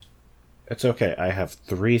It's okay. I have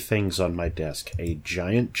 3 things on my desk. A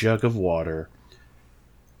giant jug of water,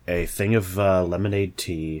 a thing of lemonade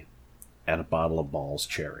tea, and a bottle of Ball's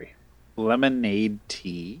Cherry. Lemonade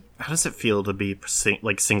tea? How does it feel to be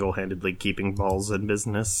single-handedly keeping Balls in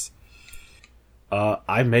business?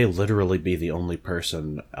 I may literally be the only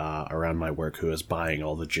person around my work who is buying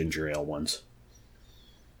all the ginger ale ones.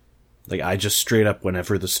 Like, I just straight up,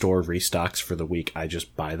 whenever the store restocks for the week, I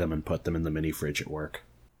just buy them and put them in the mini fridge at work.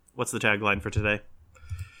 What's the tagline for today?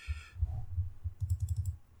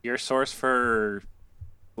 Your source for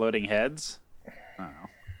floating heads? I don't know.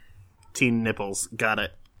 Teen nipples. Got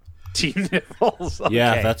it. Teen nipples. Okay.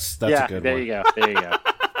 Yeah, that's a good there one. You go. There you go.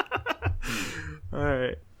 All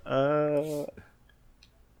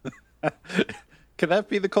right. Can that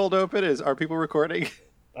be the cold open? Are people recording?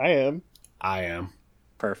 I am. I am.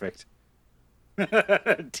 Perfect.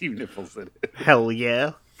 Team nipples in it. Hell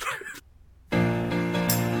yeah.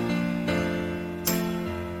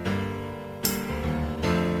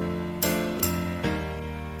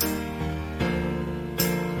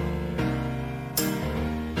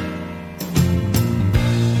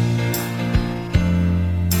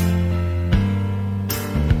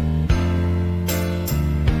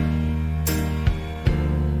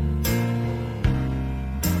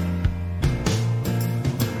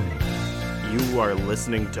 You are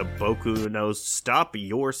listening to Boku no Stop,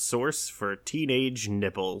 your source for teenage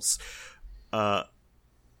nipples. I'm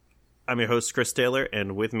your host, Chris Taylor,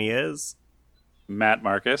 and with me is... Matt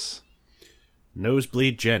Marcus.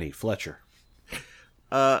 Nosebleed Jenny Fletcher.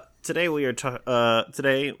 Today we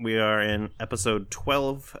are in episode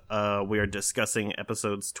 12. We are discussing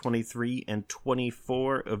episodes 23 and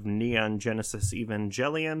 24 of Neon Genesis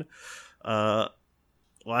Evangelion.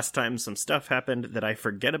 Last time some stuff happened that I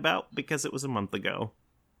forget about because it was a month ago.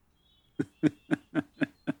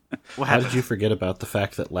 How did you forget about the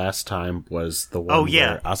fact that last time was the one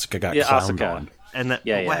where Asuka got clowned on? And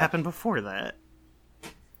what happened before that?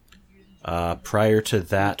 Prior to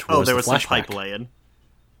that was there the was some flashback. pipe laying.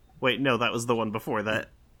 Wait, no, that was the one before that.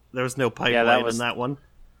 There was no pipe that laying was in that one.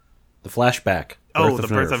 The flashback. The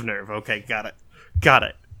Birth of Nerve. Okay, got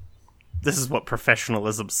it. This is what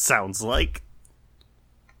professionalism sounds like.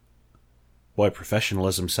 Boy,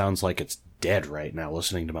 professionalism sounds like it's dead right now,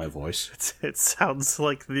 listening to my voice. It sounds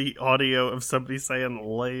like the audio of somebody saying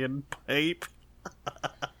laying pipe.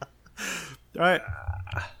 Alright.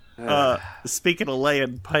 Speaking of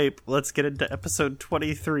laying pipe, let's get into episode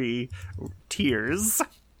 23, Tears.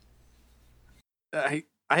 I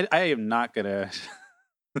am not gonna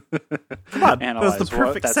Come on, that analyze was the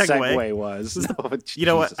perfect what that segue. segue was. No, You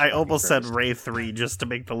know what? Jesus I fucking almost Christ. said Ray 3 just to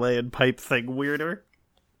make the laying pipe thing weirder.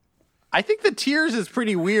 I think the tears is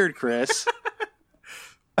pretty weird, Chris.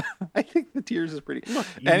 I think the tears is pretty... Look,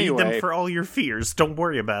 you need them for all your fears. Don't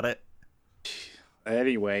worry about it.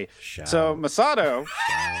 Anyway, Shout, so Masato...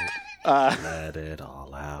 let it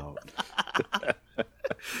all out.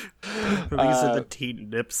 These are the teen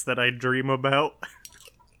nips that I dream about.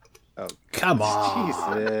 Oh, Come on.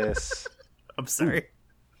 Jesus. I'm sorry.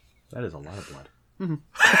 That is a lot of blood.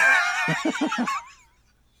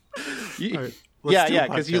 Let's do a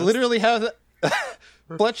Because you podcast. literally have...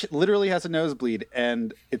 Fletch literally has a nosebleed,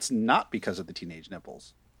 and it's not because of the teenage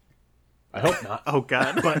nipples. I hope not. Oh,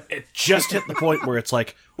 God. But it just hit the point where it's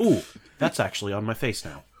like, ooh, that's actually on my face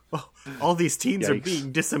now. All these teens are Yikes.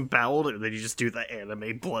 being disemboweled, and then you just do the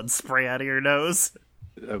anime blood spray out of your nose.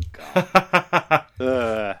 Oh,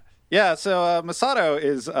 God. Yeah, so Masato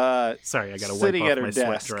is Sorry, I gotta wipe sitting off at her my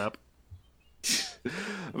sweat desk. drop.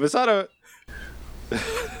 Masato...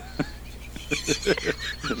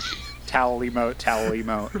 Towel emote.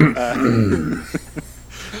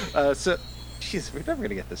 So, jeez, we're never going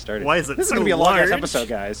to get this started. Why is it This is so going to be a long-ass large? episode,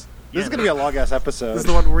 guys. This Yeah, is going to be a long-ass episode. This is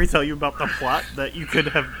the one where we tell you about the plot that you could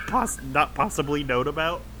have not possibly known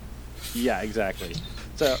about. Yeah, exactly.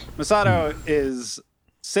 So, Masato is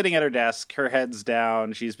sitting at her desk, her head's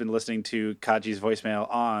down. She's been listening to Kaji's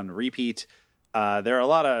voicemail on repeat. There are a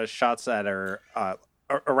lot of shots that are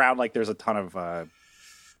around, like there's a ton of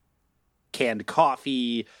canned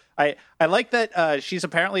coffee. I like that she's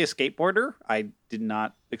apparently a skateboarder. I did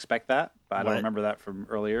not expect that, but I don't What? remember that from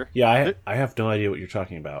earlier. Yeah, I have no idea what you're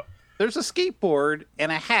talking about. There's a skateboard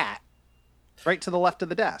and a hat right to the left of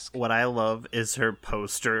the desk. What I love is her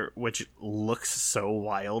poster, which looks so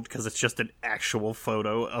wild because it's just an actual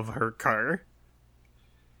photo of her car.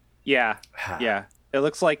 Yeah, yeah. It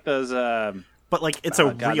looks like those... But, like, it's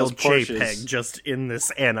a God, real those Porsches. JPEG just in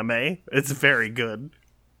this anime. It's very good.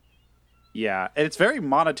 Yeah, and it's very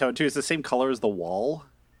monotone, too. It's the same color as the wall.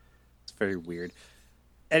 It's very weird.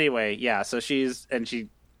 Anyway, yeah, so she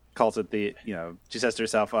calls it she says to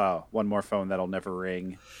herself, oh, one more phone that'll never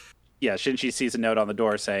ring. Yeah, Shinji sees a note on the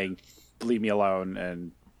door saying, leave me alone.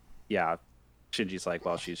 And yeah, Shinji's like,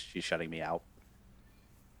 well, she's shutting me out.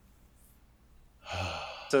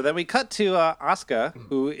 So then we cut to Asuka,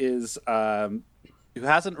 who is who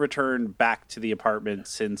hasn't returned back to the apartment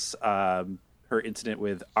since her incident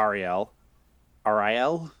with Ariel.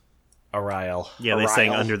 Ariel. Yeah, they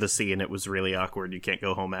sang Under the Sea, and it was really awkward. You can't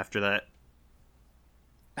go home after that.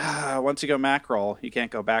 Once you go mackerel, you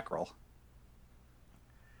can't go back roll.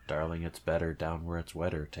 Darling, it's better down where it's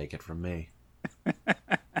wetter. Take it from me.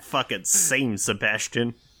 Fucking same,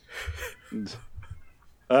 Sebastian.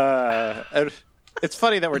 It's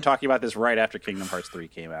funny that we're talking about this right after Kingdom Hearts 3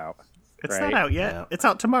 came out. It's right? not out yet. Yeah. It's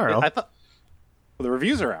out tomorrow. I thought the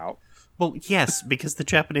reviews are out. Well, yes, because the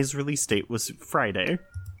Japanese release date was Friday.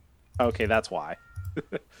 Okay, that's why.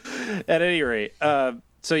 At any rate,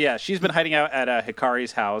 so yeah, she's been hiding out at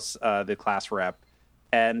Hikari's house, the class rep,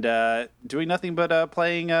 and doing nothing but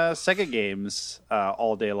playing Sega games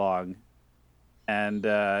all day long. And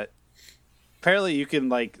apparently, you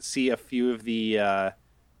can see a few of the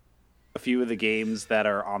games that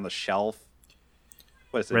are on the shelf.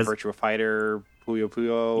 What is it? Virtua Fighter, Puyo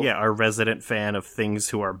Puyo. Yeah, our resident fan of things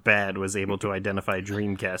who are bad was able to identify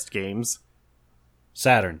Dreamcast games.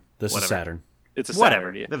 Saturn. This Whatever. is Saturn. It's a Whatever.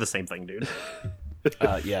 Saturn, yeah. They're the same thing, dude.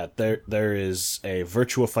 Yeah, there is a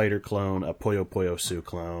Virtua Fighter clone, a Puyo Puyo Su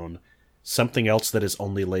clone, something else that is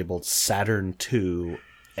only labeled Saturn 2,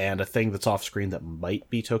 and a thing that's off screen that might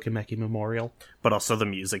be Tokimeki Memorial. But also the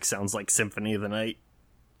music sounds like Symphony of the Night.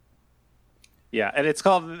 Yeah, and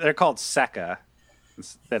they're called Seka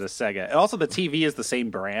instead of Sega. And also the TV is the same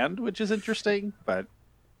brand, which is interesting, but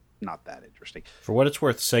not that interesting. For what it's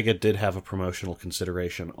worth, Sega did have a promotional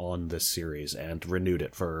consideration on this series and renewed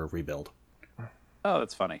it for a rebuild. Oh,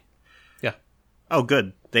 that's funny. Yeah. Oh,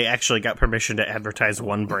 good. They actually got permission to advertise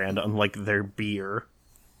one brand, unlike their beer.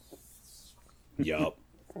 Yup.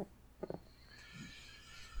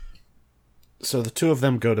 So the two of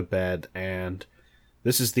them go to bed, and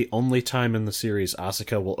this is the only time in the series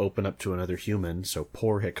Asuka will open up to another human, so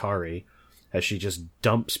poor Hikari, as she just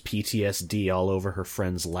dumps PTSD all over her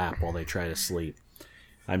friend's lap while they try to sleep.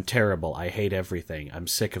 I'm terrible. I hate everything. I'm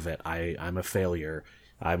sick of it. I'm a failure.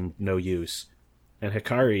 I'm no use. And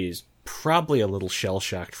Hikari is probably a little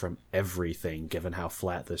shell-shocked from everything, given how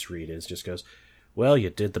flat this read is. Just goes, well, you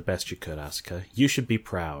did the best you could, Asuka. You should be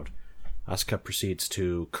proud. Asuka proceeds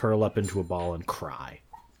to curl up into a ball and cry.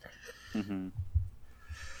 Mm-hmm.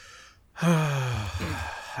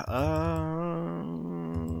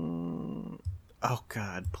 Oh,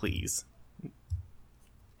 God, please.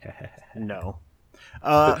 No.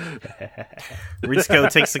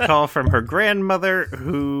 Ritsuko takes a call from her grandmother,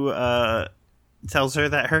 who tells her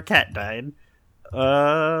that her cat died.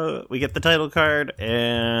 We get the title card,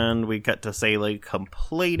 and we cut to Seele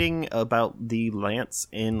complaining about the Lance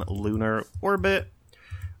in lunar orbit.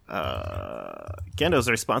 Gendo's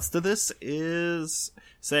response to this is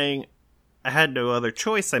saying, I had no other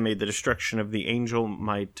choice. I made the destruction of the Angel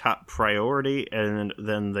my top priority. And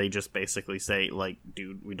then they just basically say,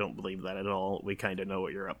 dude, we don't believe that at all. We kind of know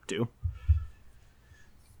what you're up to.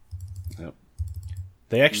 Yep.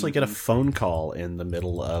 They actually get a phone call in the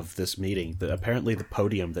middle of this meeting. Apparently the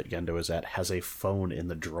podium that Gendo is at has a phone in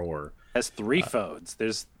the drawer. Has 3 phones.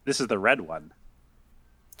 This is the red one.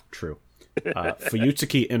 True.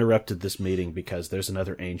 Fuyutsuki interrupted this meeting because there's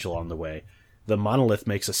another angel on the way. The monolith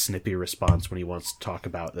makes a snippy response when he wants to talk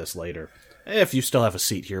about this later. If you still have a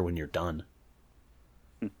seat here when you're done.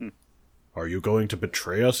 Are you going to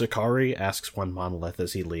betray us, Ikari? Asks one monolith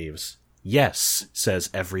as he leaves. Yes,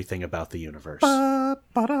 says everything about the universe.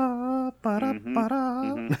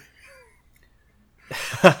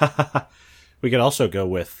 We could also go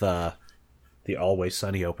with the Always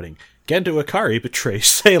Sunny opening. Gendo Ikari betrays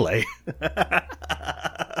Seele.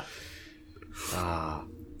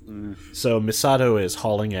 So Misato is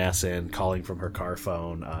hauling ass in, calling from her car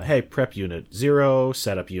phone. Hey, prep unit 0,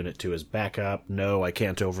 set up unit 2 as backup. No, I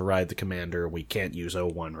can't override the commander. We can't use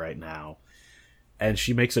O1 right now. And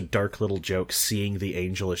she makes a dark little joke, seeing the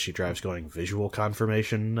angel as she drives, going, visual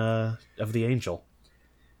confirmation of the angel.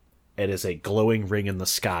 It is a glowing ring in the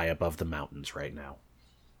sky above the mountains right now.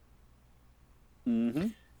 Mm-hmm.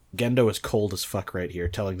 Gendo is cold as fuck right here,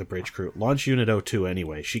 telling the bridge crew, launch Unit 02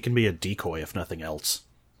 anyway. She can be a decoy if nothing else.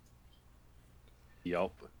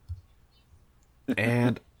 Yup.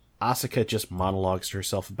 And Asuka just monologues to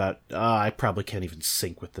herself about, I probably can't even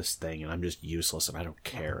sync with this thing, and I'm just useless, and I don't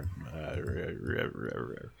care.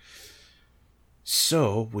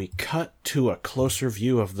 So, we cut to a closer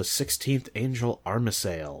view of the 16th Angel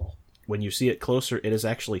Armisael, when you see it closer, it is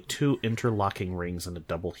actually 2 interlocking rings and a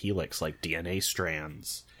double helix, like DNA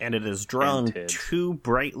strands. And it is drawn Tinted. too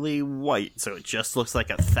brightly white, so it just looks like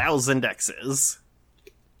 1,000 X's.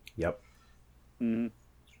 Yep.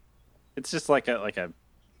 It's just like a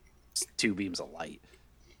 2 beams of light,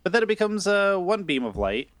 but then it becomes 1 beam of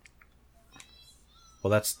light.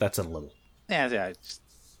 Well, that's a little. Yeah, it's-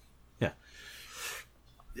 Yeah.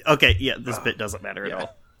 Okay, yeah, this bit doesn't matter at yeah.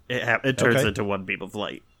 all. It turns Okay. into 1 beam of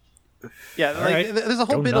light. yeah. Like, right. there's a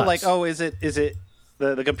whole Go bit of like, nuts. oh, is it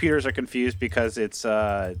the computers are confused because it's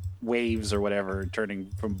waves or whatever switching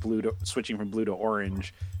from blue to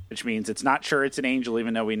orange, which means it's not sure it's an angel,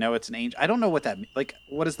 even though we know it's an angel. I don't know what that like.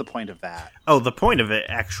 What is the point of that? Oh, the point of it,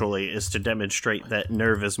 actually, is to demonstrate that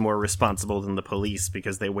Nerve is more responsible than the police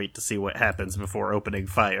because they wait to see what happens before opening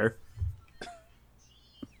fire.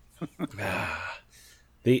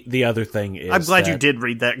 The other thing is, I'm glad you that- did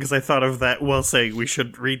read that, because I thought of that while saying we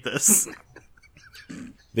should read this.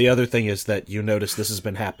 The other thing is that you notice this has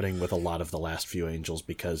been happening with a lot of the last few angels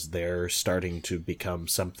because they're starting to become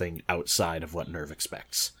something outside of what Nerve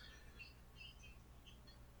expects.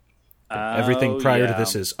 Everything prior to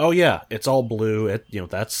this is, oh yeah, it's all blue.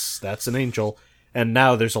 That's an angel, and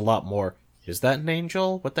now there's a lot more. Is that an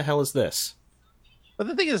angel? What the hell is this? But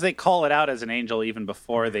the thing is, they call it out as an angel even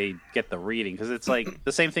before they get the reading, because it's like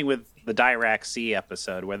the same thing with the Dirac C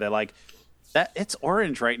episode, where they're like, "That it's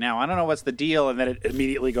orange right now. I don't know what's the deal," and then it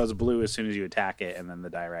immediately goes blue as soon as you attack it, and then the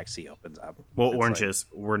Dirac C opens up. Well, It's orange like- is,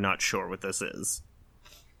 we're not sure what this is.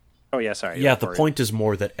 Oh yeah, sorry. Yeah, the point is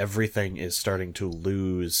more that everything is starting to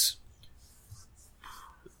lose.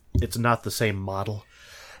 It's not the same model.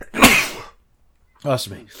 Trust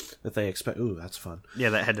me, that they expect. Ooh, that's fun. Yeah,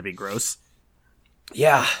 that had to be gross.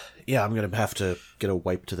 Yeah, I'm gonna have to get a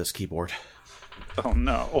wipe to this keyboard. Oh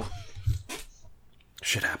no.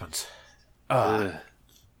 Shit happens.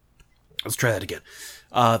 Let's try that again.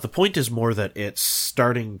 The point is more that it's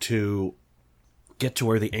starting to get to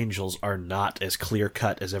where the angels are not as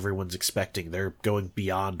clear-cut as everyone's expecting. They're going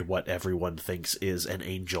beyond what everyone thinks is an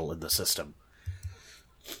angel in the system.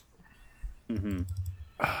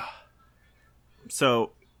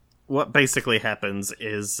 So, what basically happens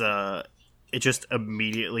is, it just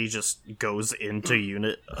immediately just goes into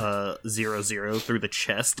Unit 00 through the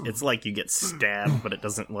chest. It's like you get stabbed, but it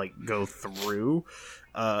doesn't, like, go through.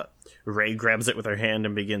 Ray grabs it with her hand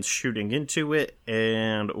and begins shooting into it,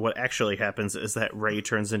 and what actually happens is that Ray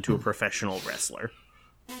turns into a professional wrestler.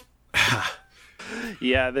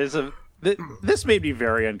 Yeah, this made me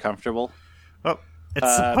very uncomfortable. Oh,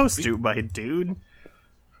 it's supposed to, my dude.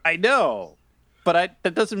 I know, but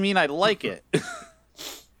that doesn't mean I like it.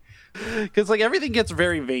 Because like everything gets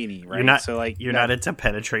very veiny, right? You're not into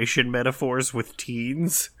penetration metaphors with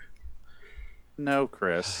teens? No,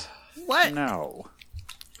 Chris. What? No.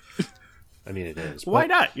 I mean, it is. Why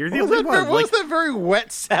not? You're the What was only one. what was that very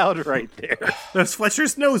wet sound right there? That's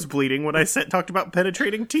Fletcher's nose bleeding when I talked about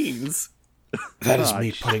penetrating teens. That is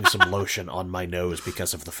me putting some lotion on my nose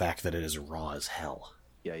because of the fact that it is raw as hell.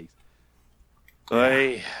 Yikes.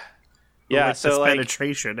 Yeah, With so this like,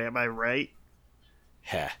 penetration, am I right?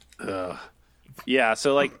 Heh. yeah,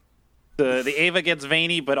 so like the Ava gets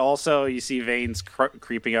veiny, but also you see veins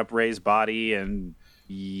creeping up Ray's body, and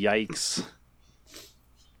yikes,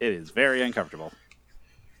 it is very uncomfortable.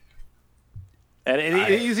 And it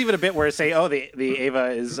is even a bit where it say, "Oh, the Ava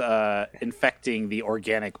is infecting the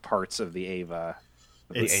organic parts of the Ava."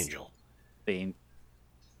 The angel. The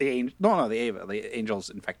angel. No, the Ava. The angel's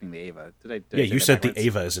infecting the Ava. Did I Yeah, say you that said the backwards?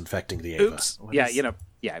 Ava is infecting the Ava. Oops. Yeah,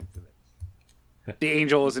 yeah. The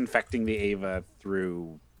angel is infecting the Ava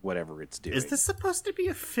through whatever it's doing. Is this supposed to be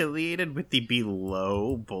affiliated with the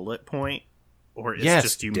below bullet point? Or is Yes,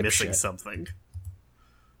 just you dipshit. missing something?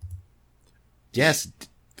 Yes.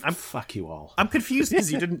 Fuck you all. I'm confused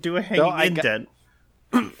because you didn't do a hanging I got-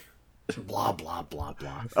 indent. Blah, blah, blah,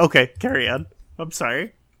 blah. Okay, carry on. I'm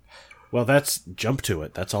sorry. Well, that's jump to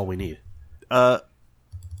it. That's all we need.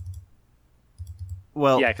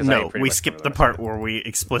 Well, Yeah, 'cause I no, pretty we much skipped covered the part where we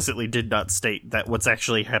explicitly did not state that what's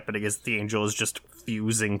actually happening is the angel is just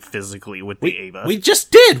fusing physically with the Ava. We just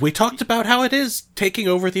did. We talked about how it is taking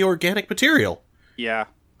over the organic material. Yeah,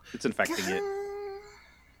 it's infecting it.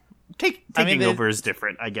 Taking over is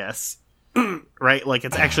different, I guess. Right? Like,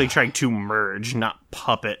 it's actually trying to merge, not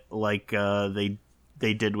puppet, like they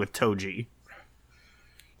did with Toji.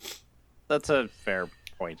 That's a fair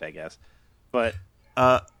point, I guess. But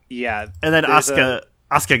yeah, And then there's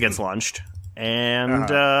Asuka gets launched. And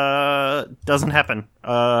doesn't happen.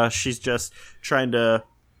 She's just trying to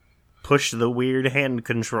push the weird hand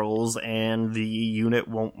controls, and the unit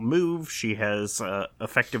won't move. She has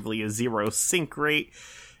effectively a 0 sync rate,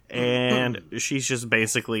 and she's just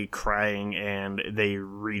basically crying, and they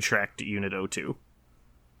retract Unit 02.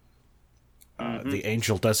 The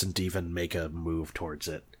angel doesn't even make a move towards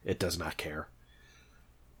it. It does not care.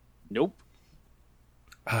 Nope.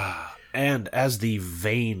 And as the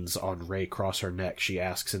veins on Rey cross her neck, she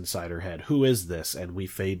asks inside her head, "Who is this?" And we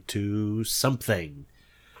fade to something.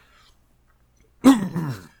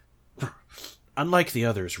 Unlike the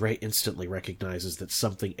others, Rey instantly recognizes that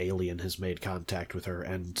something alien has made contact with her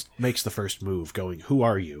and makes the first move, going, "Who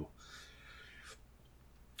are you?"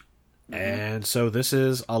 And so this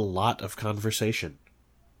is a lot of conversation.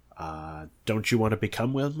 Don't you want to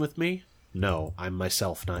become one with me? No, I'm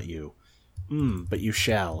myself, not you. But you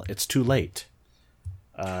shall. It's too late.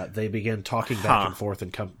 They begin talking back and forth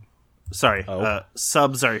and come... Sorry,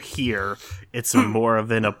 subs are here. It's more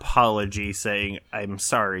of an apology saying, I'm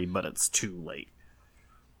sorry, but it's too late.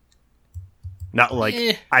 Not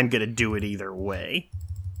like, I'm gonna do it either way.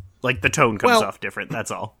 Like, the tone comes off different,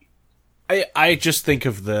 that's all. I just think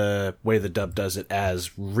of the way the dub does it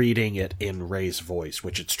as reading it in Rey's voice,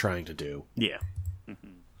 which it's trying to do. Yeah.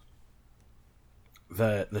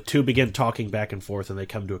 The two begin talking back and forth, and they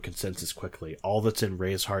come to a consensus quickly. All that's in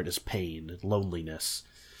Rey's heart is pain and loneliness.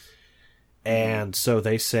 And so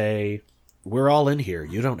they say, "We're all in here.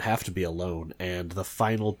 You don't have to be alone." And the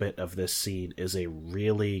final bit of this scene is a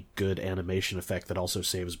really good animation effect that also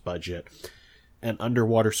saves budget. An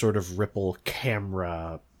underwater sort of ripple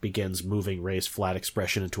camera begins moving Rey's flat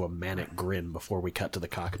expression into a manic grin before we cut to the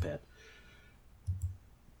cockpit.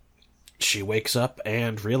 She wakes up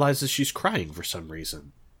and realizes she's crying for some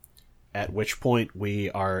reason. At which point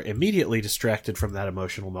we are immediately distracted from that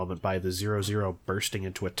emotional moment by the 00 bursting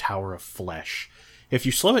into a tower of flesh. If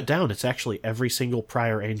you slow it down, it's actually every single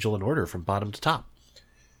prior angel in order from bottom to top.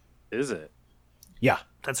 Is it? Yeah.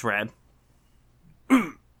 That's rad.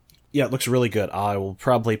 Yeah, it looks really good. I will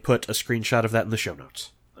probably put a screenshot of that in the show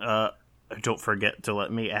notes. Don't forget to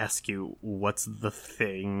let me ask you, what's the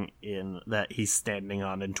thing in that he's standing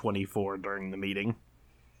on in 24 during the meeting?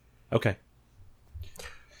 Okay.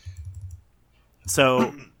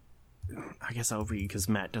 So, I guess I'll read because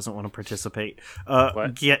Matt doesn't want to participate.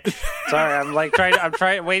 What? Sorry,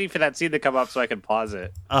 I'm waiting for that scene to come up so I can pause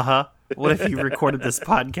it. What if you recorded this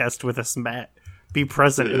podcast with us, Matt? Be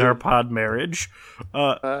present in our pod marriage.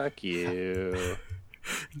 Fuck you.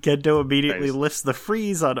 Gendo immediately lifts the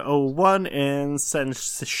freeze on 01 and sends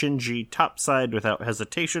Shinji topside without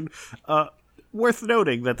hesitation. Worth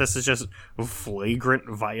noting that this is just a flagrant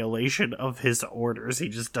violation of his orders. He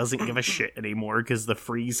just doesn't give a shit anymore because the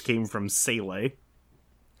freeze came from Sele.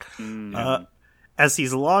 As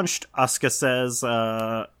he's launched, Asuka says,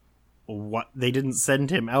 "What? They didn't send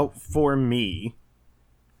him out for me."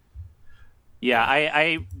 Yeah,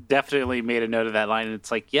 I definitely made a note of that line. And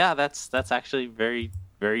it's like, yeah, that's actually very,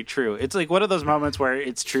 very true. It's like one of those moments where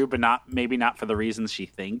it's true, but maybe not for the reasons she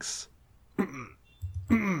thinks. I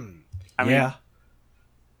mean,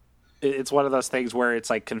 it's one of those things where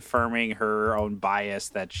it's like confirming her own bias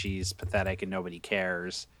that she's pathetic and nobody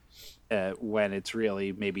cares, when it's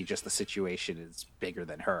really maybe just the situation is bigger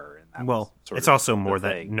than her. And it's also more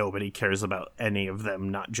that nobody cares about any of them,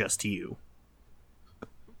 not just you.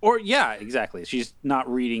 Or yeah, exactly. She's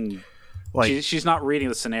not reading, she's not reading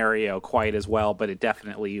the scenario quite as well, but it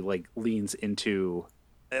definitely like leans into,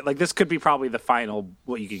 like this could be probably the final,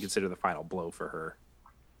 what you could consider the final blow for her.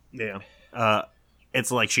 Yeah. It's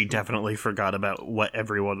like she definitely forgot about what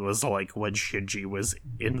everyone was like when Shinji was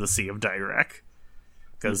in the Sea of Dirac.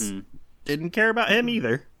 Because didn't care about him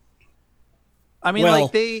either. I mean,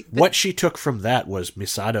 what she took from that was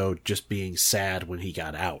Misato just being sad when he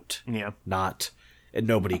got out. Yeah. And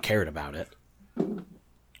nobody cared about it.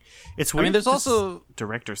 It's weird. I mean, there's also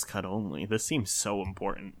director's cut only. This seems so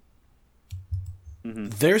important.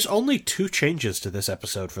 There's only 2 changes to this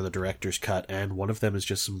episode for the director's cut, and one of them is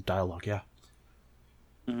just some dialogue, yeah.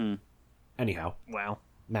 Anyhow. Wow.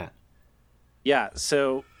 Matt. Yeah,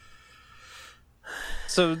 so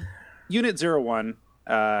Unit 01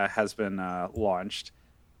 has been launched,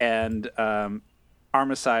 and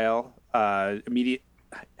Armisael immediate...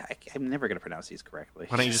 I'm never going to pronounce these correctly.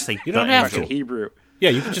 Why don't you just say you don't have to. Hebrew. Yeah,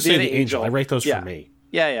 you can just say the angel. I write those for me.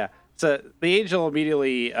 Yeah. So the angel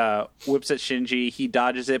immediately whips at Shinji. He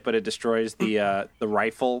dodges it, but it destroys the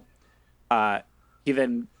rifle. He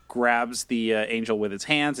then grabs the angel with his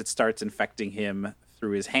hands. It starts infecting him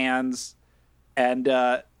through his hands, and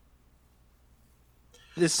this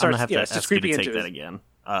starts. I'm gonna have to ask you to take that again.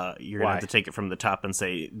 You're gonna have to take it from the top and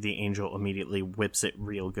say the angel immediately whips it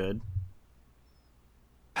real good.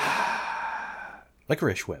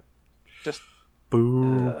 Licorice whip. Just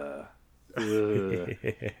boo.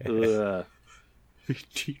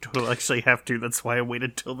 You don't actually have to. That's why I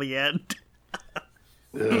waited till the end.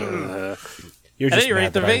 You're At just any rate,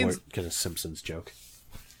 mad the that I veins- weren't get a Simpsons joke.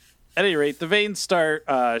 At any rate, the veins start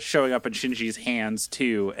showing up in Shinji's hands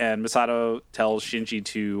too, and Misato tells Shinji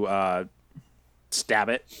to stab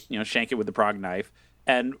it, shank it with the prog knife.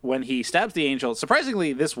 And when he stabs the angel,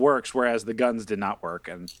 surprisingly, this works, whereas the guns did not work.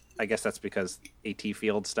 And I guess that's because AT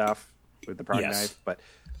field stuff with the prog Yes. knife.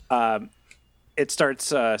 But it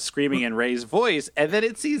starts screaming in Ray's voice, and then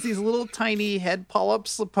it sees these little tiny head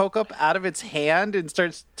polyps poke up out of its hand and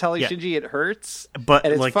starts telling Yeah. Shinji it hurts. But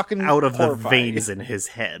and it's like fucking out of horrifying. the veins in his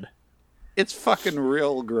head. It's fucking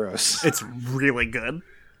real gross. It's really good.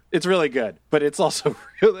 It's really good, but it's also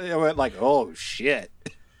really, I went like, oh shit.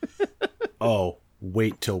 Oh,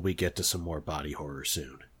 wait till we get to some more body horror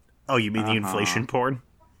soon. Oh, you mean the inflation porn?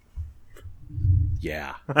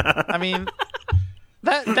 Yeah. I mean,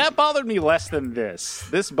 that bothered me less than this.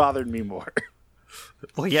 This bothered me more.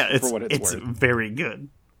 Well, yeah, it's what it's it's worth. very good.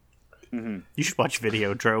 Mm-hmm. You should watch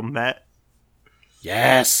Videodrome, Matt.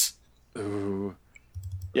 Yes. Ooh.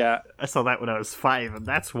 Yeah, I saw that when I was 5, and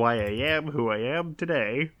that's why I am who I am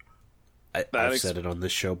today. I've said it on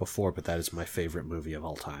this show before, but that is my favorite movie of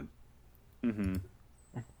all time.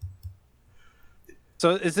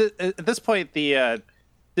 so is it at this point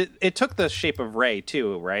it took the shape of Ray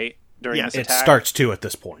too, right? During Yeah, this It attack. starts to at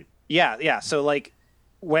this point. Yeah. So like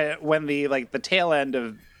when the tail end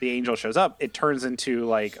of the angel shows up, it turns into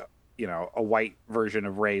like a white version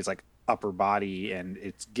of Ray's like upper body, and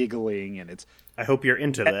it's giggling and it's I hope you're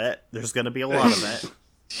into that. There's going to be a lot of that.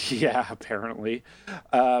 yeah, apparently.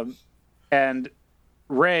 And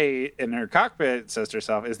Ray in her cockpit says to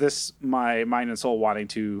herself, "Is this my mind and soul wanting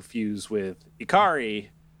to fuse with Ikari?"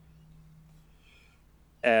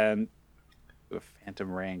 And Phantom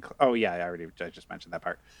Ray. Oh yeah, I just mentioned that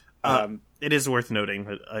part. It is worth noting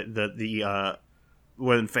that the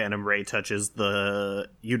when Phantom Ray touches the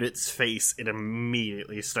unit's face, it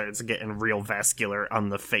immediately starts getting real vascular on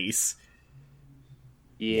the face.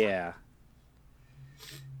 Yeah.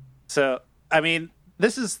 So, I mean,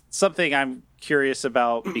 this is something I'm curious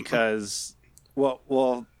about because,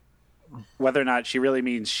 well, whether or not she really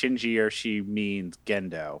means Shinji or she means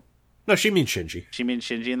Gendo. No, she means Shinji. She means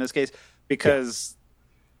Shinji in this case because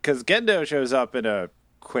Gendo shows up in a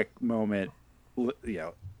quick moment,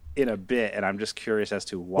 in a bit, and I'm just curious as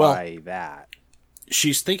to why that.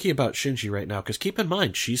 She's thinking about Shinji right now, because keep in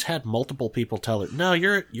mind, she's had multiple people tell her, no,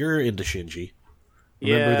 you're into Shinji.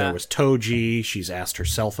 Remember, there was Toji. She's asked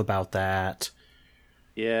herself about that.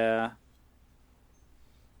 Yeah.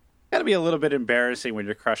 Gotta be a little bit embarrassing when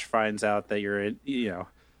your crush finds out that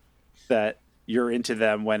that you're into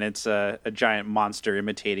them when it's a giant monster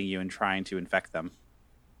imitating you and trying to infect them.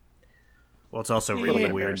 Well, it's also really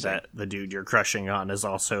Yeah. weird that the dude you're crushing on is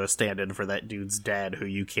also a stand-in for that dude's dad who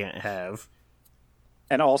you can't have.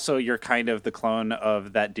 And also, you're kind of the clone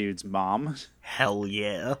of that dude's mom. Hell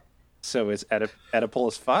yeah. So it's Oedipal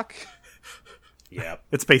as fuck. Yeah.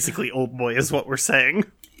 It's basically Old Boy is what we're saying.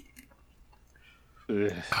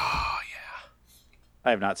 Ugh. Oh, yeah. I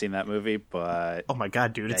have not seen that movie, but Oh my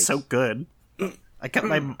god, dude, it's Yikes. so good. I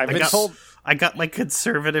got my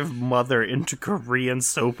conservative mother into Korean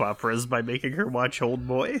soap operas by making her watch Old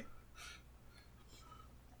Boy.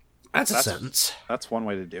 That's a sentence. that's one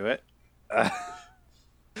way to do it.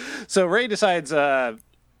 So Ray decides, fuck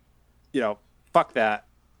that.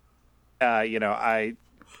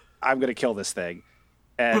 I'm going to kill this thing.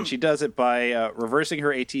 And she does it by reversing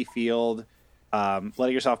her AT field,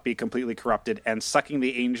 letting herself be completely corrupted, and sucking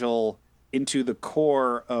the angel into the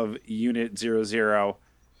core of Unit 00,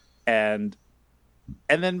 and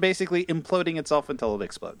then basically imploding itself until it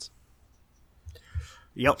explodes.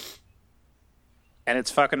 Yep. And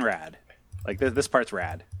it's fucking rad. Like, this part's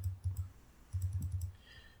rad.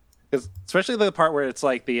 'Cause especially the part where it's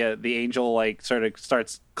like the angel like sort of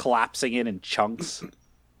starts collapsing in chunks.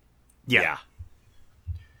 Yeah.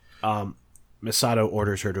 Misato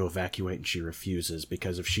orders her to evacuate, and she refuses,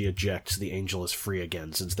 because if she ejects, the angel is free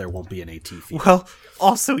again, since there won't be an AT field. Well,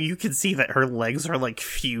 also you can see that her legs are like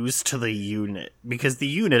fused to the unit because the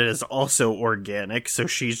unit is also organic, so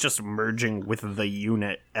she's just merging with the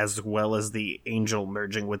unit as well as the angel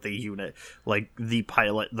merging with the unit. Like the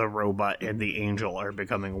pilot, the robot, and the angel are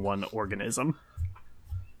becoming one organism.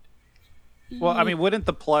 Well, I mean, wouldn't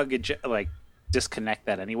the plug disconnect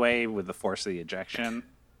that anyway with the force of the ejection?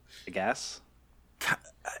 I guess.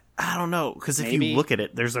 I don't know, because if Maybe. you look at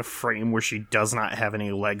it, there's a frame where she does not have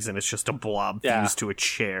any legs and it's just a blob Yeah. fused to a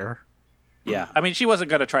chair. Yeah, I mean, she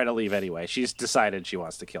wasn't going to try to leave anyway. She's decided she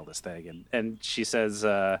wants to kill this thing, and she says,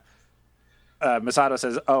 Misato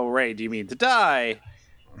says, "Oh, Ray, do you mean to die?"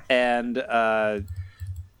 And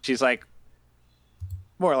she's like,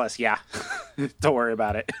 more or less, yeah. Don't worry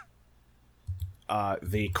about it.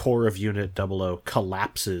 The core of Unit 00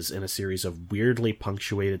 collapses in a series of weirdly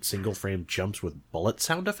punctuated single-frame jumps with bullet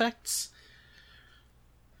sound effects.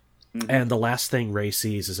 And the last thing Rey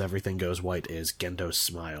sees as everything goes white is Gendo's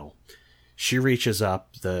smile. She reaches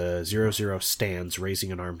up, the 00 stands,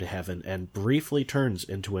 raising an arm to heaven, and briefly turns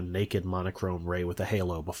into a naked monochrome Rey with a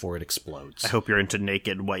halo before it explodes. I hope you're into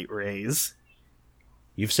naked white rays.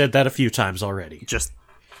 You've said that a few times already. Just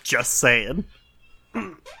saying.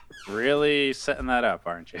 Really setting that up,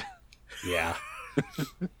 aren't you? Yeah.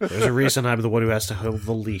 There's a reason I'm the one who has to hold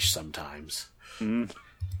the leash sometimes.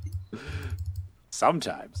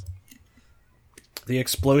 Sometimes. The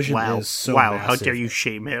explosion is so wow! massive. How dare you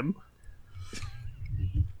shame him?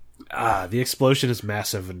 The explosion is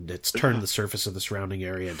massive, and it's turned the surface of the surrounding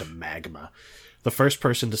area into magma. The first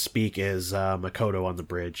person to speak is Makoto on the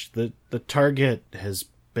bridge. The target has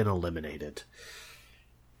been eliminated.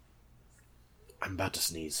 I'm about to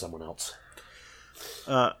sneeze. Someone else.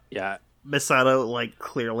 Yeah. Misato,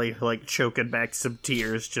 clearly, choking back some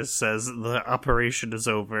tears, just says, the operation is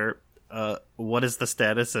over. What is the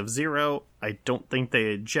status of Zero? I don't think they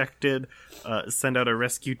ejected. Send out a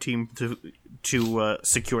rescue team to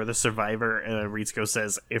secure the survivor. And Ritsuko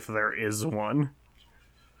says, if there is one.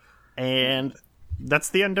 And that's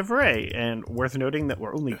the end of Rey. And worth noting that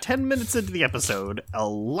we're only 10 minutes into the episode. A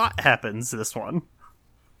lot happens this one.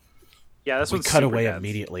 Yeah, this We one's cut super away dense.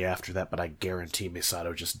 immediately after that, but I guarantee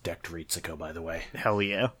Misato just decked Ritsuko, by the way. Hell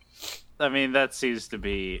yeah. I mean, that seems to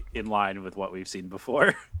be in line with what we've seen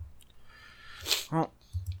before. Well,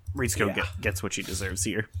 Ritsuko gets what she deserves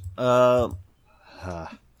here.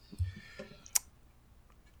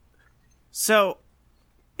 So,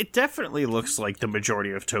 it definitely looks like the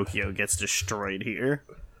majority of Tokyo gets destroyed here.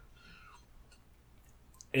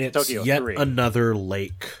 It's Tokyo yet 3. another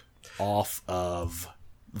lake off of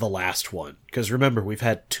the last one. Because remember, we've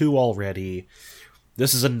had 2 already.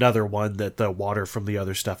 This is another one that the water from the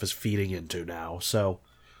other stuff is feeding into now, so...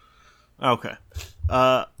 Okay.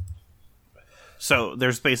 So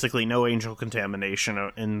there's basically no angel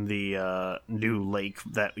contamination in the new lake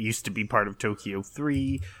that used to be part of Tokyo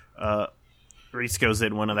 3. Ritsuko's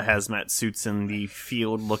in one of the hazmat suits in the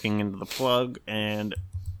field looking into the plug, and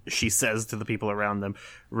she says to the people around them,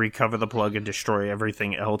 recover the plug and destroy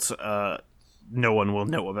everything else. No one will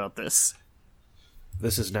know about this.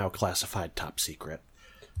 This is now classified top secret.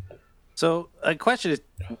 So, a question is,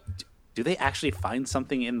 do they actually find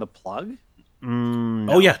something in the plug?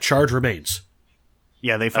 Oh yeah, charge remains.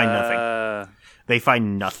 Yeah, they find nothing. They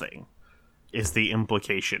find nothing, is the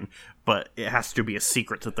implication. But it has to be a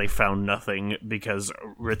secret that they found nothing, because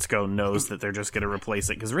Ritsuko knows that they're just going to replace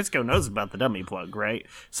it. Because Ritsuko knows about the dummy plug, right?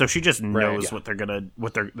 So she just knows what they're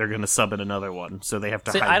gonna sub in another one. So they have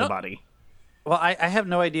to hide the body. Well, I have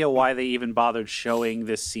no idea why they even bothered showing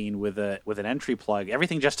this scene with an entry plug.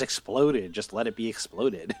 Everything just exploded. Just let it be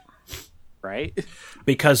exploded. Right?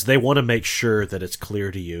 Because they want to make sure that it's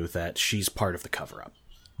clear to you that she's part of the cover-up.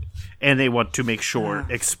 And they want to make sure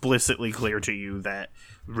explicitly clear to you that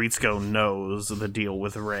Ritsuko knows the deal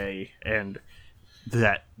with Rey and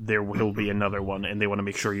that there will be another one, and they want to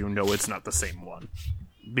make sure you know it's not the same one.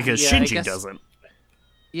 Because Shinji doesn't.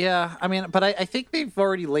 Yeah, I mean, but I think they've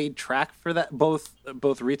already laid track for that. Both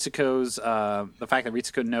Ritsuko's, the fact that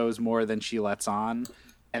Ritsuko knows more than she lets on,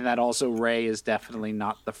 and that also Rey is definitely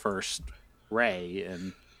not the first Rey,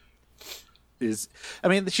 and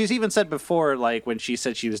she's even said before, like when she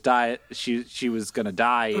said she was gonna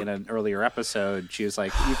die in an earlier episode, she was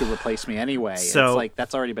like, you could replace me anyway. So, it's like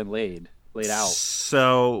that's already been laid out.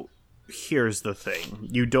 So here's the thing.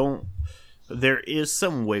 There is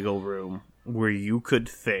some wiggle room where you could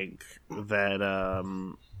think that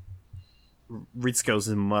Ritsuko's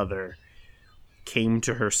mother came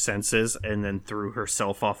to her senses and then threw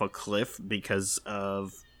herself off a cliff because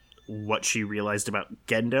of what she realized about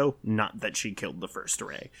Gendo, not that she killed the first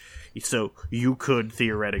Rey. So you could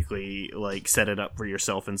theoretically set it up for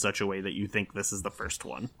yourself in such a way that you think this is the first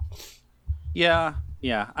one. Yeah.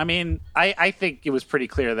 I mean, I think it was pretty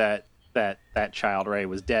clear that child Rey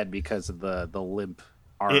was dead because of the limp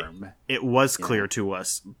arm. It was clear to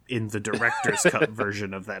us in the director's cut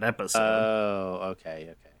version of that episode. Oh,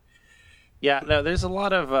 okay. Yeah, no, there's a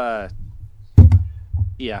lot of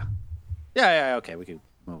yeah, okay, we can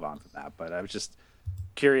move on from that, but I was just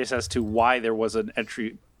curious as to why there was an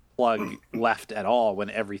entry plug left at all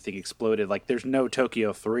when everything exploded. Like, there's no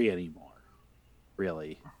Tokyo 3 anymore,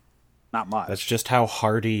 really. Not much. That's just how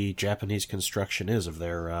hardy Japanese construction is of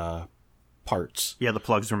their parts. Yeah, the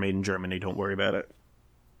plugs were made in Germany, don't worry about it.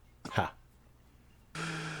 Ha.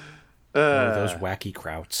 Those wacky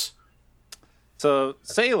krauts. So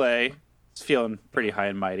Seele is feeling pretty high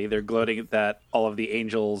and mighty. They're gloating that all of the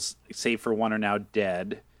angels, save for one, are now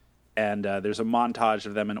dead. And there's a montage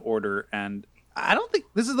of them in order. And I don't think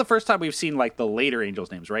this is the first time we've seen like the later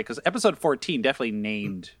angels' names, right? Because episode 14 definitely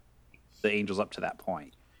named the angels up to that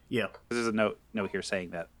point. Yeah. There's a note here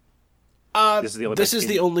saying that. This is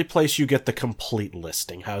the only place you get the complete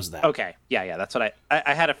listing. How's that? Okay. Yeah. That's what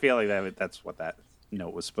I had a feeling that's what that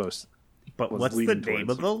note was supposed to. But what's the name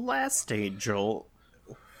of the last angel?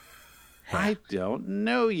 I don't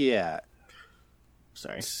know yet.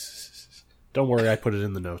 Sorry. Don't worry, I put it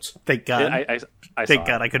in the notes. Thank God. I Thank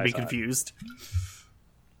God I could be confused.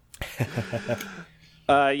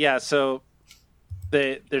 Yeah, so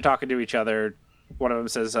they're talking to each other. One of them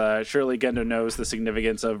says, surely Gendo knows the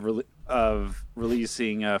significance of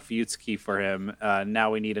releasing Fuyutsuki for him.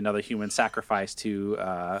 Now we need another human sacrifice to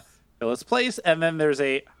fill its place. And then there's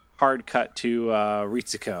a hard cut to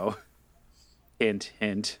Ritsuko. Hint,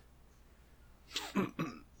 hint. And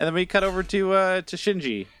then we cut over to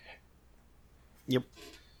Shinji. Yep.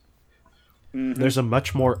 Mm-hmm. There's a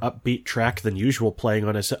much more upbeat track than usual playing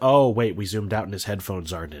on his... Oh, wait, we zoomed out and his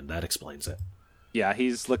headphones aren't in. That explains it. Yeah,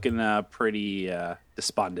 he's looking pretty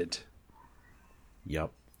despondent.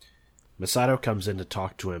 Yep. Misato comes in to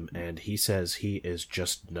talk to him, and he says he is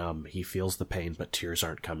just numb. He feels the pain, but tears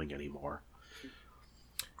aren't coming anymore.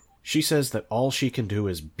 She says that all she can do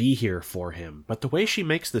is be here for him, but the way she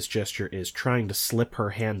makes this gesture is trying to slip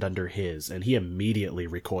her hand under his, and he immediately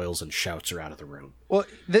recoils and shouts her out of the room. Well,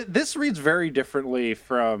 this reads very differently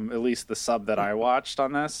from at least the sub that I watched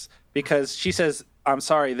on this, because she says, I'm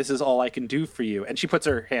sorry, this is all I can do for you. And she puts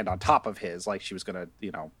her hand on top of his, like she was going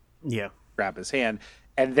to, grab his hand.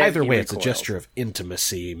 And then either way, it's a gesture of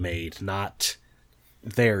intimacy made, not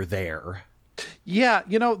there. Yeah,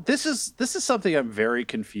 this is something I'm very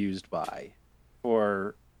confused by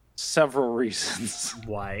for several reasons.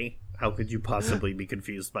 Why? How could you possibly be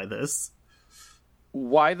confused by this?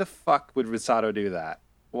 Why the fuck would Misato do that?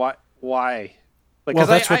 Why? Like, well,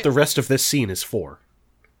 that's what the rest of this scene is for.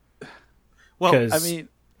 Well, I mean,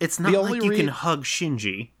 it's not like you can hug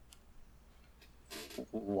Shinji.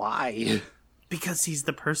 Why? Because he's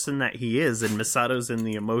the person that he is, and Misato's in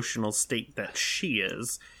the emotional state that she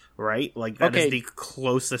is. Right? Like, that is the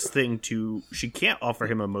closest thing to... She can't offer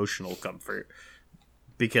him emotional comfort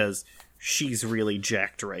because she's really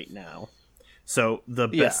jacked right now. So the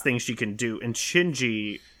best thing she can do... And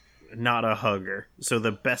Shinji, not a hugger. So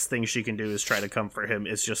the best thing she can do is try to comfort him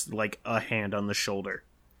is just, like, a hand on the shoulder.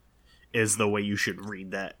 Is the way you should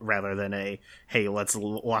read that, rather than hey, let's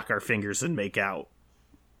lock our fingers and make out.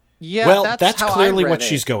 Yeah, well, that's clearly what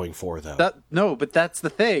she's going for, though. No, but that's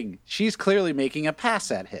the thing. She's clearly making a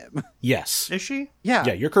pass at him. Yes. Is she? Yeah.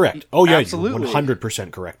 Yeah, you're correct. Oh, yeah, absolutely. You're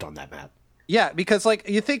 100% correct on that, Matt. Yeah, because, like,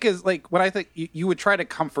 you think is, like, when I think you would try to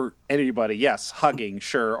comfort anybody, yes, hugging,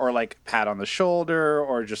 sure, or, like, pat on the shoulder,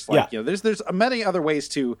 or just, like, there's many other ways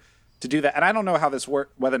to do that. And I don't know how this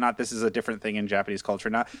works, whether or not this is a different thing in Japanese culture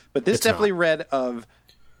or not, but this definitely read of,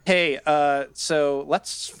 hey, so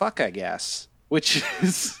let's fuck, I guess, which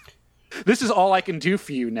is... This is all I can do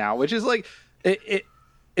for you now, which is like it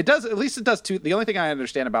does, at least it does too. The only thing I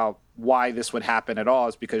understand about why this would happen at all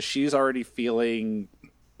is because she's already feeling,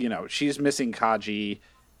 she's missing Kaji.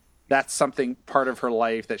 That's something part of her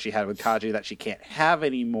life that she had with Kaji that she can't have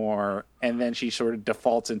anymore. And then she sort of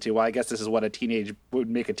defaults into, well, I guess this is what would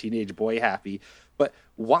make a teenage boy happy. But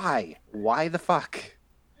why? Why the fuck?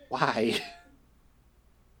 Why?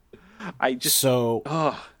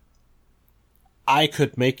 I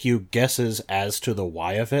could make you guesses as to the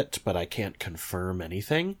why of it, but I can't confirm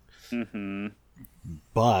anything. Mm-hmm.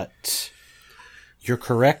 But you're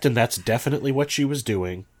correct, and that's definitely what she was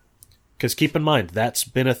doing. Because keep in mind, that's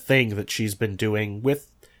been a thing that she's been doing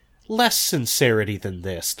with less sincerity than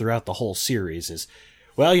this throughout the whole series is,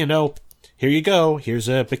 well, here you go, here's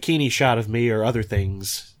a bikini shot of me or other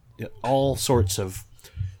things. All sorts of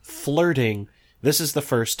flirting. This is the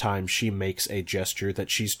first time she makes a gesture that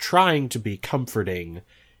she's trying to be comforting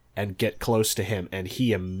and get close to him, and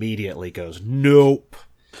he immediately goes, nope.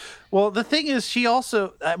 Well, the thing is, she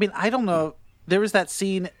also, I mean, I don't know, there was that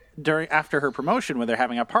scene after her promotion where they're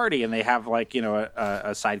having a party and they have, like,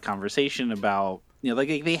 a side conversation about,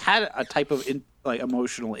 like, they had a type of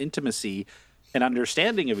emotional intimacy and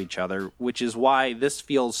understanding of each other, which is why this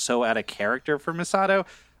feels so out of character for Misato.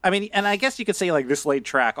 I mean, and I guess you could say, like, this laid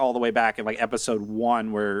track all the way back in, like, episode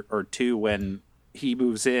 1 or 2 when he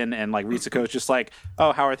moves in and, like, Ritsuko's just like,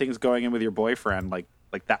 oh, how are things going in with your boyfriend? Like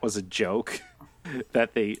that was a joke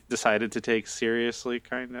that they decided to take seriously,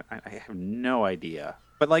 kind of. I have no idea.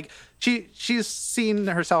 but like she's seen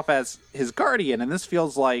herself as his guardian, and this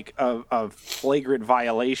feels like a flagrant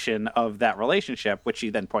violation of that relationship, which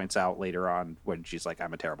she then points out later on when she's like,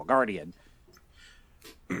 I'm a terrible guardian.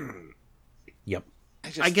 Yep.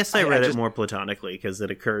 I guess I read it more platonically because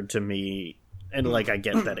it occurred to me, and like I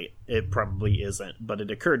get that it probably isn't, but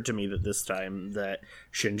it occurred to me that this time that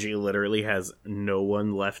Shinji literally has no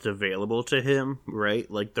one left available to him, right?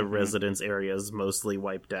 Like the residence area is mostly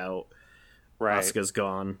wiped out. Right. Asuka's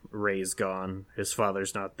gone, Rei's gone, his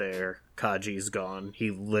father's not there, Kaji's gone.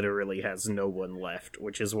 He literally has no one left,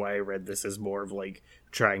 which is why I read this as more of like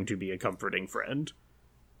trying to be a comforting friend.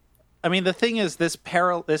 I mean, the thing is, this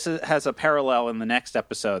has a parallel in the next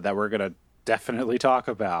episode that we're going to definitely talk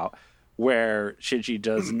about, where Shinji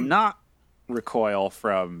does not recoil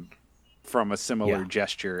from a similar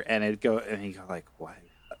gesture, and you go like, what?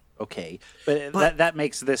 Okay, but that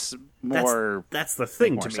makes this more. That's the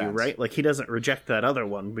thing to me, sense. right? Like he doesn't reject that other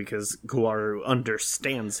one because Guaru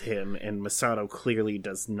understands him, and Masato clearly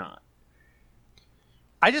does not.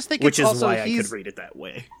 I just think which it's is also, why I could read it that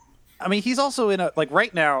way. I mean, he's also in a, like,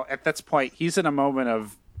 right now, at this point, he's in a moment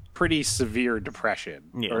of pretty severe depression,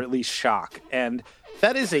 or at least shock. And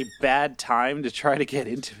that is a bad time to try to get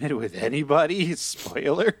intimate with anybody.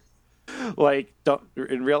 Spoiler. Like,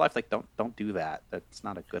 in real life, like, don't do that. That's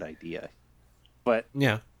not a good idea. But,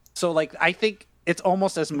 yeah. So, like, I think it's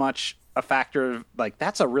almost as much a factor of, like,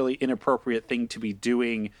 that's a really inappropriate thing to be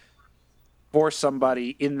doing for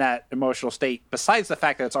somebody in that emotional state, besides the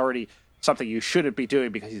fact that it's already something you shouldn't be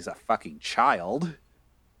doing because he's a fucking child.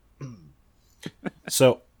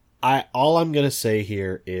 So, all I'm going to say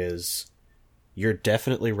here is you're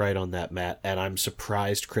definitely right on that, Matt, and I'm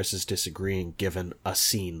surprised Chris is disagreeing given a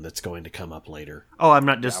scene that's going to come up later. Oh, I'm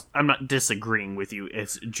not disagreeing with you.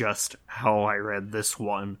 It's just how I read this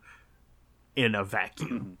one in a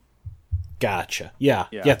vacuum. Gotcha. Yeah.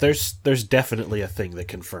 There's definitely a thing that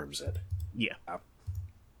confirms it. Yeah. All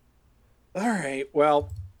right.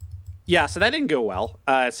 Well, yeah, so that didn't go well.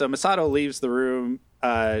 So Masato leaves the room.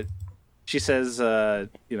 She says, she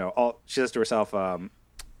says to herself, oh,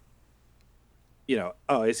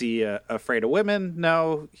 is he afraid of women?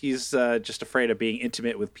 No, he's just afraid of being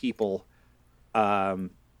intimate with people. In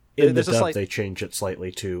the dub, they change it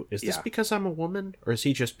slightly to, is this because I'm a woman? Or is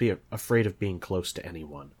he just afraid of being close to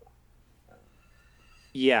anyone?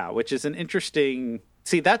 Yeah, which is an interesting...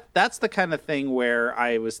 See, that's the kind of thing where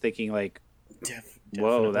I was thinking, like,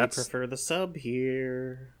 whoa, I prefer the sub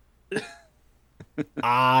here.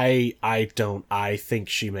 I don't. I think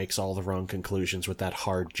she makes all the wrong conclusions with that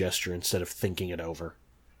hard gesture instead of thinking it over.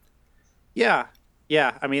 Yeah.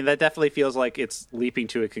 I mean, that definitely feels like it's leaping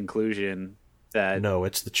to a conclusion that... No,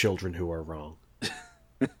 it's the children who are wrong.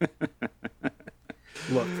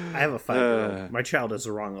 Look, I have a 5-year-old. My child is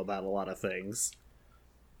wrong about a lot of things.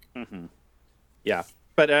 Mm-hmm. Yeah,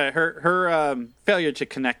 but her failure to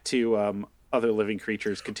connect to other living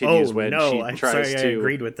creatures continues when she tries to... I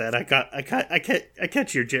agreed with that. I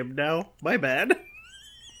catch your Jim now. My bad.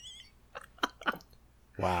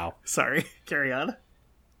 Wow. Sorry. Carry on.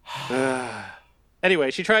 Anyway,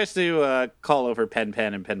 she tries to call over Pen,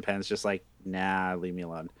 and Pen's just like, nah, leave me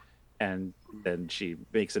alone. And then she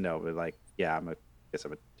makes a note with like, yeah, I guess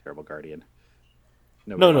I'm a terrible guardian.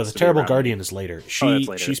 No, the terrible guardian is later. That's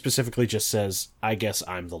later. She specifically just says, I guess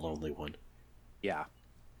I'm the lonely one. Yeah.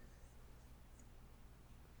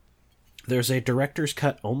 There's a director's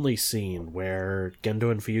cut only scene where Gendo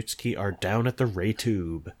and Fuyutsuki are down at the Rei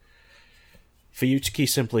tube. Fuyutsuki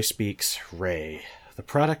simply speaks, Rei, the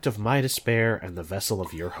product of my despair and the vessel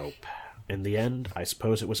of your hope. In the end, I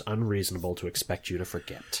suppose it was unreasonable to expect you to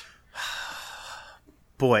forget.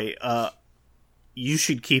 Boy, you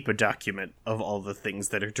should keep a document of all the things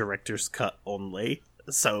that are director's cut only,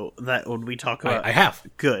 so that when we talk about... I have.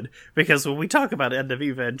 Good, because when we talk about End of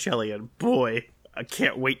Evangelion, boy, I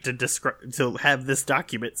can't wait to have this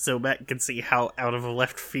document so Matt can see how out of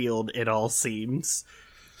left field it all seems.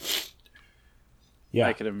 Yeah.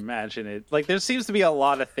 I can imagine it. Like, there seems to be a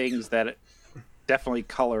lot of things that definitely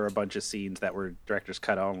color a bunch of scenes that were director's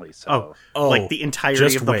cut only, so... Oh, like the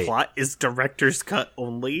entirety of the plot is director's cut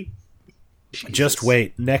only? Jesus. Just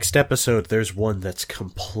wait. Next episode, there's one that's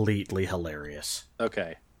completely hilarious.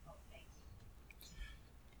 Okay.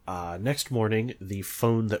 Next morning, the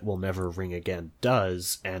phone that will never ring again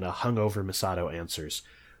does, and a hungover Masato answers.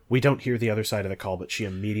 We don't hear the other side of the call, but she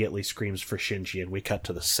immediately screams for Shinji, and we cut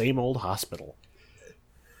to the same old hospital.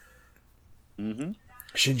 Mm-hmm.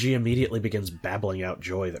 Shinji immediately begins babbling out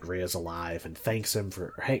joy that Rei is alive, and thanks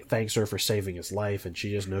her for saving his life, and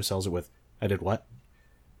she just no-sells it with, I did what?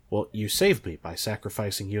 Well, you saved me by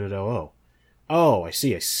sacrificing Unit 00. Oh, I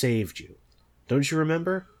see, I saved you. Don't you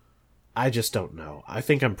remember? I just don't know. I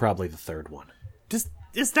think I'm probably the third one.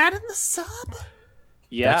 Is that in the sub?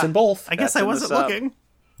 Yeah. That's in both. I guess That's I in the wasn't sub. looking.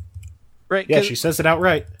 Right. Yeah, she says it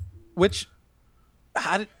outright. Which,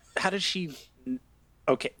 how did she?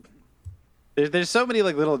 Okay, there's so many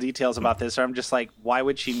like little details about this. Where I'm just like, why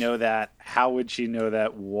would she know that? How would she know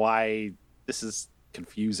that? Why? This is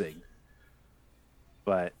confusing.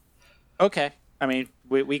 But okay, I mean,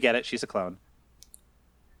 we get it. She's a clone.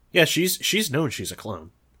 Yeah, she's known she's a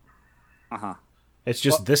clone. Uh-huh. It's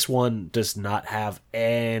just this one does not have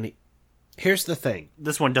any. Here's the thing.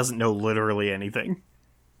 This one doesn't know literally anything.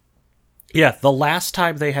 Yeah, the last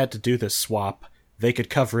time they had to do this swap, they could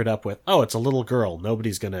cover it up with, oh, it's a little girl.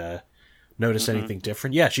 Nobody's gonna notice anything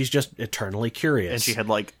different. Yeah, she's just eternally curious. And she had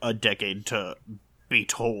like a decade to be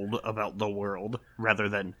told about the world rather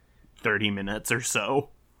than 30 minutes or so.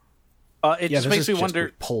 It just makes me wonder.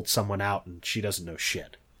 We pulled someone out and she doesn't know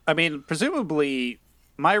shit. I mean, presumably,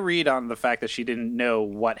 my read on the fact that she didn't know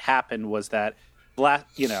what happened was that,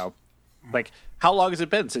 like, how long has it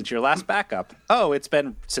been since your last backup? Oh, it's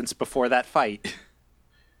been since before that fight.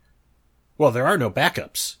 Well, there are no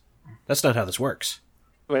backups. That's not how this works.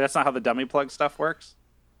 Wait, that's not how the dummy plug stuff works?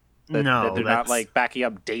 That they're not, that's- like, backing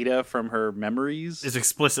up data from her memories? It's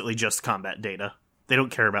explicitly just combat data. They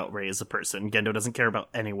don't care about Rei as a person. Gendo doesn't care about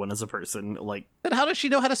anyone as a person. Like, Then how does she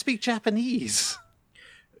know how to speak Japanese?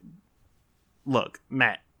 look,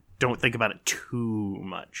 Matt, don't think about it too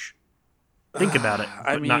much. Think about it, but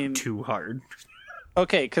I mean- not too hard.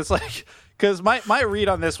 Okay, because my read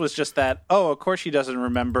on this was just that, oh, of course she doesn't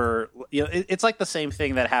remember. You know, it's like the same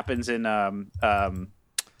thing that happens in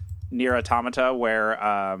Nier Automata, where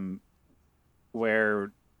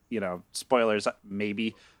spoilers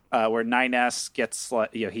maybe, where 9S gets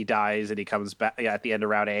he dies and he comes back at the end of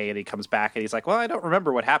Route A and he comes back and he's like, well, I don't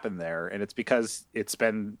remember what happened there, and it's because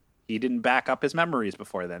he didn't back up his memories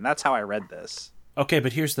before then. That's how I read this. Okay,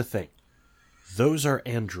 but here's the thing. Those are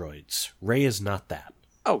androids. Rei is not that.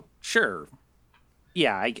 Oh, sure.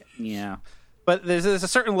 Yeah, yeah. But there's a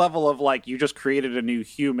certain level of, like, you just created a new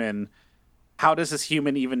human. How does this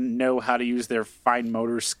human even know how to use their fine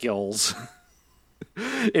motor skills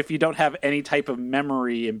if you don't have any type of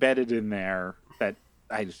memory embedded in there?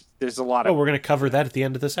 There's a lot of... Oh, we're going to cover that at the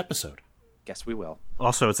end of this episode. Guess we will.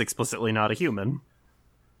 Also, it's explicitly not a human.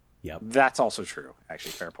 Yep. That's also true.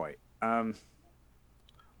 Actually, fair point.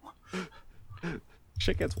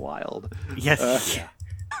 Shit gets wild. Yes.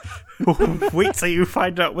 Wait till you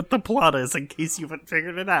find out what the plot is in case you haven't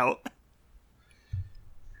figured it out.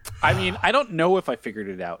 I mean, I don't know if I figured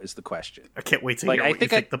it out is the question. I can't wait to Like, hear I what you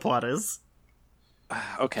think think the plot is.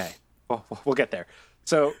 Okay. Well, we'll get there.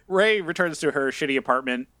 So Rei returns to her shitty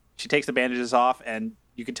apartment. She takes the bandages off, and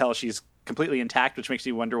you can tell she's completely intact, which makes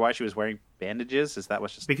me wonder why she was wearing bandages. Is that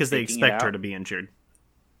what's just Because they taking it expect her out? to be injured.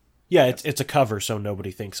 Yeah, it's a cover so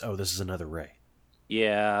nobody thinks, oh, this is another Rei.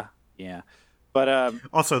 Yeah. But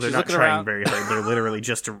Also, they're she's not looking trying around. very hard. They're literally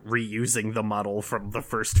just reusing the model from the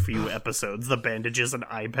first few episodes. The bandages and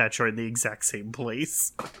eye patch are in the exact same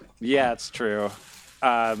place. Yeah, it's true.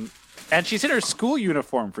 And she's in her school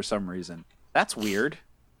uniform for some reason. That's weird,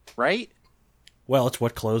 right? Well, it's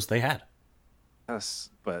what clothes they had. Yes,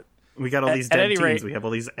 but We got all At- these at dead any teens. rate- We have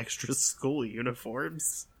all these extra school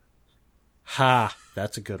uniforms. Ha!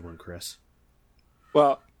 That's a good one, Chris.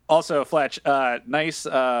 well, also Fletch, nice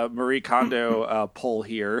Marie Kondo pull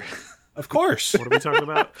here. Of course. What are we talking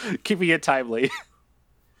about? Keeping it timely.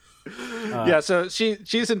 Yeah, so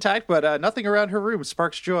she's intact, but nothing around her room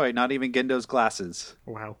sparks joy, not even Gendo's glasses.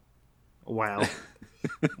 Wow. Wow.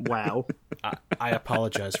 Wow. I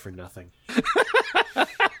apologize for nothing.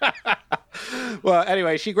 Well,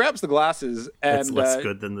 anyway, she grabs the glasses, and That's less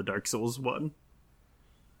good than the Dark Souls one.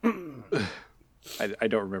 I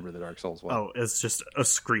don't remember the Dark Souls one. Oh, it's just a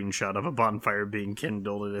screenshot of a bonfire being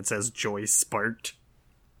kindled and it says joy sparked.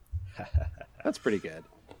 That's pretty good.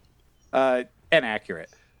 And accurate.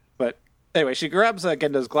 But anyway, she grabs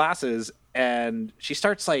Gendo's glasses, and she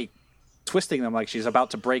starts, like, twisting them like she's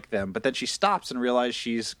about to break them, but then she stops and realizes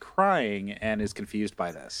she's crying and is confused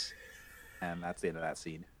by this. And that's the end of that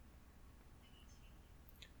scene.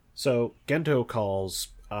 So, Gendo calls,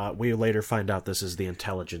 we later find out this is the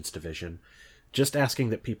intelligence division, just asking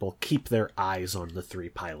that people keep their eyes on the three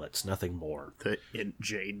pilots, nothing more. The Int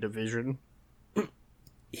J division.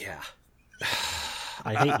 Yeah.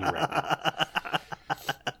 I hate you right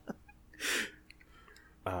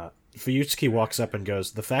now. Fuyutsuki walks up and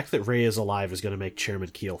goes, the fact that Rei is alive is going to make Chairman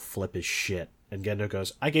Keel flip his shit. And Gendo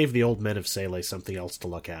goes, I gave the old men of Seele something else to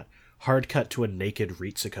look at. Hard cut to a naked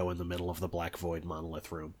Ritsuko in the middle of the Black Void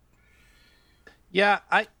monolith room. Yeah,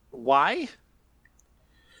 why?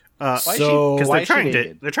 So Because Why they're is she trying to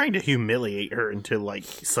naked? they're trying to humiliate her into like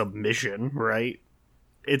submission, right?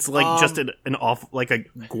 It's like just an like a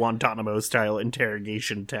Guantanamo style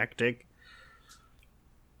interrogation tactic.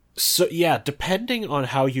 So yeah, depending on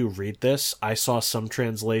how you read this, I saw some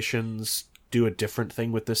translations do a different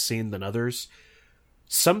thing with this scene than others.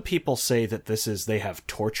 Some people say that this is they have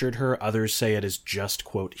tortured her, others say it is just,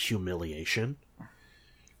 quote, humiliation.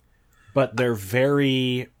 But they're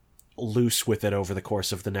very loose with it over the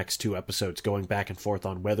course of the next 2 episodes, going back and forth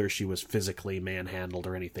on whether she was physically manhandled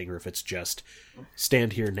or anything, or if it's just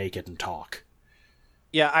stand here naked and talk.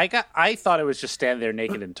 Yeah, I thought it was just stand there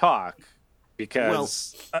naked and talk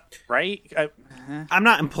because right? I'm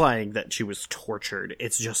not implying that she was tortured.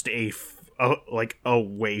 It's just a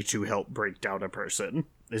way to help break down a person.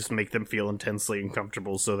 Is make them feel intensely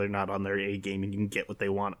uncomfortable so they're not on their A game and you can get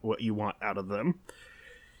what you want out of them.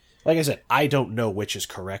 Like I said, I don't know which is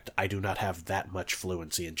correct. I do not have that much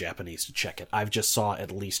fluency in Japanese to check it. I've just saw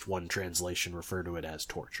at least one translation refer to it as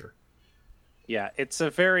torture. Yeah, it's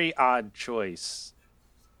a very odd choice.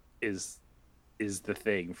 Is the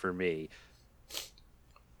thing for me.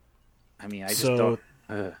 I mean, I just don't.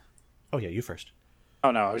 Oh yeah, you first.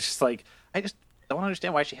 Oh no, I was just like, I just don't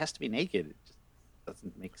understand why she has to be naked. It just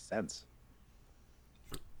doesn't make sense.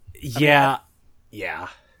 Yeah.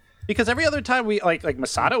 Because every other time we like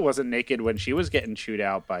Masato wasn't naked when she was getting chewed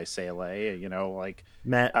out by Seele, you know, like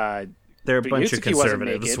Matt, they're a bunch of Yutsuki wasn't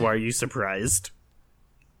conservatives. naked. Why are you surprised?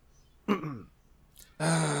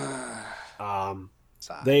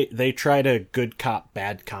 They try to good cop,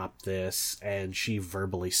 bad cop this, and she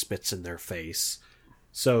verbally spits in their face.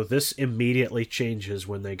 So this immediately changes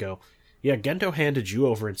when they go, yeah, Gendo handed you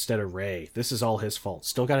over instead of Ray. This is all his fault.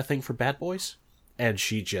 Still got a thing for bad boys? And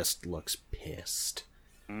she just looks pissed.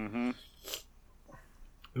 Mm-hmm.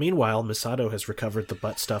 Meanwhile, Misato has recovered the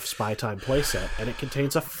Butt Stuff Spy Time playset, and it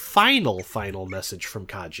contains a final message from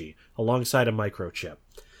Kaji, alongside a microchip.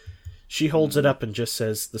 She holds it up and just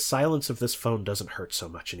says, the silence of this phone doesn't hurt so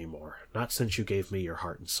much anymore. Not since you gave me your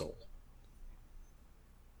heart and soul.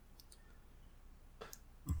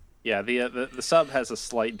 Yeah, the sub has a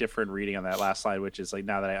slight different reading on that last line, which is like,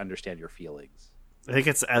 now that I understand your feelings. I think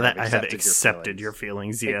it's that I had accepted your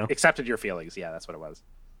feelings. Yeah, accepted your feelings. Yeah, that's what it was.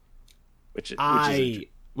 Which I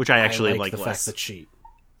actually like the less. fact that she.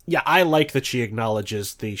 Yeah, I like that she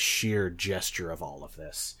acknowledges the sheer gesture of all of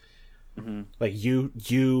this. Mm-hmm. Like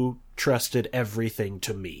you trusted everything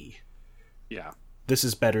to me. Yeah, this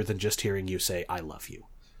is better than just hearing you say "I love you."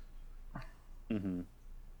 Mm-hmm.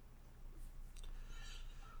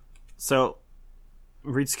 So,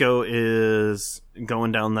 Ritsuko is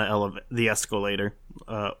going down the escalator,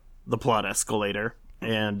 the plot escalator,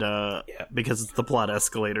 and because it's the plot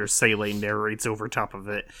escalator, Seele narrates over top of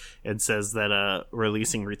it and says that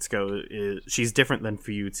releasing Ritsuko she's different than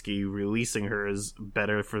Fuyutsuki. Releasing her is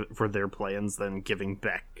better for their plans than giving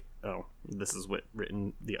back. Oh, this is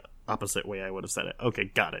written the opposite way I would have said it. Okay,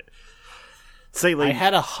 got it. Seele, I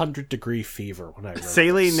had 100-degree fever when I wrote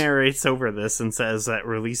Seele this. narrates over this and says that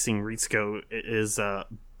releasing Ritsuko is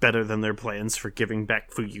better than their plans for giving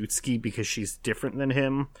back Fuyutsuki because she's different than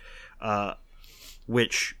him,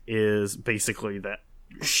 which is basically that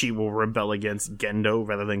she will rebel against Gendo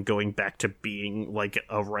rather than going back to being like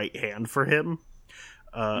a right hand for him.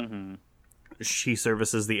 She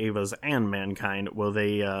services the Avas and mankind. Will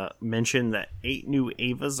they mention that 8 new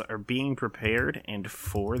Avas are being prepared and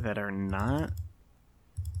 4 that are not?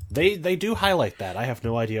 They do highlight that. I have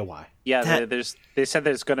no idea why. Yeah, they said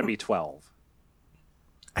there's going to be 12.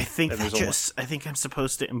 I think I think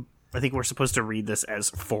we're supposed to read this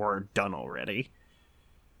as 4 done already.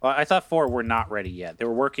 Well, I thought 4 were not ready yet. They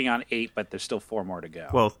were working on 8, but there's still 4 more to go.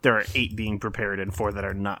 Well, there are 8 being prepared and 4 that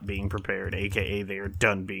are not being prepared, aka they are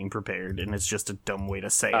done being prepared, and it's just a dumb way to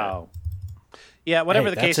say it. Yeah, whatever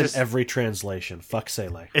the case that's is. in every translation. Fuck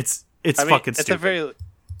Seele. It's fucking stupid.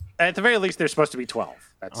 At the very least, there's supposed to be 12.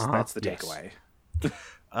 That's the takeaway.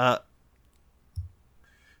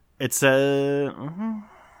 It's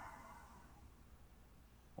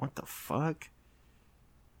what the fuck?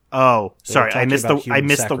 Oh, sorry, I missed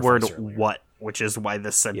the word earlier. "what," which is why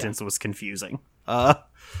this sentence was confusing.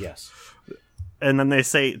 Yes. And then they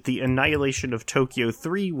say the annihilation of Tokyo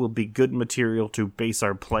 3 will be good material to base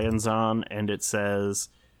our plans on, and it says,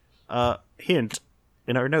 hint.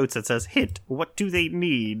 In our notes it says, hint, what do they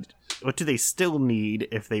need? What do they still need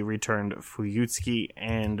if they returned Fuyutsuki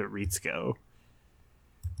and Ritsuko?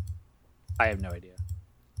 I have no idea.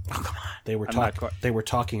 Oh, come on. They were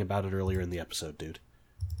talking about it earlier in the episode, dude.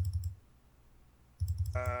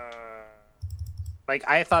 Like,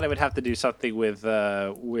 I thought it would have to do something with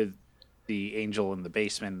the the angel in the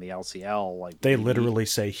basement and the LCL. Like They literally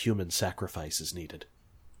say human sacrifice is needed.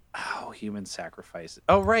 Oh, human sacrifice.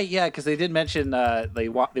 Oh, right, yeah, because they did mention they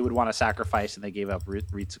would want a sacrifice, and they gave up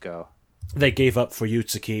Ritsuko. They gave up for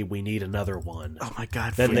Yutsuki. We need another one. Oh my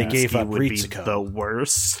god! Then they gave up would be Ritsuko. the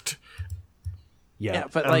worst. Yeah,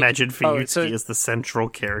 but Imagine like, Fuyutsuki is the central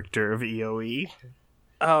character of EOE.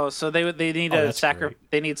 Oh, so they need a that's great.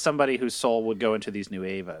 They need somebody whose soul would go into these new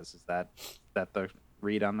Evas. Is that the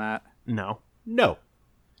read on that? No. No.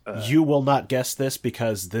 You will not guess this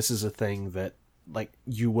because this is a thing that, like,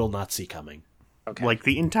 you will not see coming. Okay. Like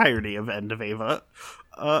the entirety of End of Eva.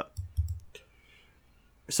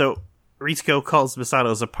 So Ritsuko calls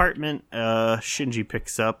Misato's apartment. Shinji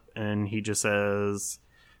picks up and he just says,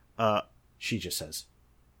 She just says.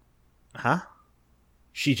 huh?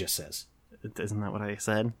 She just says. Isn't that what I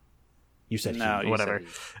said? You said No, he. you Whatever.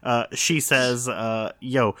 said She says,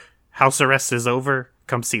 yo, house arrest is over.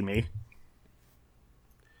 Come see me.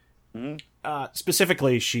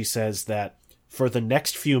 Specifically, she says that for the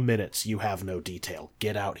next few minutes, you have no detail.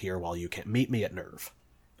 Get out here while you can. Meet me at Nerve.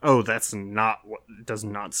 Oh, that's not what. Does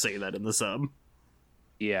not say that in the sub.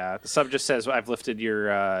 Yeah, the sub just says, "I've lifted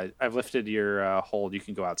your hold. You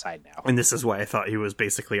can go outside now." And this is why I thought he was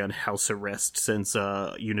basically on house arrest since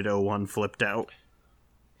Unit 01 flipped out.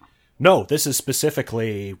 No, this is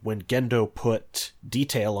specifically when Gendo put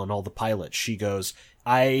detail on all the pilots. She goes,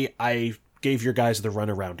 I gave your guys the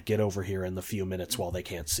runaround. Get over here in the few minutes while they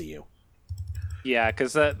can't see you. Yeah,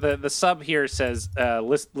 because the sub here says,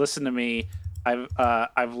 "Listen to me.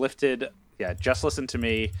 I've lifted. Yeah, just listen to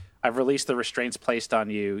me. I've released the restraints placed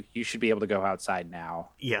on you. You should be able to go outside now."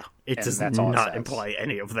 Yeah, it And does that's all it not says. imply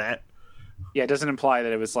any of that. Yeah, it doesn't imply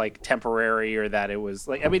that it was like temporary or that it was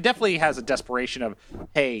like. I mean, it definitely has a desperation of,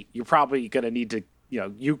 "Hey, you're probably going to need to,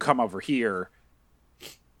 you come over here."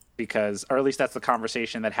 Because, or at least that's the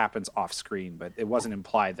conversation that happens off screen, but it wasn't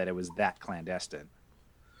implied that it was that clandestine.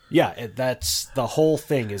 Yeah, that's the whole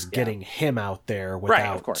thing is getting him out there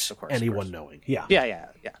without of course, anyone knowing. Yeah. Yeah.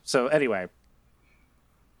 So anyway,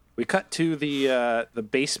 we cut to the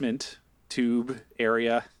basement tube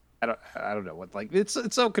area. I don't know what, like, it's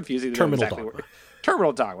so confusing. To know Terminal exactly Dogma.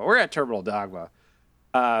 Terminal Dogma. We're at Terminal Dogma.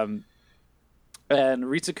 And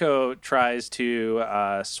Ritsuko tries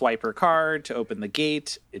to swipe her card to open the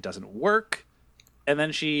gate. It doesn't work. And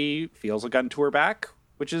then she feels a gun to her back,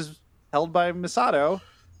 which is held by Misato,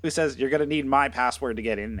 who says, "You're going to need my password to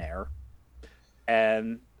get in there."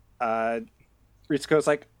 And Ritsuko's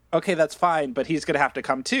like, "Okay, that's fine, but he's going to have to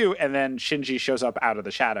come too." And then Shinji shows up out of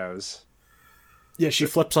the shadows. Yeah, she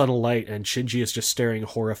flips on a light, and Shinji is just staring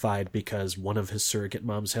horrified because one of his surrogate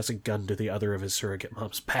moms has a gun to the other of his surrogate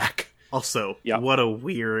mom's back. Also, Yep. what a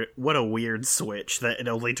weird switch that it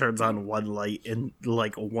only turns on one light in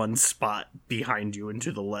like one spot behind you and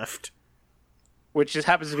to the left. Which just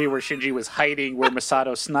happens to be where Shinji was hiding, where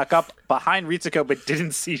Misato snuck up behind Ritsuko but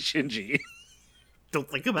didn't see Shinji. Don't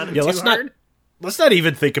think about it Yeah, too let's hard. Let's not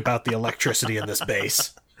even think about the electricity in this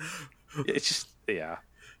base. It's just, yeah.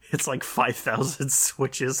 It's like 5,000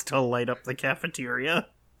 switches to light up the cafeteria.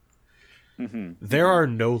 There are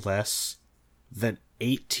no less than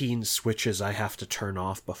 18 switches I have to turn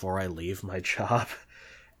off before I leave my job.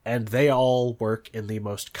 And they all work in the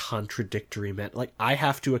most contradictory manner. Like, I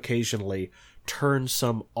have to occasionally turn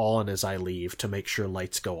some on as I leave to make sure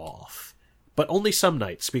lights go off. But only some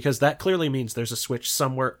nights, because that clearly means there's a switch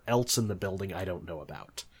somewhere else in the building I don't know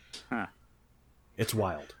about. Huh. It's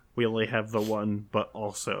wild. We only have the one, but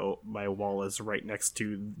also my wall is right next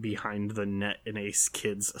to behind the net in a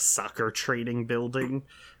kid's soccer training building,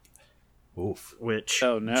 Oof. which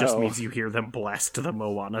Oh, no. just means you hear them blast the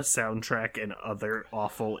Moana soundtrack and other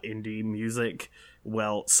awful indie music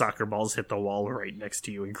while soccer balls hit the wall right next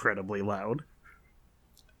to you incredibly loud.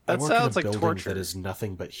 I That work in sounds a like building torture. that is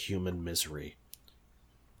nothing but human misery.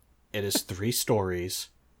 It is 3 stories.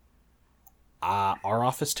 Our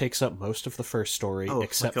office takes up most of the first story, Oh,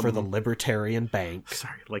 except like for a- the Libertarian Bank.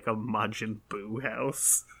 Sorry, like a Majin Buu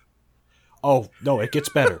house. Oh, no, it gets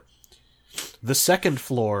better. The second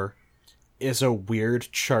floor is a weird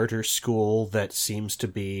charter school that seems to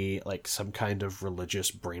be like some kind of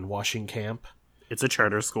religious brainwashing camp. It's a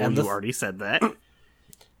charter school, And you the- already said that.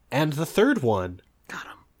 And the third one Got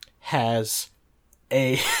him. has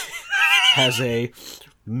a has a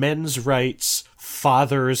men's rights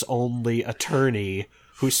fathers only attorney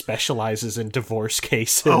who specializes in divorce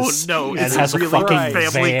cases. Oh no, and is has it a really fucking a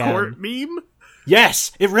family van. court meme?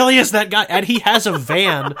 Yes, it really is that guy, and he has a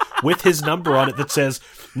van with his number on it that says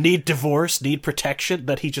 "Need divorce, need protection,"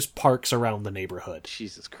 that he just parks around the neighborhood.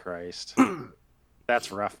 Jesus Christ.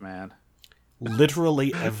 That's rough, man.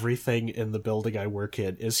 Literally everything in the building I work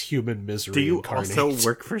in is human misery Do you incarnate. also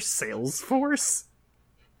work for Salesforce?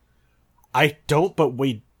 I don't, but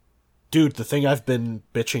Dude, the thing I've been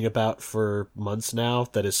bitching about for months now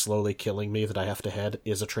that is slowly killing me that I have to head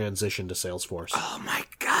is a transition to Salesforce. Oh my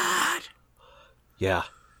god. Yeah.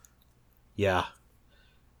 Yeah.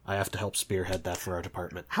 I have to help spearhead that for our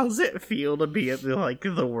department. How's it feel to be at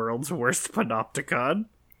the world's worst panopticon?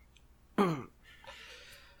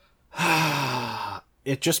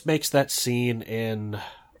 It just makes that scene in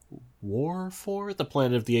War for the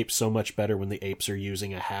Planet of the Apes so much better when the apes are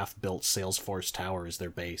using a half-built Salesforce tower as their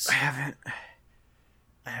base. I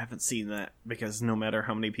haven't seen that, because no matter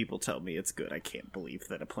how many people tell me it's good, I can't believe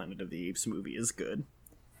that a Planet of the Apes movie is good.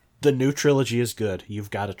 The new trilogy is good. You've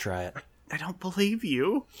got to try it. I don't believe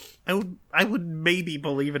you. I would maybe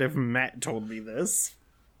believe it if Matt told me this.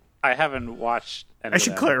 I haven't watched any I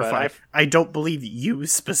should of them, clarify. but I don't believe you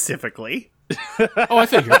specifically. Oh, I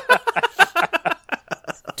figured.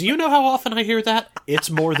 Do you know how often I hear that? It's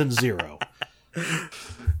more than 0.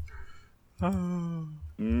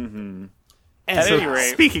 Mm-hmm. At any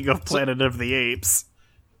rate- Speaking of Planet of the Apes,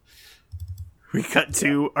 we cut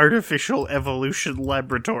to Artificial Evolution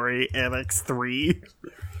Laboratory Annex 3.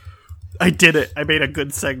 I did it. I made a good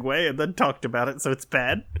segue and then talked about it, so it's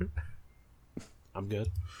bad. I'm good.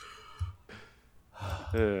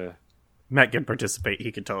 Matt can participate.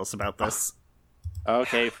 He can tell us about this.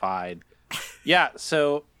 Okay, fine. Yeah,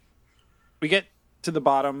 so we get to the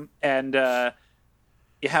bottom, and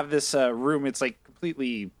you have this room. It's like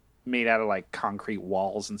completely made out of like concrete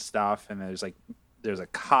walls and stuff. And there's a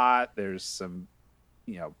cot. There's some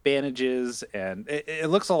bandages, and it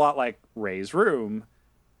looks a lot like Ray's room.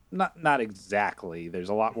 Not exactly. There's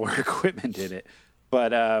a lot more equipment in it,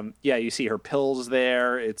 but yeah, you see her pills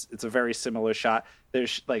there. It's a very similar shot.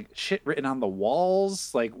 There's like shit written on the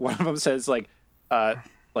walls. Like one of them says like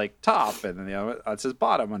top, and then it says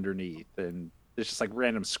bottom underneath, and there's just like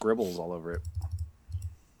random scribbles all over it.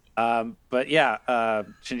 But yeah,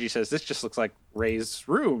 Shinji says this just looks like Ray's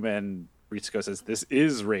room, and Ritsuko says this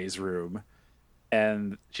is Ray's room,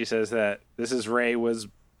 and she says that this is Ray was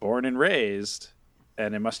born and raised,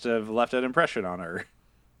 and it must have left an impression on her.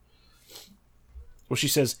 Well, she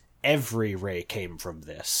says every Ray came from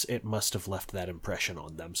this. It must have left that impression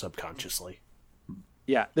on them subconsciously.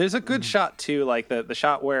 Yeah, there's a good shot too, like the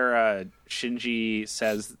shot where Shinji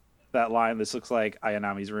says that line. This looks like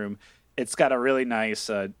Ayanami's room. It's got a really nice,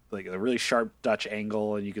 like a really sharp Dutch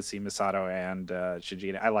angle, and you can see Misato and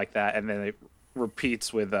Shinji. I like that. And then it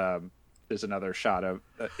repeats with there's another shot of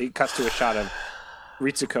it cuts to a shot of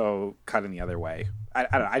Ritsuko cutting the other way. I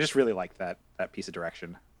don't know. I just really like that piece of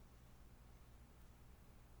direction.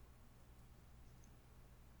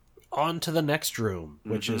 On to the next room,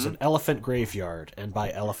 which is an elephant graveyard, and by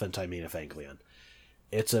elephant I mean Evangelion.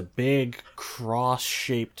 It's a big,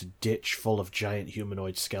 cross-shaped ditch full of giant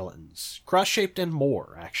humanoid skeletons. Cross-shaped and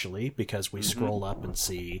more, actually, because we scroll up and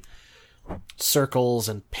see circles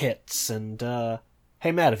and pits, and,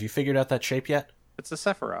 hey, Matt, have you figured out that shape yet? It's a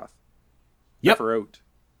Sephiroth. Yep. Sephiroth.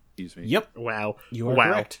 Excuse me. Yep. Wow. You are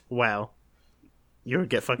correct. Wow. You would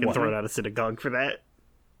get fucking thrown out of synagogue for that.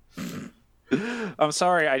 I'm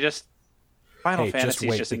sorry. Final Hey, Fantasy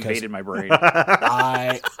wait, just because- invaded my brain.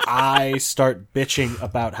 I start bitching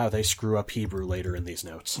about how they screw up Hebrew later in these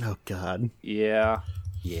notes. Oh, God. Yeah.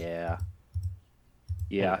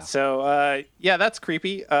 So, that's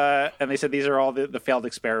creepy. And they said these are all the failed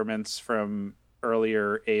experiments from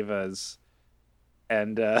earlier Evas.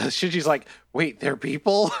 And Shinji's like, wait, they're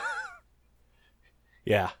people?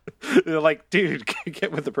 Yeah. They're like, dude,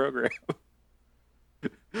 get with the program.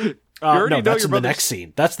 No, already know that's your in the brother's- next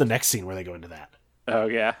scene. That's the next scene where they go into that. Oh,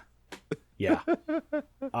 yeah. Yeah.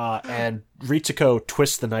 And Ritsuko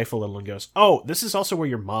twists the knife a little and goes, "Oh, this is also where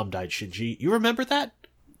your mom died, Shinji. You remember that?"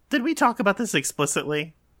 Did we talk about this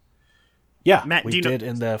explicitly? Yeah, Matt, we do you know- did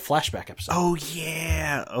in the flashback episode. Oh,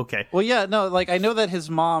 yeah. Okay. Well, yeah, no, like, I know that his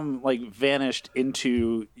mom, like, vanished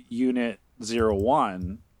into Unit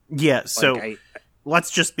 01. Yeah, so Like, let's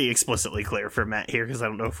just be explicitly clear for Matt here, because I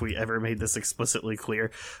don't know if we ever made this explicitly clear.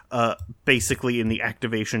 Basically, in the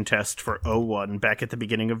activation test for 01, back at the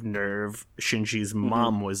beginning of Nerve, Shinji's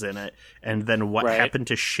mom was in it. And then what Right. happened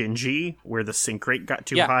to Shinji, where the sync rate got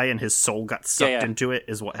too Yeah. high and his soul got sucked yeah. into it,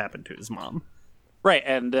 is what happened to his mom. Right,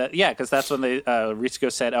 and because that's when they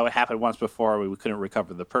Ritsuko said, "Oh, it happened once before. We couldn't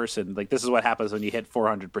recover the person. Like this is what happens when you hit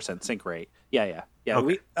 400% sync rate." Yeah. Okay.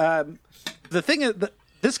 We the thing is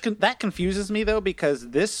that confuses me though,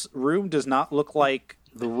 because this room does not look like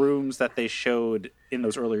the rooms that they showed in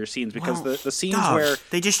those earlier scenes. Because Well, the scenes Dog, where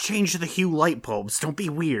they just changed the hue light bulbs. Don't be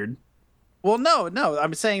weird. no,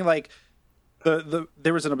 I'm saying like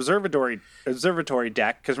there was an observatory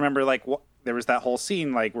deck, because remember, like, there was that whole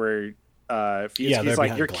scene, like, where he's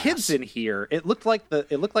like, your glass. kid's in here. It looked like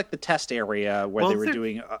the test area where they were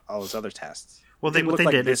doing all those other tests. Well, what they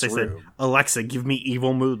did is they said, Alexa, give me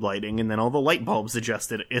evil mood lighting, and then all the light bulbs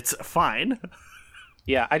adjusted. It's fine.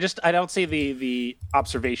 Yeah, I don't see the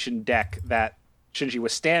observation deck that Shinji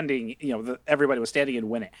was standing, everybody was standing in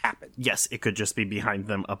when it happened. Yes, it could just be behind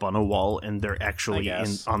them up on a wall, and they're actually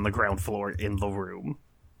on the ground floor in the room.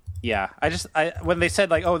 Yeah, when they said,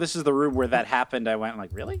 like, oh, this is the room where that happened, I went, like,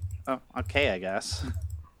 really? Oh, okay, I guess.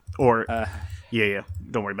 Or, yeah,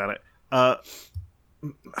 don't worry about it. Oh,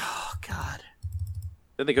 God.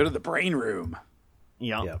 Then they go to the brain room.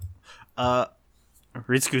 Yeah.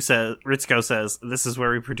 Ritsuko says, this is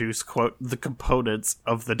where we produce, quote, the components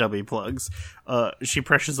of the dummy plugs. She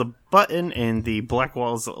presses a button and the black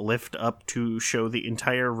walls lift up to show the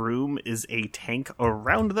entire room is a tank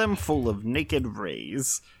around them full of naked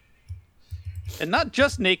rays. And not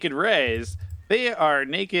just naked rays, they are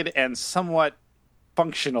naked and somewhat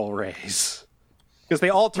functional rays. Because they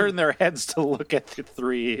all turn their heads to look at the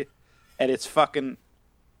three, and it's fucking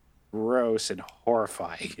gross and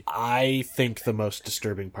horrifying. I think the most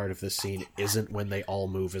disturbing part of this scene isn't when they all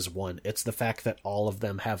move as one. It's the fact that all of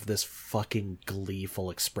them have this fucking gleeful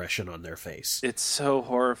expression on their face. It's so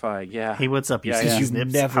horrifying, yeah. Hey, what's up? You've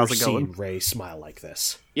never How's it seen going? Ray smile like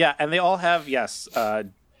this. Yeah, and they all have,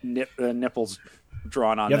 nipples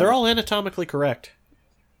drawn on them. Yeah, they're all anatomically correct.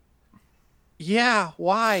 Yeah,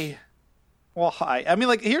 why? Why? I mean,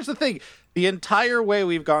 like, here's the thing. The entire way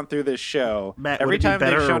we've gone through this show, Matt, every would it time be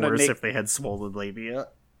better they've shown or worse a if they had swollen labia?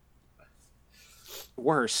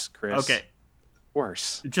 Worse, Chris. Okay.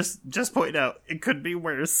 Worse. Just point out, it could be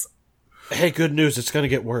worse. Hey, good news, it's gonna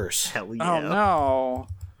get worse. Hell yeah. Oh, no.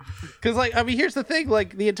 Because, like, I mean, here's the thing.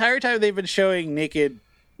 Like, the entire time they've been showing naked,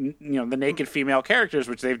 the naked female characters,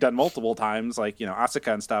 which they've done multiple times, like,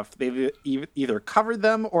 Asuka and stuff, they've either covered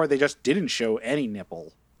them or they just didn't show any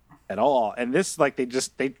nipple at all. And this, like, they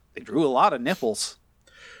drew a lot of nipples.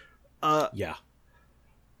 Yeah.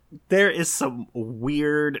 There is some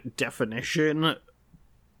weird definition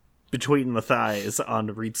between the thighs on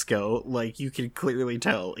Ritsuko. Like, you can clearly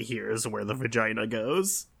tell here's where the vagina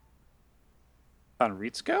goes. On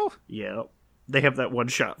Ritsuko? Yeah. They have that one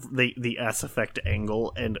shot, the ass effect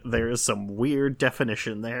angle, and there is some weird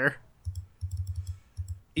definition there.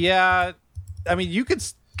 Yeah. I mean, you could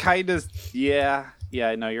kind of... Yeah,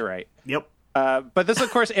 no, you're right. Yep. But this,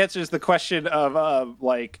 of course, answers the question of,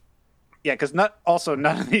 yeah, because none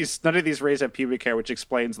of these rays have pubic hair, which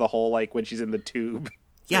explains the whole, like, when she's in the tube.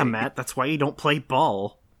 Yeah, Matt, that's why you don't play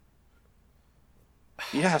ball.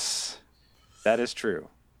 Yes, that is true.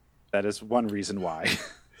 That is one reason why.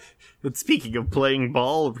 But speaking of playing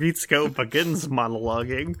ball, Ritsuko begins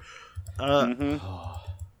monologuing.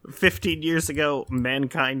 15 years ago,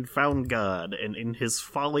 mankind found God, and in his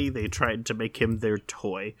folly they tried to make him their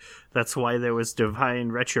toy. That's why there was divine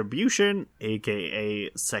retribution, aka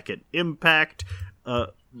second impact.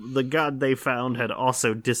 The God they found had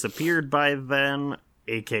also disappeared by then,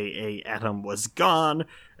 aka Adam was gone,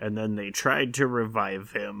 and then they tried to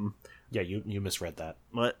revive him. Yeah, you misread that.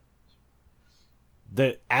 What?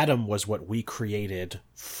 The Adam was what we created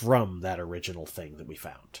from that original thing that we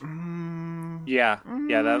found. Yeah,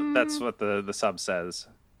 that's what the sub says.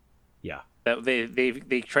 Yeah. That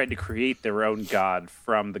they tried to create their own God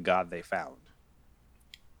from the God they found.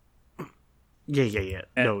 Yeah.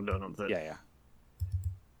 No. Yeah.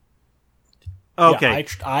 Okay.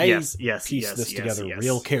 Yeah, I yes, pieced this together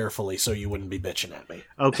real carefully so you wouldn't be bitching at me.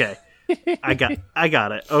 Okay. I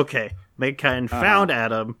got it. Okay. Mankind found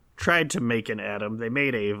Adam, tried to make an Adam. They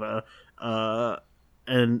made Ava.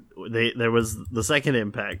 And there was the second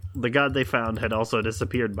impact. The God they found had also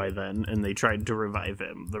disappeared by then, and they tried to revive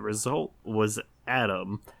him. The result was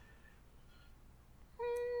Adam.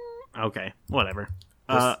 Okay, whatever.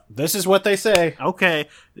 This is what they say. Okay,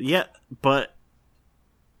 yeah, but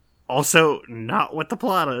also not what the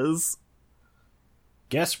plot is.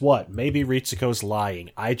 Guess what? Maybe Ritsuko's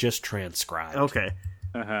lying. I just transcribed. Okay.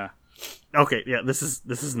 Uh-huh. Okay, yeah, this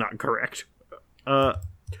is not correct.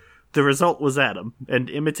 The result was Adam, and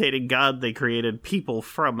imitating God, they created people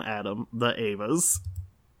from Adam, the Avas.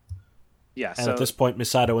 Yeah, And at this point,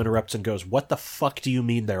 Misato interrupts and goes, "What the fuck do you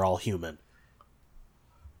mean they're all human?"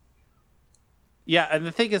 Yeah, and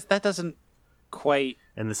the thing is, that doesn't quite...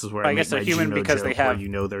 And this is where I guess they're human Juno because joke they have... where you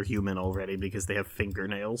know they're human already because they have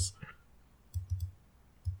fingernails.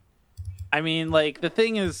 I mean, like, the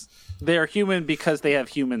thing is, they're human because they have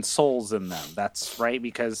human souls in them. That's right,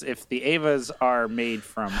 because if the Avas are made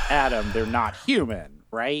from Adam, they're not human,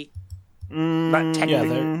 right? Not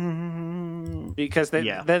technically. Yeah, because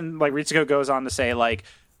then like Ritsuko goes on to say like,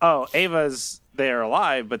 oh, Ava's they're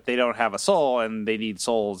alive, but they don't have a soul, and they need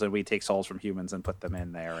souls, and we take souls from humans and put them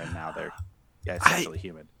in there, and now they're essentially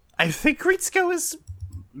human. I think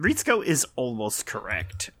Ritsuko is almost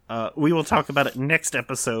correct. We will talk about it next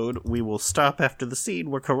episode. We will stop after the scene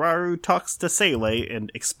where Kararu talks to Seele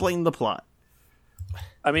and explain the plot.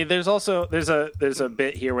 I mean, there's a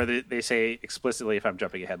bit here where they say explicitly, if I'm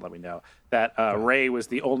jumping ahead, let me know, that Rei was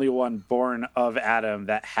the only one born of Adam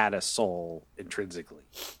that had a soul intrinsically.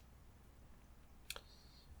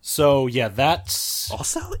 So, yeah, that's...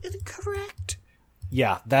 Also incorrect?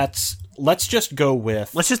 Yeah, that's... Let's just go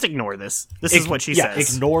with... Let's just ignore this. This is what she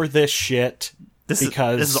says. Ignore this shit,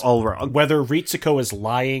 because... This is all wrong. Whether Ritsuko is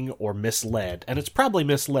lying or misled, and it's probably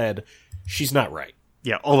misled, she's not right.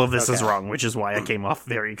 Yeah, all of this is wrong, which is why I came off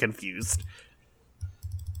very confused.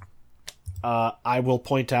 I will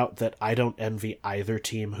point out that I don't envy either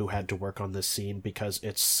team who had to work on this scene, because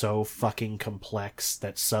it's so fucking complex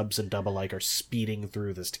that subs and double like are speeding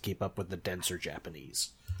through this to keep up with the denser Japanese.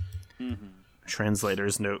 Mm-hmm.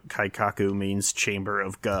 Translators note Kaikaku means chamber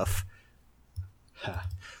of guff.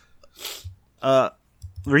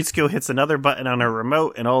 Ritsuko hits another button on her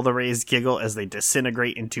remote, and all the Reis giggle as they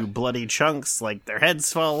disintegrate into bloody chunks, like their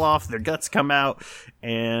heads fall off, their guts come out,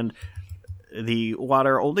 and the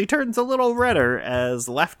water only turns a little redder as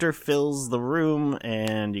laughter fills the room,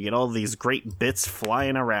 and you get all these great bits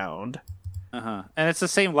flying around. And it's the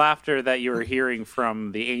same laughter that you were hearing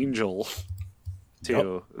from the angel,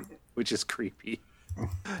 too, which is creepy.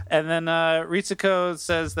 And then Ritsuko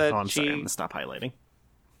says that I'm sorry, I'm gonna stop highlighting.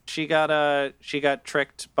 She got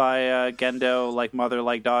tricked by Gendo like mother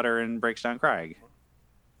like daughter and breaks down crying.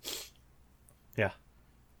 Yeah.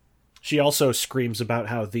 She also screams about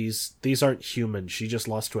how these aren't human. She just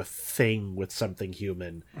lost to a thing with something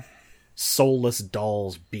human. Soulless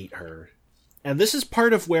dolls beat her. And this is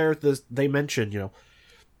part of where they mention,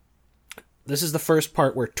 this is the first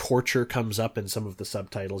part where torture comes up in some of the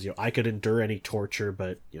subtitles. I could endure any torture,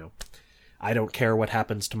 but, I don't care what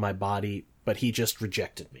happens to my body. But he just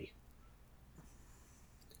rejected me.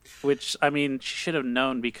 Which, I mean, she should have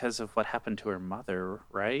known because of what happened to her mother,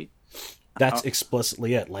 right? That's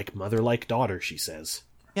explicitly it. Like mother, like daughter, she says.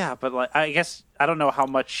 Yeah, but I guess I don't know how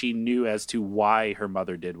much she knew as to why her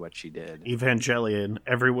mother did what she did. Evangelion,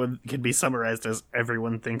 everyone can be summarized as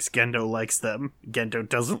everyone thinks Gendo likes them. Gendo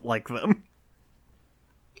doesn't like them.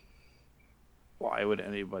 Why would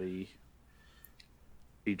anybody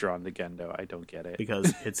be drawn to Gendo? I don't get it.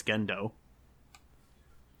 Because it's Gendo.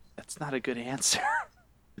 That's not a good answer.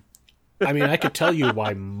 I mean, I could tell you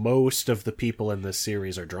why most of the people in this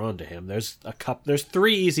series are drawn to him. There's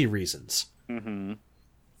three easy reasons. Mm-hmm.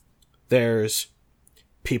 There's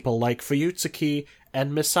people like Fuyutsuki,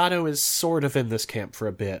 and Misato is sort of in this camp for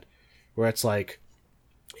a bit, where it's like,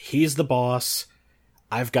 he's the boss,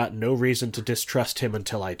 I've got no reason to distrust him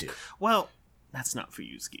until I do. Well, that's not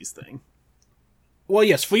Fuyutsuki's thing. Well,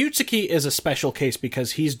 yes, Fuyutsuki is a special case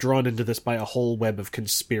because he's drawn into this by a whole web of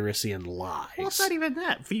conspiracy and lies. Well, it's not even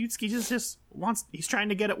that. Fuyutsuki just wants... He's trying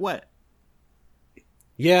to get it wet.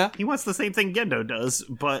 Yeah. He wants the same thing Gendo does,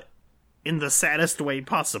 but in the saddest way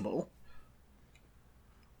possible.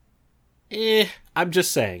 I'm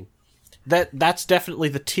just saying. That's definitely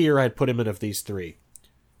the tier I'd put him in of these three.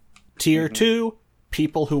 Tier 2,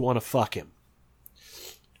 people who want to fuck him.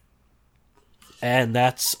 And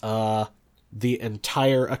that's, the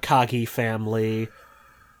entire Akagi family.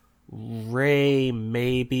 Rei,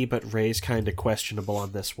 maybe, but Rei's kind of questionable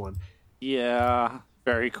on this one. Yeah,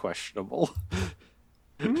 very questionable.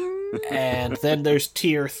 And then there's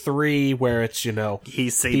tier 3, where it's,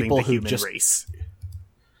 he's saving people the who human race.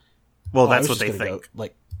 Well, that's what they think.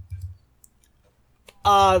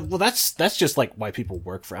 Well, that's just, why people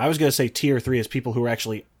work for it. I was going to say tier 3 is people who are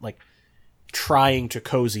actually, trying to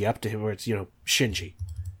cozy up to him, where it's, Shinji.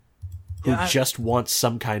 Who just wants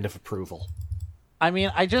some kind of approval. I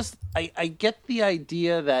mean, I get the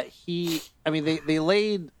idea that they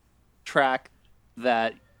laid track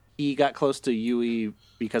that he got close to Yui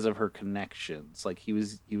because of her connections. Like, he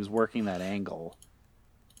was working that angle.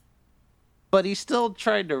 But he still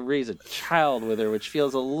tried to raise a child with her, which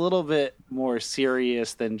feels a little bit more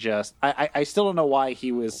serious than just... I still don't know why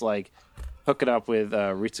he was, hooking up with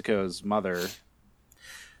Ritsuko's mother.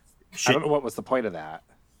 I don't know what was the point of that.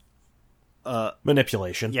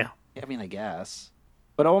 Manipulation. Yeah. I mean, I guess.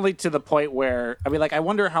 But only to the point where... I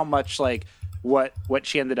wonder how much, what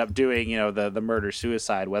she ended up doing, the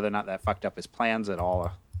murder-suicide, whether or not that fucked up his plans at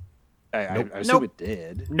all. I assume it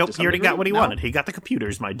did. Nope, he already got what he wanted. He got the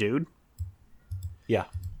computers, my dude. Yeah.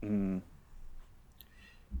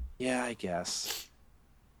 Yeah, I guess.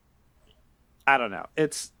 I don't know.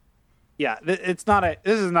 It's it's not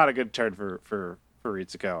this is not a good turn for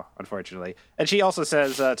Ritsuko, unfortunately. And she also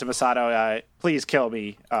says to Masato, "Please kill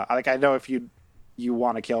me. Like I know if you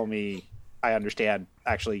want to kill me, I understand.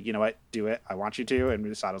 Actually, you know what? Do it. I want you to." And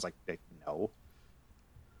Masato's like, "No."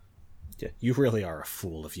 Yeah, you really are a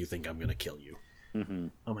fool if you think I'm gonna kill you. Mm-hmm.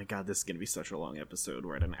 Oh my god, this is gonna be such a long episode.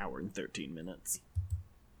 We're at an hour and 13 minutes.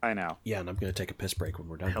 I know. Yeah, and I'm gonna take a piss break when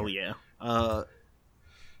we're done. Hell here. yeah.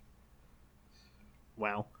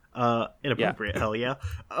 Wow. Inappropriate, hell yeah.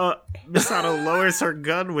 Misato lowers her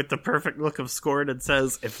gun with the perfect look of scorn and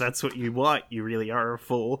says, "If that's what you want, you really are a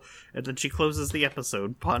fool." And then she closes the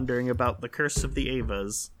episode, pondering about the curse of the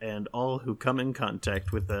Avas and all who come in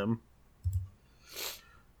contact with them.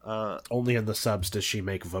 Only in the subs does she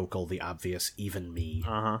make vocal the obvious "even me."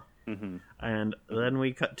 Uh-huh. Mm-hmm. And then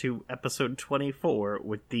we cut to episode 24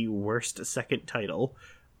 with the worst second title.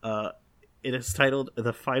 It is titled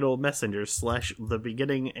 "The Final Messenger / The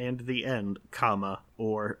Beginning and the End, comma,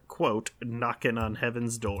 or, quote, knocking on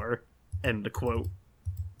heaven's door," end quote.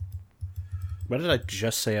 What did I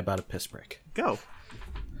just say about a piss break? Go.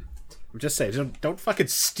 I'm just saying, don't fucking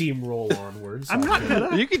steamroll onwards. I'm not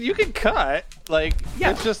gonna. You can cut. Like,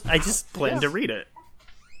 Yeah, it's just I just planned to read it.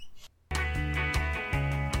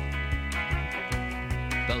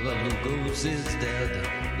 Bela Lugos is dead.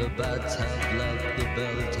 The bats have left the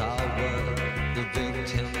bell tower. The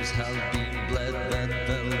victims have been bled. Red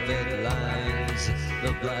velvet lines.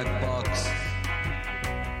 The black box.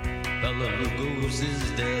 Bela Lugos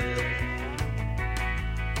is dead.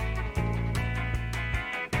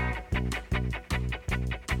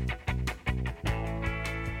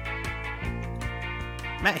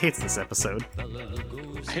 Matt hates this episode.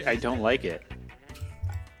 I don't like it.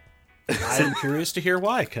 I'm curious to hear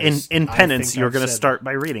why. In penance, you're going to start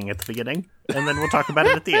by reading at the beginning, and then we'll talk about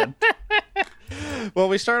it at the end. Well,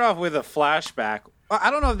 we start off with a flashback.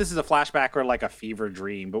 I don't know if this is a flashback or like a fever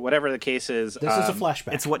dream, but whatever the case is, This is a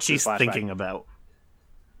flashback. It's what she's thinking about.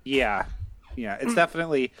 Yeah, it's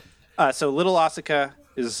definitely. So little Asuka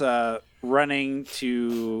is running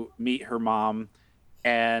to meet her mom,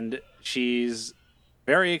 and she's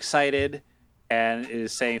very excited and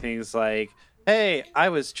is saying things like, "Hey, I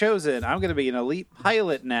was chosen. I'm going to be an elite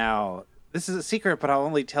pilot now. This is a secret, but I'll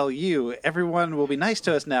only tell you. Everyone will be nice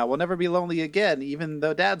to us now. We'll never be lonely again, even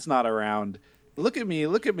though Dad's not around. Look at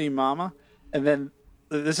me, Mama." And then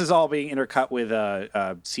this is all being intercut with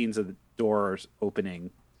scenes of the doors opening.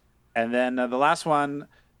 And then the last one,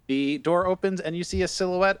 the door opens and you see a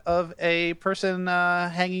silhouette of a person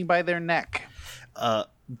hanging by their neck.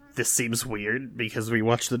 This seems weird because we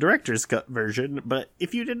watched the director's cut version, but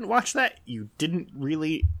if you didn't watch that, you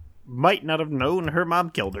might not have known her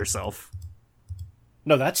mom killed herself.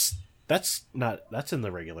 No, that's in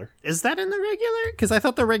the regular. Is that in the regular? Because I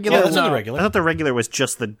thought the regular. Yeah, that's in the regular. I thought the regular was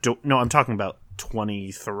just the door. No, I'm talking about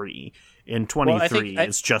 23. In 23,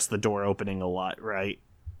 it's just the door opening a lot, right?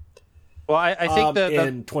 Well, I think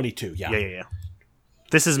in 22, yeah. Yeah.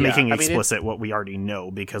 This is making explicit what we already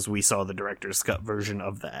know because we saw the director's cut version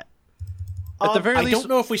of that. At the very I least, don't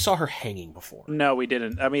know if we saw her hanging before. No, we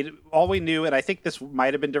didn't. I mean, all we knew, and I think this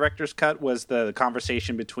might have been director's cut, was the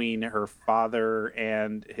conversation between her father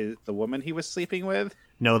and the woman he was sleeping with.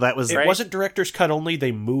 No, that was... It wasn't director's cut only,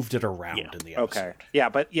 they moved it around in the episode. Okay. Yeah,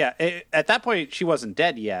 but at that point, she wasn't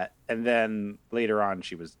dead yet, and then later on,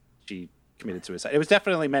 she committed suicide. It was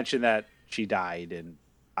definitely mentioned that she died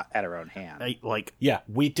at her own hand. Yeah,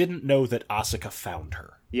 we didn't know that Asuka found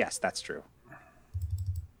her. Yes, that's true.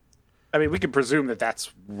 I mean, we can presume that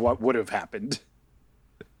that's what would have happened.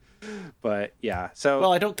 But, yeah, so...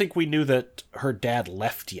 Well, I don't think we knew that her dad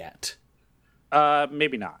left yet.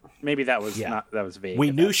 Maybe not. Maybe that was that was vague.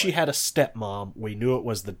 We knew she had a stepmom. We knew it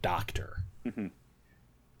was the doctor. Mm-hmm.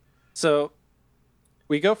 So,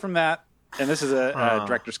 we go from that, and this is a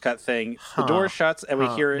director's cut thing. The door shuts, and we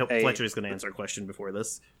hear no, Fletcher's going to answer a question before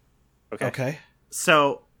this. Okay.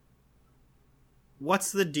 So,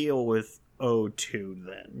 what's the deal with O2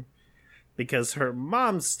 then? Because her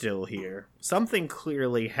mom's still here. Something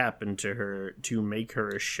clearly happened to her to make her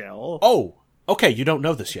a shell. Oh, okay, you don't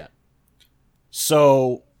know this yet.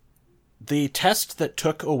 So, the test that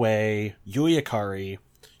took away Yui Ikari,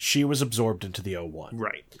 she was absorbed into the O1.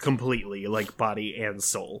 Right, completely, like body and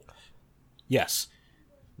soul. Yes.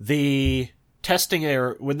 The testing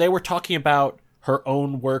error, when they were talking about her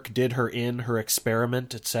own work did her in, her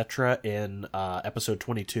experiment, etc., in episode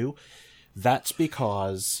 22, that's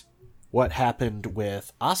because what happened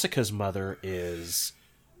with Asuka's mother is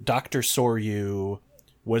Dr. Soryu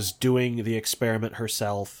was doing the experiment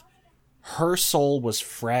herself. Her soul was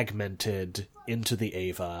fragmented into the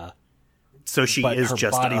Ava. So she is her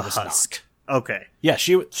just body a was husk Okay. Yeah,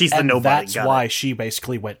 She's the and nobody, that's got why it. she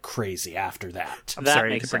basically went crazy after that. I'm That sorry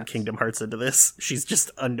makes to bring sense. Kingdom Hearts into this. She's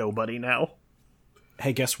just a nobody now.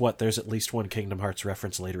 Hey, guess what? There's at least one Kingdom Hearts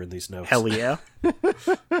reference later in these notes. Hell yeah.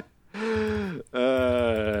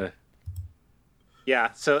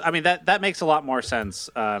 Yeah, so I mean that makes a lot more sense.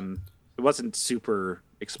 It wasn't super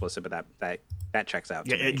explicit, but that checks out.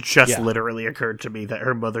 Yeah, To me. it just Yeah. literally occurred to me that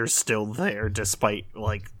her mother's still there despite,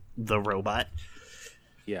 like, the robot.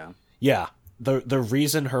 Yeah, Yeah. The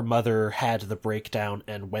reason her mother had the breakdown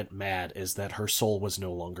and went mad is that her soul was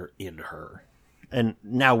no longer in her. And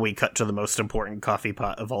now we cut to the most important coffee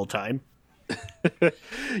pot of all time.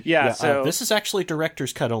 yeah. So this is actually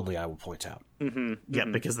director's cut only, I will point out. Yeah,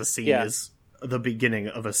 because the scene Yeah. is the beginning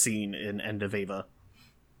of a scene in End of Ava.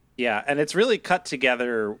 yeah, and it's really cut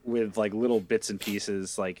together with like little bits and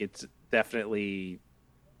pieces. Like it's definitely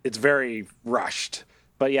it's very rushed.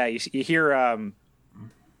 But yeah, you hear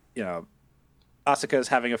you know, Asuka's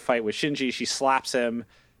having a fight with Shinji. She slaps him,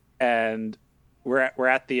 and we're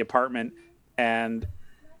at the apartment, and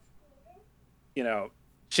you know,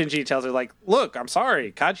 Shinji tells her like, "Look, I'm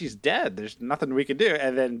sorry, Kaji's dead. There's nothing we can do."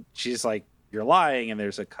 And then she's like, "You're lying." And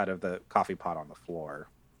there's a cut of the coffee pot on the floor.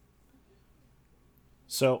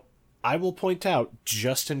 So, I will point out,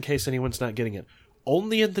 just in case anyone's not getting it,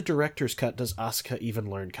 only in the director's cut does Asuka even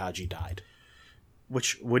learn Kaji died.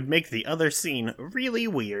 Which would make the other scene really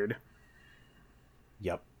weird.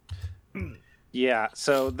 Yep. Yeah.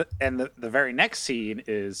 So, the very next scene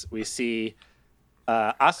is we see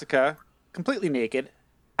Asuka completely naked,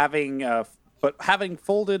 having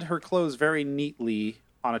folded her clothes very neatly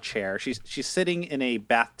on a chair. She's sitting in a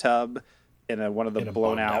bathtub in one of the In a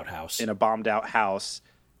blown bombed-out out house. in a bombed out house,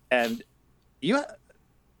 and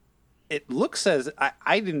it looks as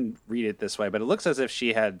I didn't read it this way, but it looks as if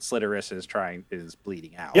she had slit her wrist and is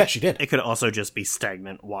bleeding out. Yeah, she did. It could also just be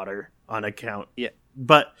stagnant water on account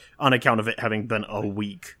of it having been a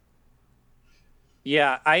week.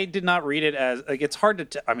 Yeah, I did not read it as like it's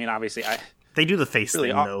hard to. I mean, obviously, They do the face Really,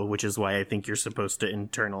 thing, though, which is why I think you're supposed to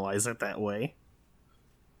internalize it that way.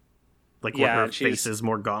 Like, Yeah, when her and she's- face is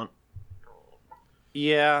more gaunt.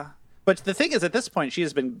 yeah. But the thing is, at this point, she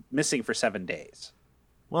has been missing for 7 days.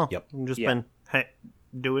 Well, Yep. I've just Yeah. been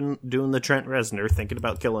doing the Trent Reznor, thinking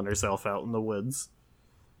about killing herself out in the woods.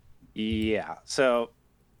 Yeah. So,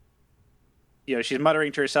 you know, she's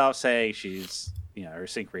muttering to herself, saying she's, you know, her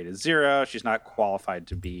sync rate is 0. She's not qualified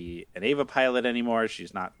to be an Ava pilot anymore.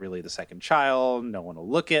 She's not really the second child. No one will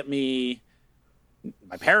look at me.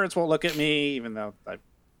 My parents won't look at me, even though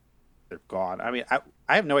they're gone. I mean,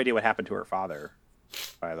 I have no idea what happened to her father,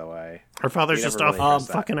 by the way. Her father's We just never off really addressed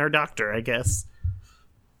that. fucking her doctor, I guess.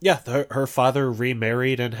 Yeah, her father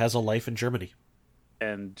remarried and has a life in Germany.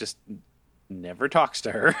 And just never talks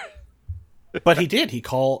to her. But he did.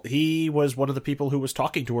 He was one of the people who was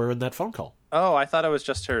talking to her in that phone call. Oh, I thought it was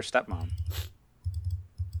just her stepmom.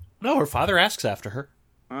 No, her father asks after her.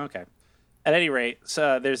 Okay. At any rate,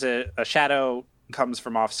 so there's a shadow comes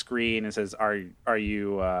from off screen and says, "Are you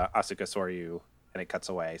Asuka Soryu?" And it cuts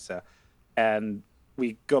away. So, and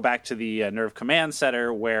we go back to the Nerve Command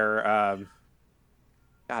Center where,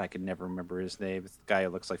 God, I can never remember his name. It's the guy who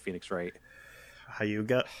looks like Phoenix Wright.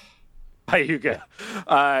 Hyuga. Hyuga.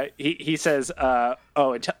 He says,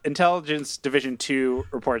 Intelligence Division 2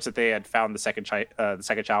 reports that they had found the second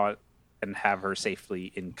child and have her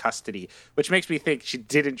safely in custody, which makes me think she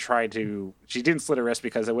didn't slit her wrist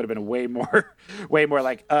because it would have been way more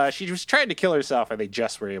like she was trying to kill herself and they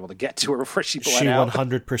just were able to get to her before she bled She out.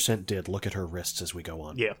 100% did. Look at her wrists as we go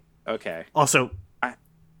on. Yeah. Okay. Also,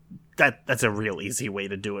 that's a real easy way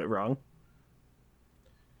to do it wrong.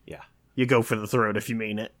 Yeah. You go for the throat if you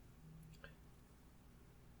mean it.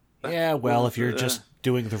 Yeah, well, if you're just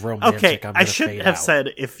doing the romantic, Okay, I'm I gonna shouldn't fade have out. said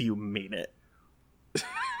if you mean it.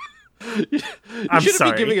 You I'm shouldn't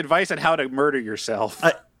sorry. be giving advice on how to murder yourself.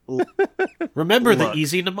 Remember the Look.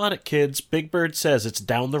 easy mnemonic, kids. Big Bird says it's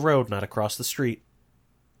down the road, not across the street.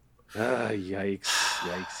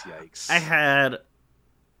 Yikes. I had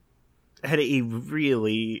a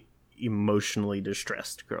really emotionally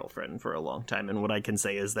distressed girlfriend for a long time, and what I can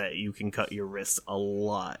say is that you can cut your wrists a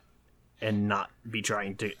lot and not be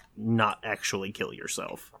trying to not actually kill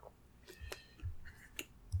yourself.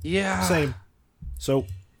 Yeah. Same. So,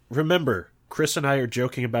 remember, Chris and I are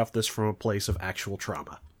joking about this from a place of actual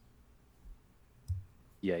trauma.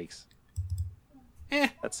 Yikes.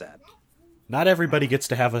 That's sad. Not everybody gets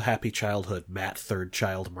to have a happy childhood, Matt, third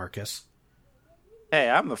child Marcus. Hey,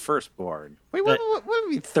 I'm the firstborn. Wait, what do you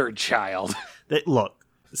mean third child? Look,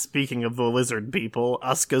 speaking of the lizard people,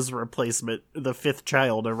 Asuka's replacement, the fifth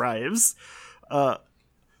child, arrives. And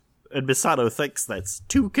Misato thinks that's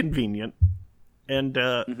too convenient.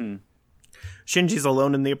 And Shinji's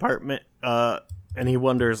alone in the apartment, and he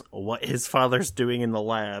wonders what his father's doing in the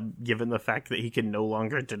lab, given the fact that he can no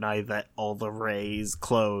longer deny that all the Rei's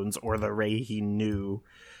clones, or the Rei he knew,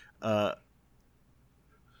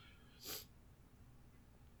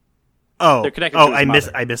 They're connected to his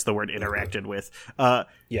mother. I missed the word interacted with.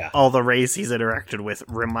 Yeah. All the Reis he's interacted with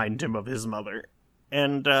remind him of his mother.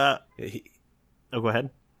 And, go ahead.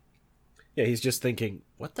 Yeah, he's just thinking,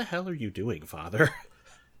 what the hell are you doing, father?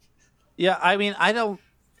 Yeah, I mean, I don't.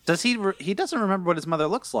 Does he? He doesn't remember what his mother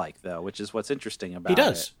looks like, though, which is what's interesting about He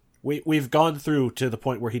does. it. We've gone through to the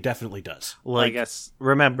point where he definitely does. Like, I guess.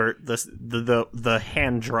 remember the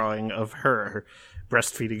hand drawing of her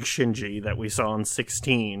breastfeeding Shinji that we saw in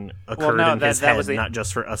 16 occurred in his head, was not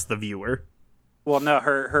just for us, the viewer. Well, no,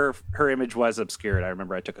 her image was obscured. I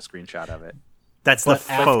remember I took a screenshot of it. That's But the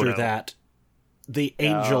photo. after that, the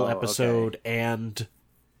Angel okay. episode and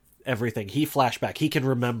everything, he flashback. He can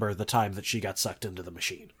remember the time that she got sucked into the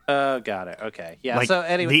machine. Oh, got it. Okay, yeah. Like, so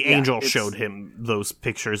anyway, the yeah, angel it's- showed him those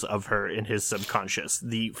pictures of her in his subconscious.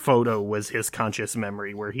 The photo was his conscious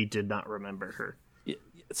memory where he did not remember her.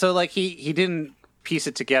 So like he didn't piece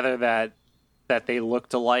it together that they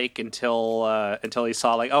looked alike until he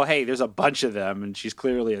saw like, oh hey, there's a bunch of them and she's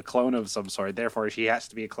clearly a clone of some sort. Therefore, she has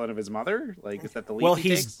to be a clone of his mother. Like, is that the leap? Well, he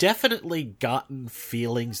he's takes? definitely gotten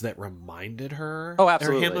feelings that reminded her Oh, or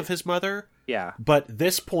absolutely. him of his mother. Yeah. But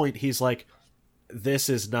this point, he's like, this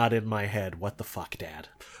is not in my head. What the fuck, Dad?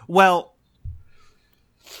 Well,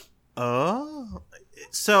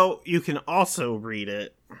 so you can also read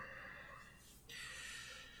it.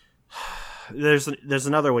 There's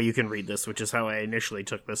another way you can read this, which is how I initially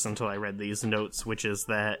took this until I read these notes, which is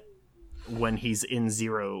that when he's in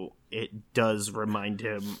Zero, it does remind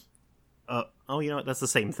him. You know what? That's the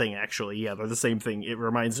same thing, actually. Yeah, they're the same thing. It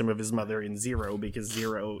reminds him of his mother in Zero because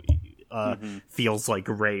Zero feels like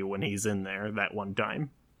Rei when he's in there that one time.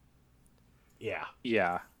 Yeah.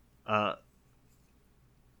 Yeah.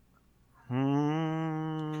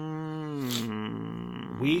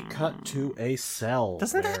 We cut to a cell.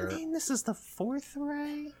 Doesn't where... that mean this is the fourth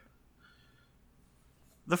Rei?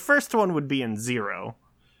 The first one would be in Zero,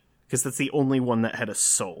 because that's the only one that had a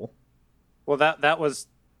soul. Well, that was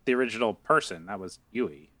the original person. That was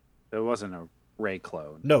Yui. It wasn't a Rei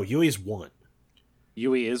clone. No, Yui's one.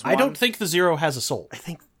 Yui is one? I don't think the Zero has a soul. I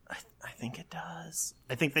think it does.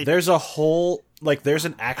 I think they. There's a whole, there's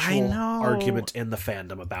an I actual know. argument in the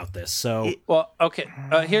fandom about this. So Well, okay.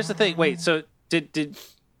 Here's the thing. Wait, so did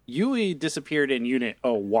Yui disappeared in Unit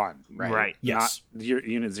 01, right? Right, yes. Not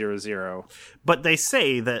Unit 00. But they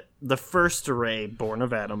say that the first Rei, born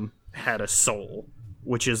of Adam, had a soul,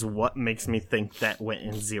 which is what makes me think that went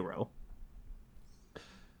in Zero.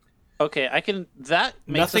 Okay, that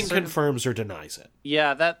makes nothing a certain, confirms or denies it.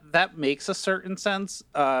 yeah, that makes a certain sense,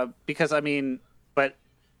 because I mean, but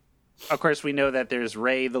of course we know that there's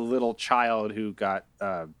Rei, the little child who got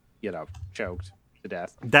choked to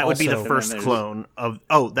death. That would be the Also- first And then clone of.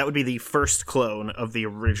 That would be the first clone of the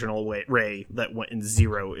original Rei that went in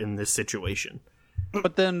Zero in this situation.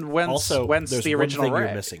 But then when's Also, there's the original one thing Rei?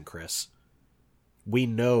 you're missing, Chris. We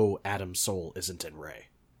know Adam's soul isn't in Rei.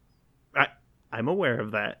 I'm aware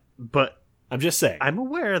of that, but I'm just saying. I'm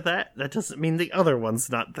aware of that. That doesn't mean the other one's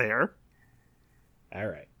not there. All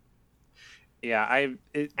right. Yeah,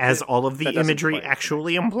 As all of the that doesn't imagery quite-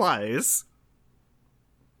 actually implies.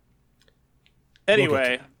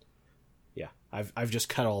 Anyway, Yeah, I've just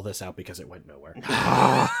cut all this out because it went nowhere.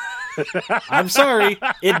 I'm sorry,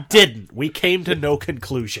 it didn't. We came to no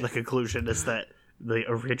conclusion. The conclusion is that the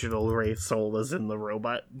original Rei soul is in the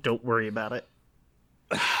robot. Don't worry about it.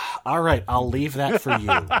 All right, I'll leave that for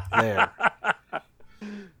you. There.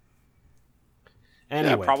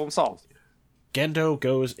 Anyway, problem solved. Gendo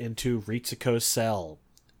goes into Ritsuko's cell,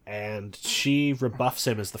 and she rebuffs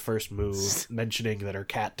him as the first move, mentioning that her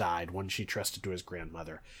cat died when she trusted to his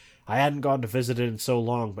grandmother. I hadn't gone to visit it in so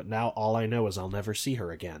long, but now all I know is I'll never see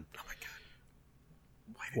her again. Oh my god.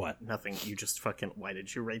 What? Nothing. You just fucking. Why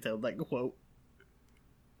did you write down that quote?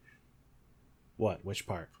 What? Which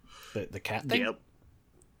part? The cat thing? Yep.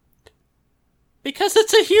 Because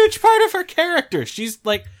it's a huge part of her character. She's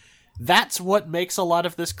like, that's what makes a lot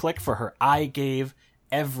of this click for her. I gave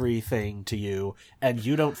everything to you, and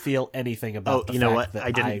you don't feel anything about the you know fact what? that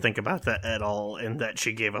I didn't think about that at all, and that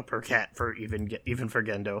she gave up her cat for even for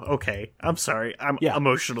Gendo. Okay, I'm sorry. I'm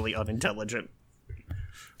emotionally unintelligent.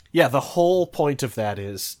 Yeah, the whole point of that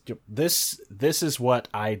is this is what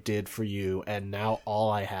I did for you, and now all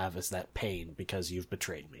I have is that pain because you've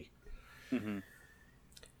betrayed me. Mm-hmm.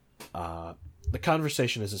 The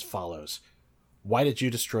conversation is as follows. Why did you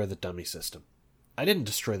destroy the dummy system? I didn't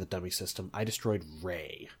destroy the dummy system. I destroyed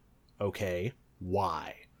Ray. Okay?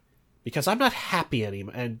 Why? Because I'm not happy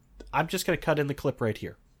anymore, and I'm just going to cut in the clip right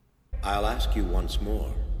here. I'll ask you once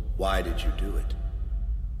more. Why did you do it?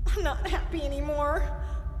 I'm not happy anymore.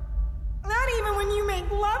 Not even when you make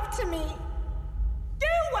love to me. Do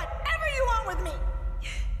whatever you want with me.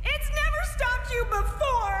 It's never stopped you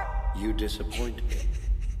before. You disappoint me.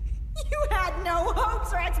 You had no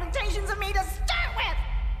hopes or expectations of me to start with.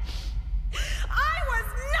 I was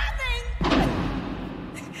nothing.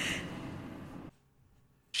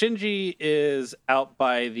 Shinji is out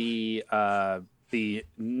by the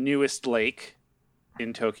newest lake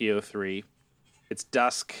in Tokyo 3. It's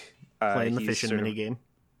dusk. Playing the he's fishing sort of minigame.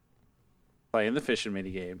 Playing the fishing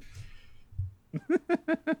minigame.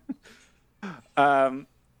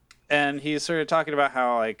 And he's sort of talking about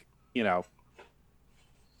how, like, you know,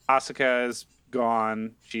 Asuka is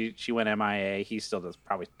gone. She went MIA. He still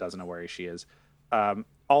probably doesn't know where she is.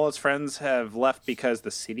 All his friends have left because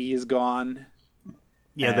the city is gone.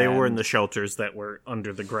 Yeah, they were in And- the shelters that were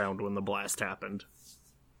under the ground when the blast happened.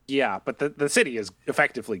 Yeah, but the city is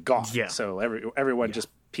effectively gone. Yeah. So everyone just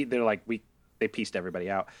they're like they pieced everybody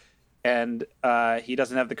out, and he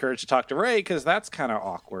doesn't have the courage to talk to Ray because that's kind of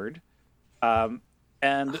awkward. And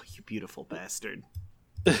Oh, you beautiful bastard.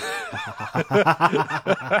 It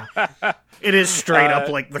is straight up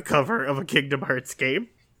like the cover of a Kingdom Hearts game.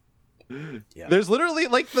 there's literally,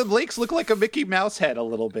 like, the lakes look like a Mickey Mouse head a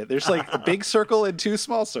little bit. There's like a big circle and two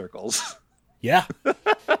small circles. Yeah.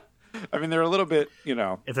 I mean, they're a little bit, you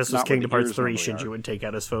know. If this was not what Kingdom the Hearts ears 3, normally Shinji would take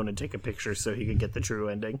out his phone and take a picture so he could get the true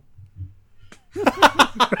ending.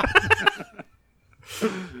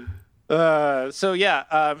 So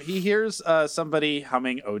yeah, he hears somebody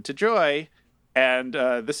humming "Ode to Joy," and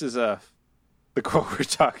this is the quote we're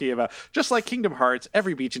talking about. Just like Kingdom Hearts,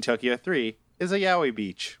 every beach in Tokyo 3 is a yaoi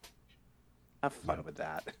beach. Have fun with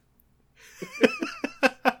that.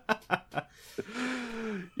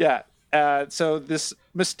 Yeah. So this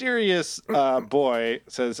mysterious boy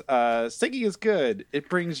says, "Singing is good. It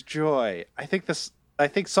brings joy. I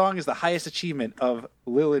think song is the highest achievement of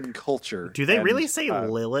Lilin culture." Do they And, really say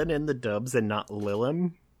Lilin in the dubs and not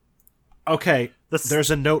Lilim? Okay, This-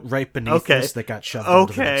 there's a note right beneath Okay. this that got shoved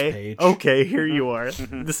onto the next Okay, page. okay, here you are.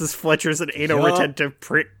 This is Fletcher's and anal Yup. retentive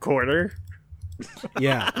prick corner.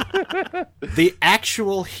 Yeah. The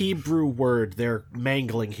actual Hebrew word they're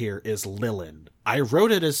mangling here is Lilin. I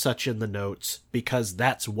wrote it as such in the notes because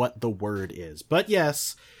that's what the word is. But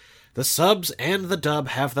yes, the subs and the dub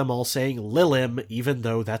have them all saying Lilim, even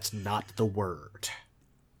though that's not the word.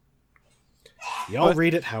 Y'all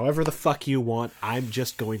read it however the fuck you want. I'm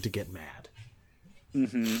just going to get mad.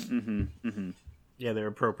 Yeah, they're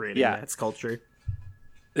appropriating Yeah. that culture.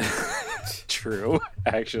 True,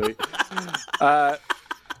 actually. But,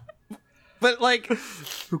 like,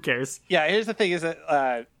 Who cares? yeah, here's the thing is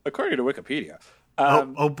that, according to Wikipedia,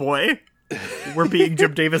 Oh boy. We're being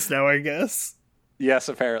Jim Davis now, I guess. yes,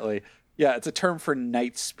 apparently. Yeah, it's a term for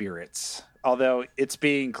night spirits, although it's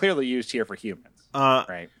being clearly used here for humans,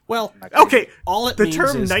 right? Well, Okay, all it the means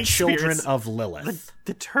term is night children spirits- of Lilith.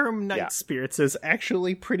 The term night Yeah. spirits is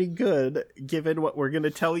actually pretty good, given what we're going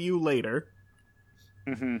to tell you later.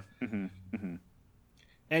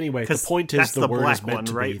 Anyway, the 'Cause point that's is the the word black is meant one,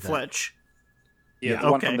 to right, be that. Fletch? Yeah, Yeah,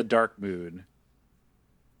 the one okay. from the Dark Moon.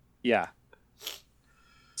 Yeah.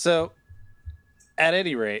 So, at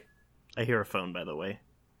any rate, I hear a phone, by the way.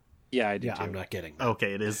 yeah, I do Yeah, too. I'm not getting that.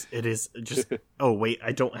 Okay, it is just... Oh, wait,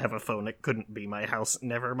 I don't have a phone. It couldn't be my house.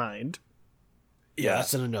 Never mind. Yeah,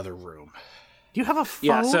 that's in another room. You have a phone?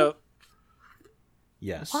 Yeah, so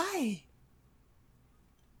Yes. Why?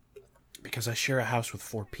 Because I share a house with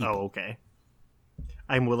 4 people. Oh, okay.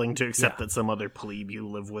 I'm willing to accept Yeah. that some other plebe you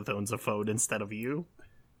live with owns a phone instead of you.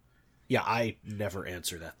 Yeah, I never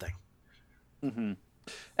answer that thing.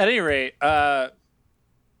 at any rate,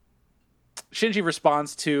 Shinji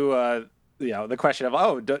responds to the question of,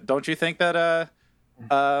 "Oh, don't you think that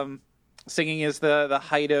singing is the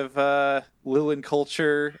height of Lilin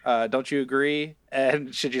culture? Don't you agree?" And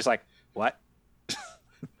Shinji's like, "What?"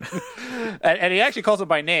 and he actually calls him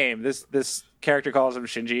by name. This character calls him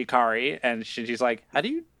Shinji Ikari, and Shinji's like, "How do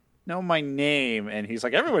you know my name?" And he's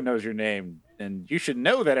like, "Everyone knows your name, and you should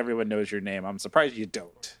know that everyone knows your name. I'm surprised you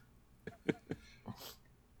don't."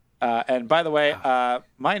 And by the way,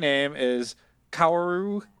 my name is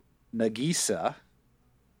Kaoru Nagisa,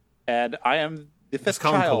 and I am the fifth Just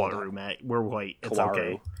call him child. Kawaru, Matt. We're white. It's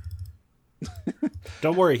Kawaru. okay.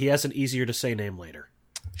 Don't worry, he has an easier to say name later.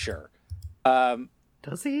 Sure.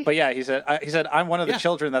 Does he? But yeah, he said, "I'm one of the Yeah.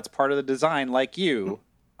 children that's part of the design, like you.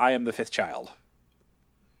 I am the fifth child."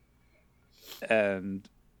 And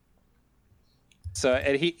So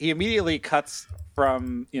and he immediately cuts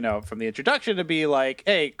from the introduction to be like,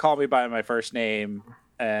 hey, call me by my first name,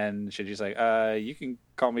 and Shinji's like, you can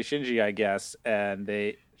call me Shinji, I guess. And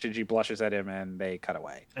Shinji blushes at him and they cut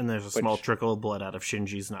away. And there's a small trickle of blood out of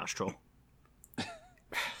Shinji's nostril.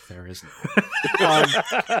 There is no.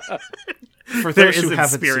 For those who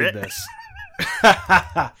haven't seen this,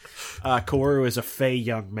 Kaworu is a fey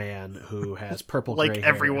young man who has purple gray like hair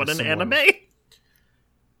everyone in similar- anime.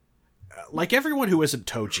 Like everyone who isn't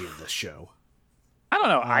Toji in this show. I don't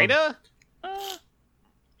know, Ida?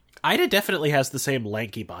 Ida definitely has the same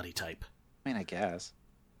lanky body type. I mean, I guess.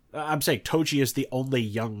 I'm saying Toji is the only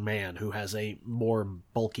young man who has a more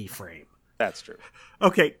bulky frame. That's true.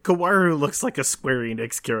 Okay, Kaworu looks like a Square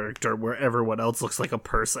Enix character where everyone else looks like a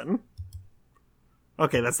person.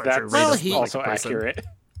 Okay, that's not true. That's Ray well, doesn't he- look also like a person. accurate.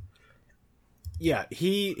 Yeah,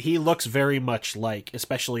 he looks very much like,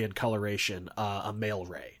 especially in coloration, a male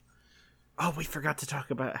Ray. Oh, we forgot to talk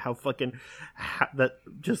about how fucking that.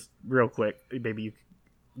 Just real quick, maybe you.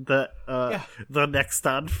 The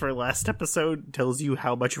Nexton for last episode tells you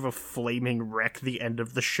how much of a flaming wreck the end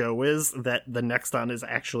of the show is. That the Nexton is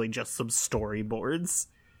actually just some storyboards.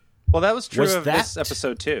 Well, that was true Was of that- this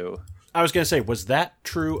episode too. I was going to say, was that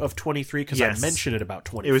true of 23? Because Yes. I mentioned it about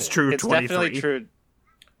 24. It was true. It's 23. definitely true.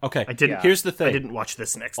 Okay, I didn't. Yeah. Here's the thing. I didn't watch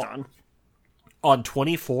this Nexton. On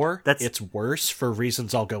 24, That's- it's worse for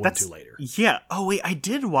reasons I'll go into later. Yeah. Oh wait, I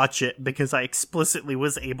did watch it because I explicitly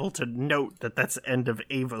was able to note that that's end of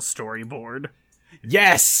Ava storyboard.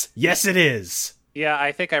 Yes! Yes, it is! Yeah,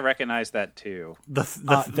 I think I recognize that too. The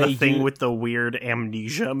they thing use- with the weird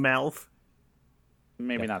amnesia mouth.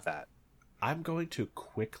 Maybe not that. I'm going to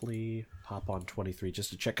quickly hop on 23 just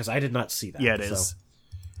to check, because I did not see that. Yeah, it so- is.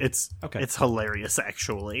 It's Okay. It's hilarious,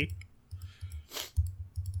 actually.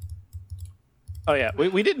 Oh yeah,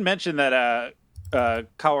 we didn't mention that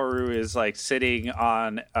Kaworu is like sitting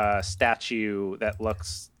on a statue that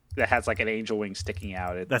has like an angel wing sticking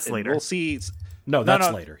out. That's and later. We'll see. No, that's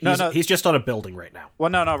no, later. no, He's, no. he's just on a building right now. Well,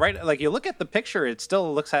 no, right. Like you look at the picture, it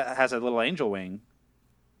still has a little angel wing.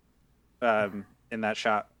 In that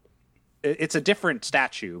shot, it's a different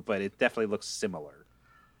statue, but it definitely looks similar.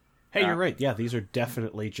 Hey, you're right. Yeah, these are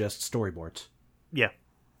definitely just storyboards. Yeah.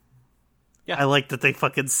 Yeah. I like that they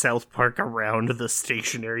fucking South Park around the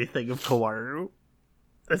stationary thing of Kaworu.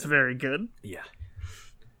 That's very good. Yeah.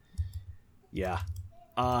 Yeah.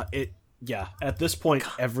 Yeah, at this point,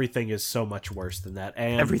 everything is so much worse than that.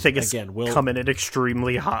 And Everything is again, we'll coming in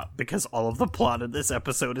extremely hot because all of the plot in this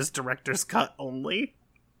episode is director's cut only.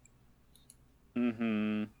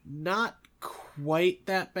 Mm-hmm. not quite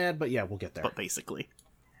that bad, but yeah, we'll get there. But basically.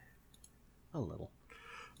 A little.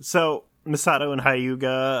 So, Misato and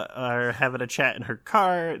Hyuga are having a chat in her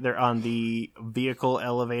car. They're on the vehicle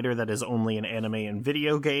elevator that is only in anime and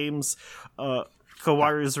video games.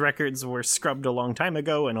 Kawaru's records were scrubbed a long time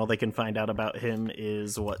ago, and all they can find out about him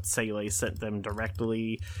is what Seilei sent them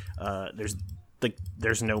directly.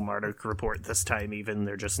 There's no Marduk report this time even.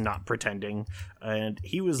 They're just not pretending. And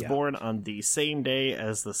he was born on the same day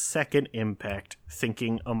as the second impact,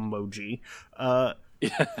 thinking emoji. No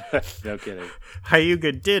kidding.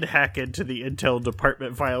 Hyuga did hack into the Intel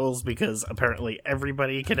department files because apparently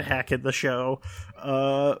everybody can hack in the show,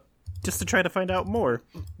 just to try to find out more.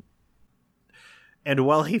 And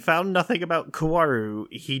while he found nothing about Kaworu,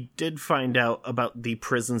 he did find out about the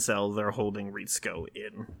prison cell they're holding Ritsuko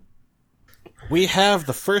in. We have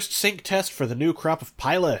the first sync test for the new crop of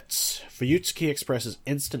pilots. Fuyutsuki expresses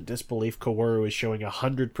instant disbelief Kaworu is showing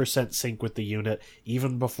 100% sync with the unit,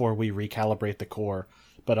 even before we recalibrate the core.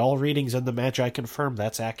 But all readings in the Magi confirm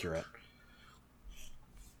that's accurate.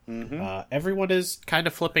 Mm-hmm. Everyone is kind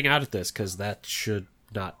of flipping out at this, because that should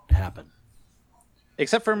not happen.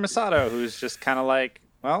 Except for Misato, who's just kind of like,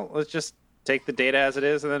 well, let's just take the data as it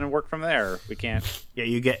is and then work from there. We can't. Yeah,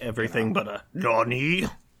 you get everything but a Nani.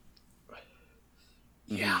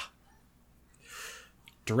 Yeah.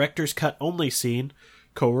 Director's cut only scene.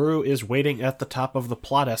 Kaworu is waiting at the top of the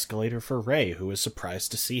plot escalator for Rei, who is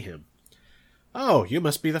surprised to see him. Oh, you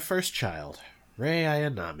must be the first child. Rei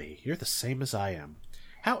Ayanami, you're the same as I am.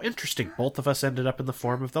 How interesting both of us ended up in the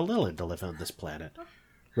form of the Lilin to live on this planet.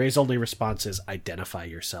 Rei's only response is, identify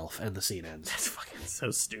yourself, and the scene ends. That's fucking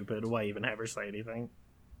so stupid. Why even have her say anything?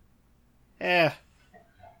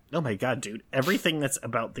 Oh my god, dude. Everything that's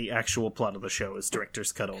about the actual plot of the show is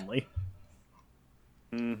director's cut only.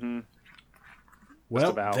 Mm-hmm.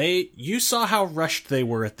 Well, about. you saw how rushed they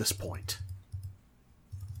were at this point.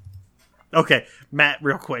 Okay, Matt,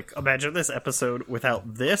 real quick. Imagine this episode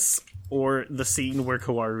without this or the scene where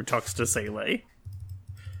Kaworu talks to Seilei.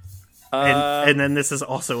 And then this is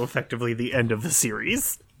also effectively the end of the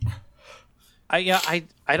series.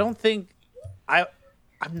 I don't think I'm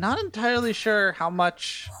not entirely sure how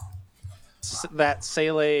much that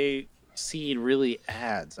Sele scene really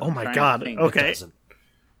adds. Oh my god. Okay.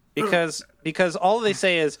 Because all they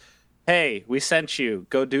say is, "Hey, we sent you.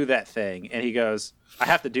 Go do that thing." And he goes, "I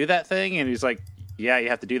have to do that thing?" And he's like, "Yeah, you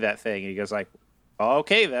have to do that thing." And he goes like,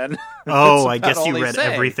 "Okay then." Oh, I guess you read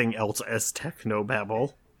everything else as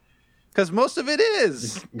technobabble. Because most of it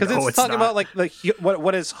is. Because No, it's talking about like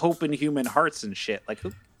what is hope in human hearts and shit. Like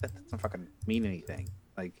that doesn't fucking mean anything.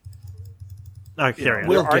 Like Carry on.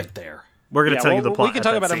 We'll get there. We're gonna tell you the plot. We can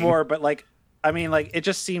talk about it more, but like, I mean, like, it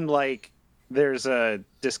just seemed like there's a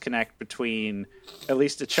disconnect between, at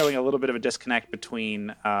least it's showing a little bit of a disconnect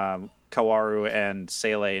between Kaworu and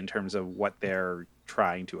Sele in terms of what they're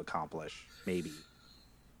trying to accomplish. Maybe.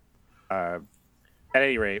 At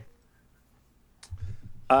any rate.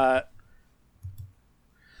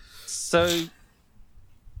 So,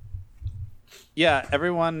 yeah,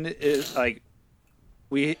 everyone is like,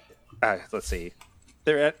 let's see.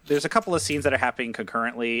 There's a couple of scenes that are happening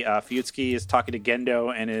concurrently. Fuyutsuki is talking to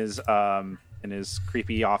Gendo in his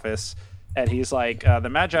creepy office, and he's like, the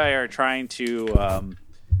Magi are trying to,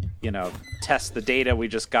 test the data we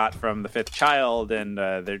just got from the fifth child, and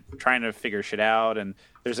they're trying to figure shit out. And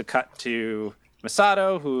there's a cut to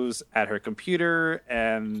Misato, who's at her computer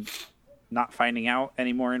and not finding out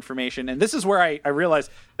any more information. And this is where I realized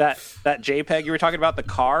that JPEG you were talking about, the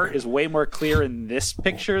car, is way more clear in this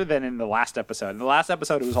picture than in the last episode. In the last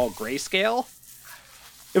episode, it was all grayscale.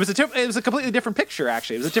 It was a completely different picture,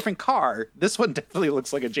 actually. It was a different car. This one definitely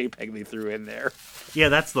looks like a JPEG they threw in there. Yeah,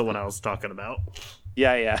 that's the one I was talking about.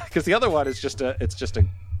 Yeah. Because the other one is it's.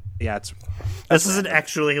 This isn't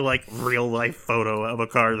actually like real life photo of a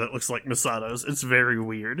car that looks like Misato's. It's very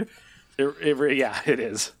weird. It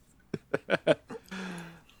is.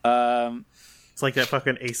 It's like that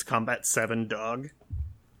fucking Ace Combat 7 dog.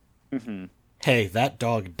 Mm-hmm. Hey, that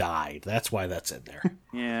dog died. That's why that's in there.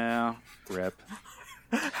 Yeah, rip.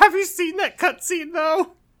 Have you seen that cutscene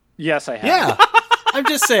though? Yes, I have. Yeah, I'm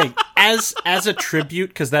just saying, as a tribute,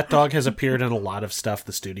 because that dog has appeared in a lot of stuff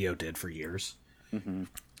the studio did for years. Mm-hmm.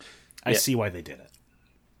 I see why they did it.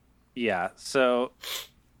 Yeah, so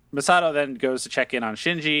Misato then goes to check in on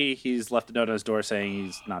Shinji. He's left a note on his door saying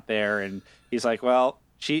he's not there, and he's like, well,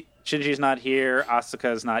 Shinji's not here,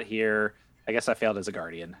 Asuka's not here, I guess I failed as a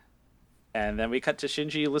guardian. And then we cut to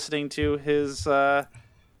Shinji listening to his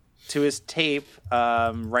tape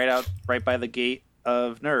right by the gate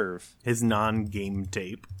of Nerve. His non-game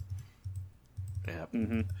tape. Yeah.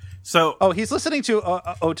 Mm-hmm. So, he's listening to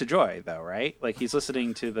Ode to Joy, though, right? Like, he's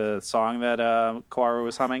listening to the song that Kaworu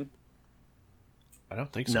was humming? I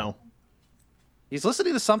don't think so. No. He's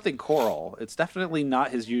listening to something choral. It's definitely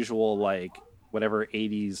not his usual, like, whatever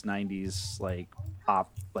 80s, 90s, like,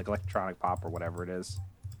 pop, like, electronic pop or whatever it is.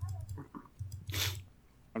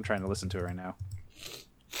 I'm trying to listen to it right now.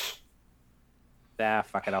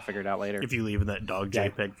 Fuck it, I'll figure it out later. If you leave in that dog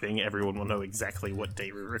JPEG thing, everyone will know exactly what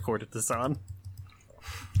day we recorded this on.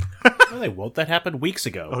 No, they won't. That happened weeks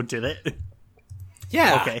ago. Oh, did it?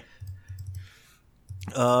 Yeah. Okay.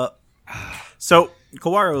 So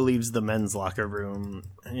Kaworu leaves the men's locker room,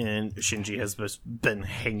 and Shinji has been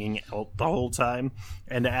hanging out the whole time,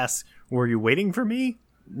 and asks, "Were you waiting for me?"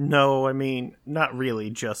 No, I mean, not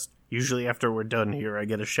really. Just usually after we're done here, I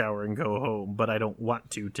get a shower and go home, but I don't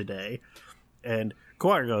want to today. And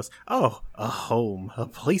Kaworu goes, "Oh, a home, a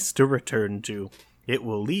place to return to. It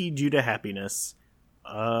will lead you to happiness."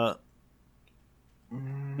 Oh,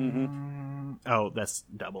 that's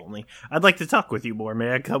dub only. I'd like to talk with you more.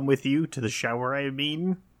 May I come with you to the shower, I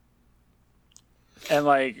mean? And,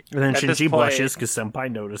 like, and then at Shinji this point, blushes because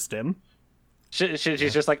Senpai noticed him.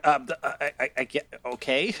 Shinji's just like, I get,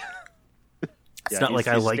 okay. It's not like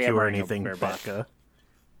I like you or anything, Baka.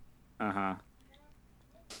 Uh-huh.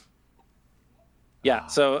 Yeah,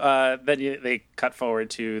 so then they cut forward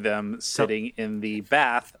to them sitting in the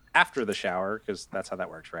bath after the shower, because that's how that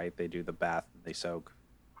works, right? They do the bath, they soak.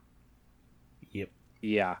 Yep.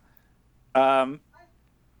 Yeah.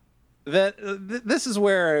 This is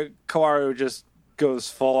where Kaworu just goes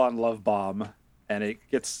full on love bomb, and it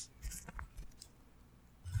gets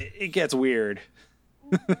weird.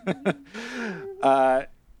 Because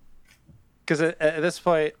at this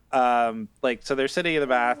point, so they're sitting in the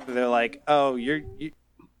bath, and they're like, "Oh, you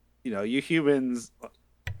humans."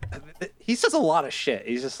 He says a lot of shit.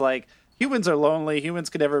 He's just like, humans are lonely. Humans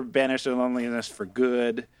can never banish their loneliness for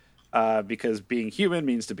good, because being human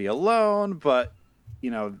means to be alone. But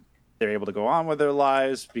they're able to go on with their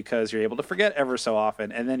lives because you're able to forget ever so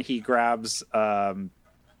often. And then he grabs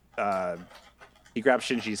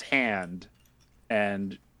Shinji's hand,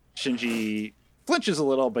 and Shinji flinches a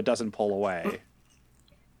little but doesn't pull away.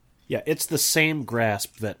 Yeah, it's the same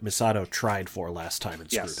grasp that Misato tried for last time and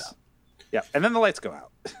screwed up. Yeah, and then the lights go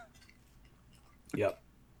out. Yep.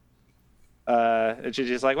 And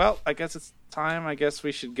Shinji's like, well, I guess it's time. I guess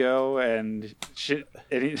we should go. And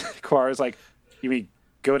Kaoru's like, you mean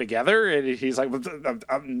go together? And he's like,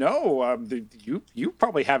 no, you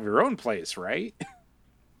probably have your own place, right?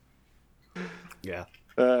 Yeah.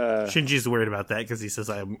 Shinji's worried about that because he says,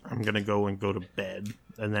 I'm going to go to bed.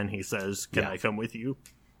 And then he says, can I come with you?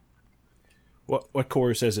 What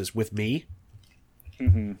Kaoru says is, with me?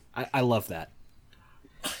 Mm-hmm. I love that.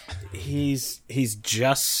 He's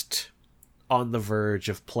just on the verge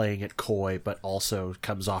of playing it coy, but also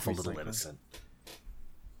comes off a little innocent.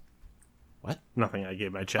 What? Nothing. I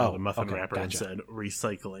gave my child Oh, a muffin okay, wrapper and gotcha. said,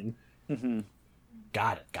 recycling.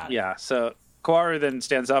 Got it. Yeah, so Kaoru then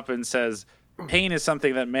stands up and says, pain is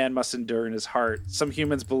something that man must endure in his heart. Some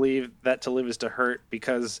humans believe that to live is to hurt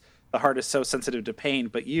because the heart is so sensitive to pain,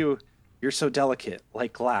 but you're so delicate,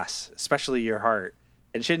 like glass, especially your heart.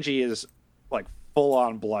 And Shinji is like full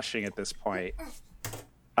on blushing at this point.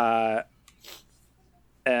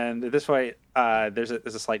 And at this point, there's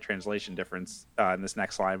a slight translation difference in this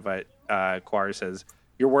next line, but Kaoru says,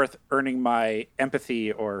 you're worth earning my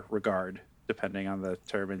empathy or regard, depending on the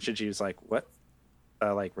term. And Shinji was like, what?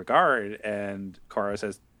 Like regard? And Kaoru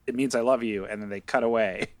says, it means I love you. And then they cut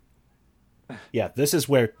away. Yeah, this is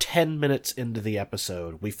where 10 minutes into the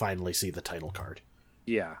episode, we finally see the title card.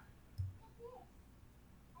 Yeah.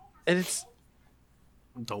 And it's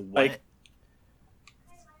The what? like,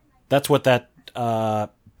 That's what that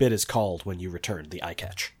bit is called when you return, the eye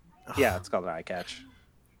catch. yeah, it's called an eye catch.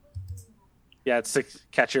 Yeah, it's to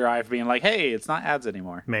catch your eye for being like, hey, it's not ads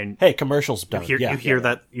anymore. Man, Hey, commercials done. you yeah, hear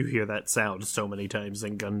yeah. that sound so many times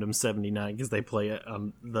in Gundam 79 because they play it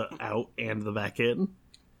on the out and the back end.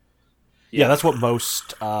 Yeah, that's what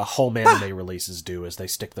most home anime releases do, is they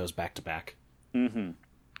stick those back to back. Mm-hmm.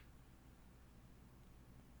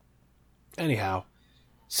 Anyhow,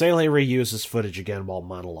 Seele reuses footage again while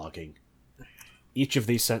monologuing. Each of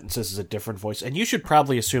these sentences is a different voice, and you should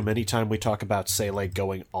probably assume anytime we talk about Seele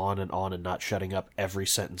going on and not shutting up, every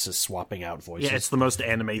sentence is swapping out voices. Yeah, it's the most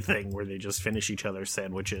anime thing where they just finish each other's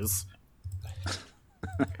sandwiches.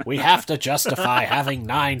 We have to justify having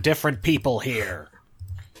 9 different people here.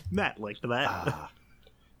 Matt liked that.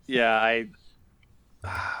 Yeah,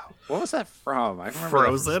 what was that from? I remember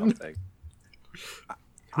Frozen? that from something.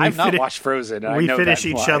 I've not watched Frozen. And I We know finish that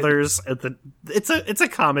each line. other's at the. It's a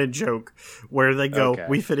common joke where they go, Okay.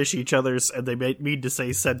 we finish each other's, and they mean to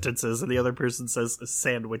say sentences, and the other person says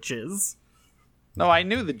sandwiches. No, I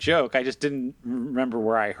knew the joke. I just didn't remember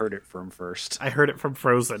where I heard it from first. I heard it from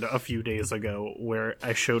Frozen a few days ago, where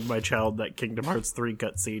I showed my child that Kingdom Hearts 3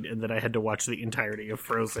 cutscene, and then I had to watch the entirety of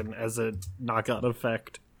Frozen as a knock-on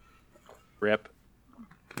effect. Rip.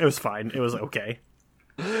 It was fine. It was okay.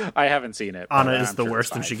 I haven't seen it. but Anna I'm is the sure worst,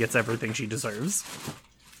 it's and she fine. gets everything she deserves.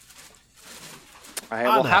 I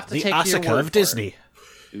will Anna, have to the take your Asuka word of for Disney.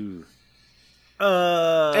 it. Ooh.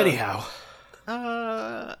 Anyhow,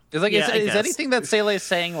 Is like Yeah, I is guess. anything that Seele is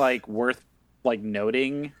saying like worth like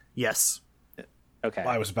noting? Yes. Okay.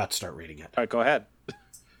 I was about to start reading it. All right, go ahead.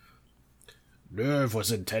 Nerve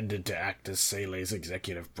was intended to act as Sele's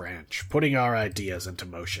executive branch, putting our ideas into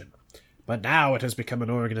motion. But now it has become an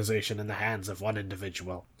organization in the hands of one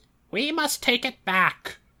individual. We must take it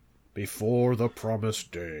back before the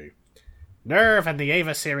promised day. Nerve and the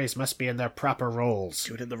Ava series must be in their proper roles.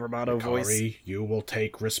 Do it in the Romano voice. Kari, you will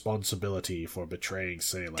take responsibility for betraying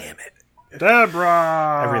Sele. Damn it.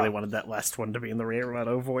 Deborah! I really wanted that last one to be in the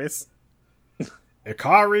Romano voice.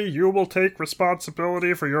 Ikari, you will take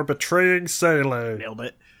responsibility for your betraying Sele. Nailed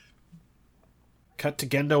it. Cut to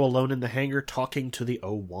Gendo alone in the hangar talking to the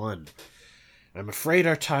O1. I'm afraid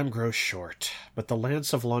our time grows short, but the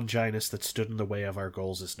lance of Longinus that stood in the way of our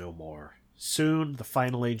goals is no more. Soon the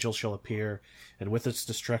final angel shall appear, and with its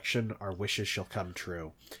destruction our wishes shall come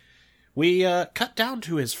true. We cut down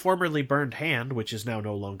to his formerly burned hand, which is now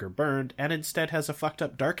no longer burned, and instead has a fucked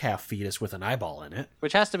up dark half fetus with an eyeball in it.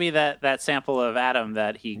 Which has to be that sample of Adam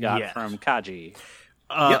that he got Yeah. from Kaji.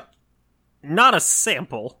 Not a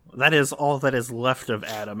sample. That is all that is left of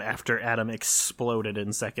Adam after Adam exploded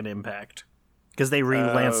in Second Impact. Because they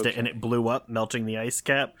re-lanced it and it blew up, melting the ice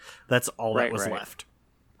cap. That's all that Right, was right. left.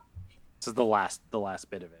 This is the last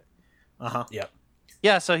bit of it. Uh-huh. Yep.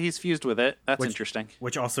 Yeah, so he's fused with it. That's interesting.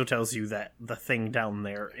 Which also tells you that the thing down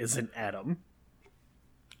there isn't Adam.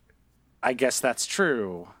 I guess that's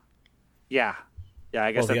true. Yeah. Yeah,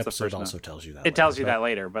 I guess Well, the that's the episode first also note. tells you that. It tells you later, that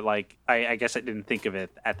later, but like I guess I didn't think of it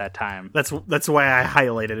at that time. That's why I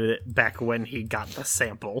highlighted it back when he got the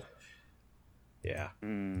sample. Yeah.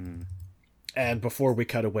 And before we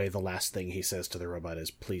cut away, the last thing he says to the robot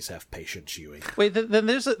is, "Please have patience, Yui." Wait, then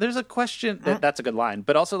there's a question. That's a good line,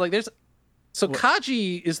 but also like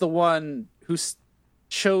Kaji is the one who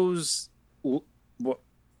chose, the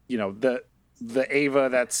Ava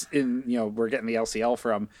that's in, we're getting the LCL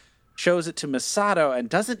from, shows it to Misato, and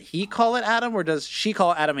doesn't he call it Adam, or does she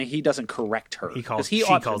call it Adam and he doesn't correct her? She He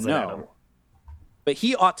ought calls to it know. Adam. But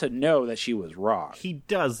he ought to know that she was wrong. He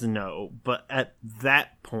does know, but at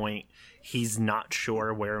that point, he's not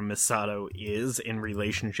sure where Misato is in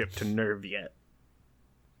relationship to Nerve yet.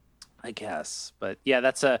 I guess, but yeah,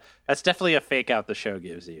 that's definitely a fake out the show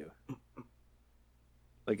gives you.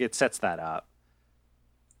 Like, it sets that up.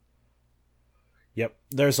 Yep,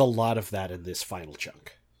 there's a lot of that in this final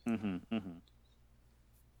chunk.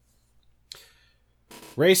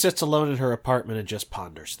 Rei sits alone in her apartment and just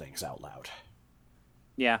ponders things out loud.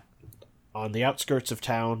 Yeah. On the outskirts of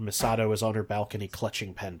town, Misato is on her balcony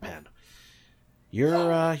clutching Pen Pen.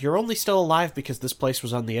 You're only still alive because this place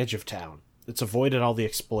was on the edge of town. It's avoided all the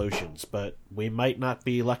explosions, but we might not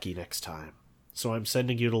be lucky next time. So I'm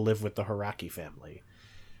sending you to live with the Haraki family.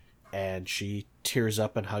 And she tears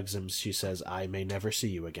up and hugs him. She says, "I may never see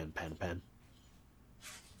you again, Pen Pen."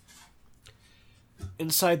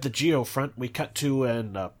 Inside the Geofront, we cut to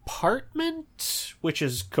an apartment, which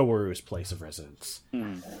is Kaworu's place of residence.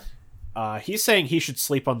 He's saying he should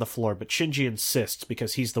sleep on the floor, but Shinji insists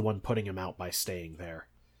because he's the one putting him out by staying there.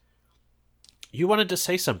 "You wanted to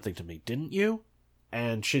say something to me, didn't you?"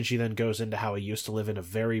 And Shinji then goes into how he used to live in a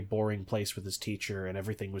very boring place with his teacher and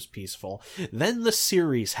everything was peaceful. Then the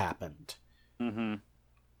series happened.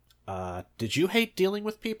 Did you hate dealing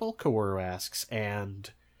with people? Kaworu asks, and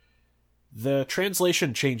the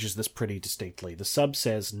translation changes this pretty distinctly. The sub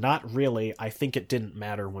says, "Not really, I think it didn't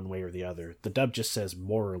matter one way or the other." The dub just says,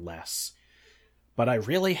 "More or less. But I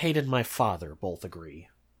really hated my father," both agree.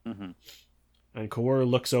 And Kaworu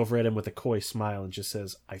looks over at him with a coy smile and just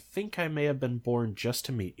says, "I think I may have been born just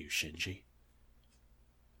to meet you, Shinji."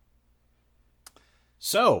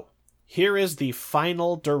 So, here is the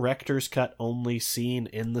final director's cut only scene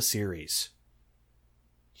in the series.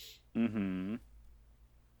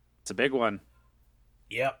 It's a big one.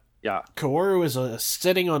 Yep. Yeah. Kaworu is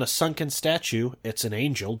sitting on a sunken statue. It's an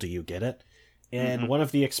angel, do you get it? In one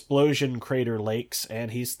of the explosion crater lakes,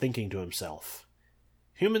 and he's thinking to himself,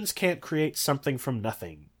 humans can't create something from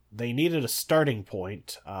nothing. They needed a starting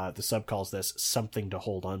point, the sub calls this something to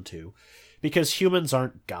hold on to, because humans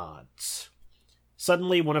aren't gods.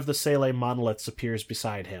 Suddenly, one of the Sele monoliths appears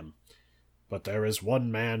beside him. But there is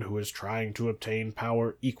one man who is trying to obtain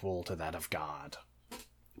power equal to that of God.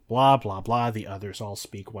 Blah, blah, blah. The others all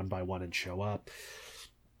speak one by one and show up.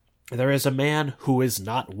 There is a man who is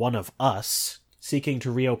not one of us, seeking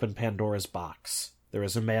to reopen Pandora's box. There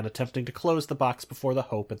is a man attempting to close the box before the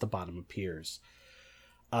hope at the bottom appears.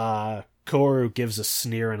 Kaworu gives a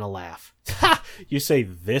sneer and a laugh. Ha! You say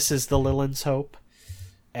this is the Lillin's hope?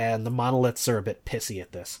 And the monoliths are a bit pissy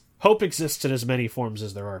at this. Hope exists in as many forms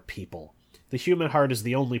as there are people. The human heart is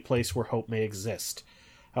the only place where hope may exist.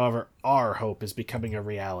 However, our hope is becoming a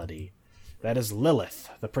reality. That is Lilith,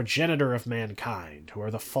 the progenitor of mankind, who are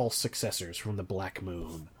the false successors from the Black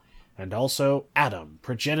Moon. And also Adam,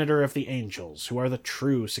 progenitor of the angels, who are the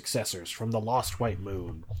true successors from the Lost White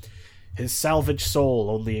Moon. His salvaged soul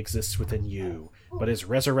only exists within you, but his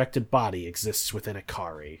resurrected body exists within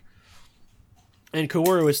Ikari. And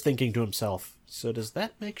Kaworu is thinking to himself, so does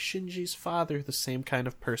that make Shinji's father the same kind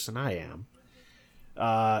of person I am?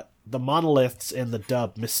 The monoliths in the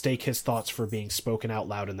dub mistake his thoughts for being spoken out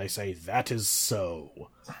loud, and they say, "That is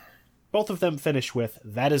so." Both of them finish with,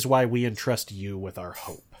 "That is why we entrust you with our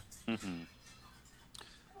hope."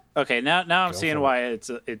 Okay, now I'm seeing why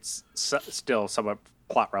it's still somewhat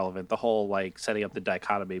plot relevant. The whole setting up the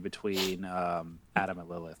dichotomy between Adam and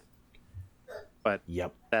Lilith. But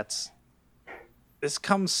Yep. This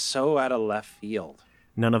comes so out of left field.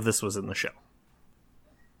 None of this was in the show.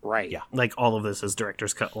 Right. Yeah. Like, all of this is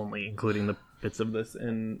director's cut only, including the bits of this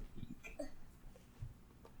in...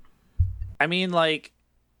 I mean, what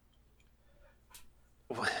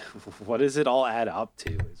does it all add up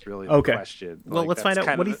to? Is really the question. Well, let's find out.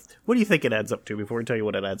 What do you think it adds up to before we tell you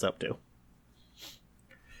what it adds up to?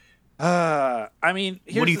 I mean,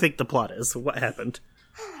 what do you think the plot is? What happened?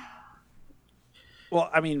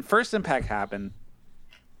 Well, I mean, First Impact happened.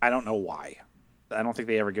 I don't know why. I don't think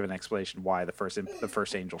they ever give an explanation why the first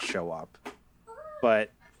angels show up.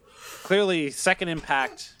 But clearly, Second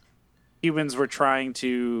Impact, humans were trying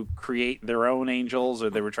to create their own angels, or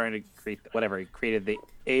they were trying to created the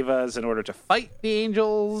Avas in order to fight the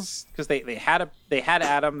angels, because they had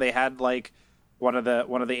Adam, they had one of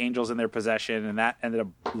the angels in their possession, and that ended up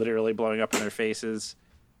literally blowing up in their faces.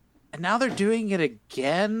 And now they're doing it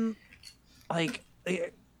again. Like,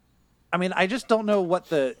 I mean, I just don't know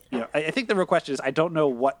what I think the real question is, I don't know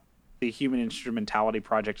what the Human Instrumentality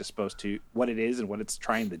Project is what it is and what it's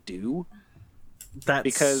trying to do.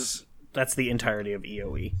 That's the entirety of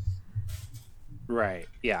EOE. Right,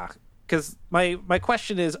 yeah. Because my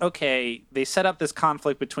question is, okay, they set up this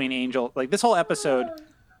conflict between angel, like this whole episode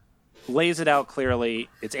lays it out clearly.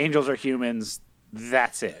 It's angels or humans.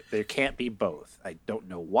 That's it. There can't be both. I don't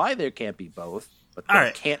know why there can't be both, but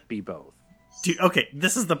there can't be both. Okay,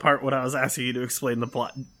 this is the part when I was asking you to explain the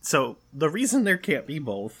plot. So the reason there can't be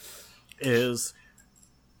both is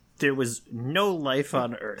there was no life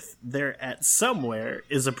on Earth. There at somewhere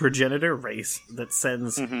is a progenitor race that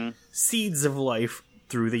sends seeds of life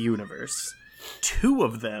through the universe. 2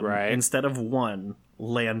 of them, instead of 1,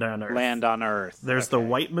 land on Earth. There's the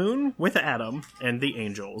white moon with Adam and the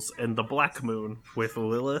angels, and the black moon with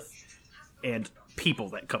Lilith and people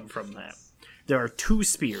that come from that. There are 2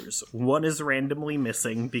 spears. One is randomly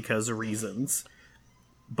missing because of reasons,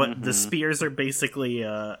 but the spears are basically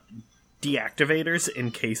deactivators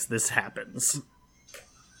in case this happens.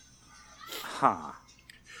 Huh.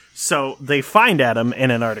 So they find Adam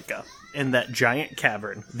in Antarctica, in that giant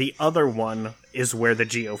cavern. The other one is where the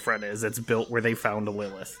Geofront is. It's built where they found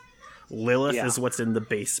Lilith. Lilith is what's in the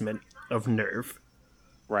basement of Nerve.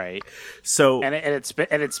 Right. So and it's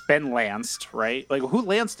been lanced, right? Like, who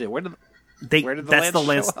lanced it? Where did the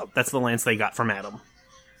lance show up? That's the lance they got from Adam.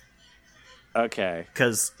 Okay.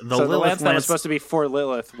 Because the lance that was supposed to be for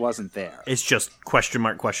Lilith wasn't there. It's just question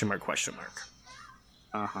mark, question mark, question mark.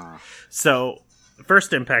 Uh-huh. So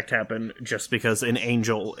first impact happened just because an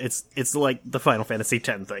angel, it's like the Final Fantasy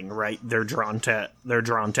X thing, right? They're drawn to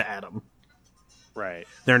Adam. Right.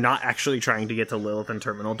 They're not actually trying to get to Lilith and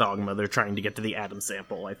Terminal Dogma. They're trying to get to the Adam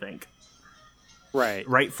sample, I think. Right.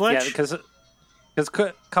 Right, Fletch? Yeah, because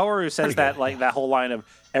Kaworu says that, like, that whole line of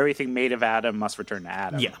everything made of Adam must return to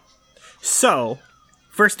Adam. Yeah. So,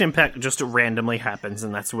 first impact just randomly happens,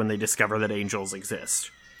 and that's when they discover that angels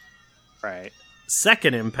exist. Right.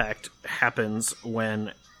 Second impact happens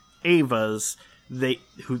when Avas, they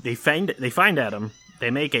find Adam,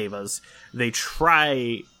 they make Avas, they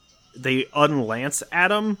unlance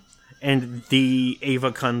Adam, and the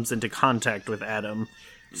Ava comes into contact with Adam,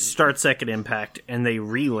 start second impact, and they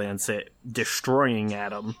relance it, destroying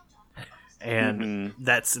Adam, and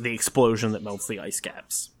that's the explosion that melts the ice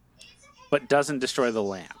caps. But doesn't destroy the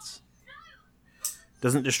lance.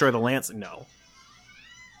 Doesn't destroy the lance? No.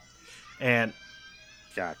 And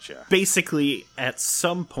gotcha. Basically, at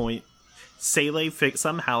some point, Seele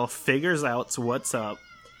somehow figures out what's up.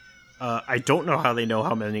 I don't know how they know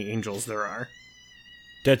how many angels there are.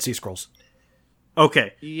 Dead Sea Scrolls.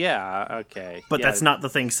 Okay. Yeah, okay. But that's not the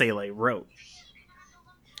thing Seele wrote.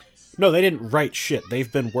 No, they didn't write shit.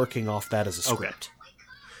 They've been working off that as a script. Okay.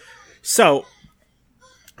 So,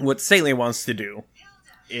 what Seele wants to do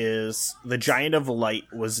is the Giant of Light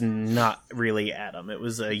was not really Adam. It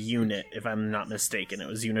was a unit, if I'm not mistaken. It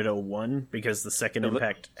was Unit 01, because the second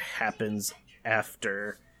impact happens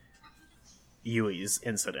after Yui's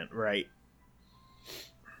incident, right?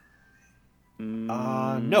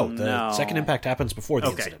 No, the second impact happens before the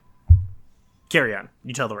incident. Carry on.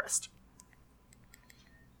 You tell the rest.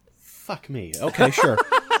 Fuck me. Okay, sure.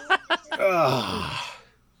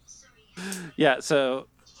 Yeah, so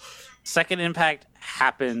second impact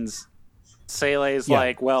happens. Sele's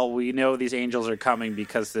like, well, we know these angels are coming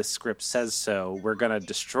because this script says so. We're going to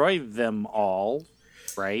destroy them all,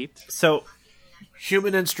 right? So,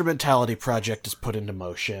 Human Instrumentality Project is put into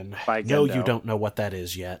motion. By No, Gendo. you don't know what that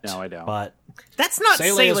is yet. No, I don't. But that's not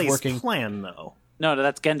Sele's working plan, though. No,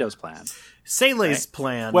 that's Gendo's plan. Sele's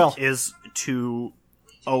plan is to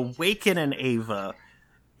awaken an Ava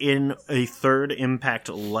in a third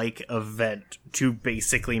impact-like event to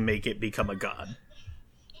basically make it become a god.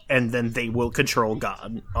 And then they will control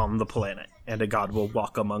God on the planet, and a god will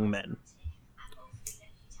walk among men.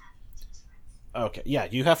 Okay, yeah,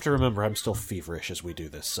 you have to remember I'm still feverish as we do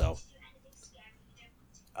this, so...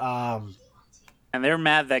 And they're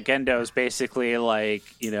mad that Gendo's basically, like,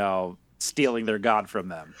 stealing their god from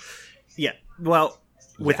them. Yeah, well,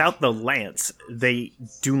 without the lance, they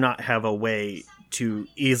do not have a way to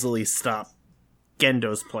easily stop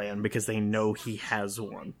Gendo's plan because they know he has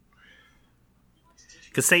one.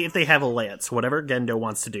 Because say if they have a lance, whatever Gendo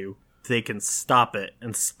wants to do, they can stop it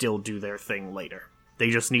and still do their thing later. They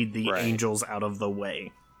just need the angels out of the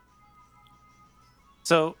way.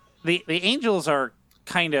 So the angels are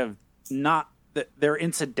kind of not they're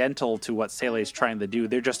incidental to what Sele's trying to do.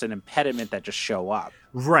 They're just an impediment that just show up.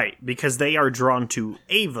 Right, because they are drawn to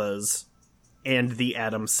Ava's and the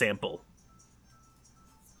Adam sample.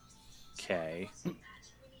 Okay.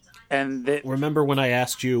 And Remember when I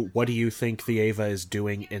asked you, what do you think the Ava is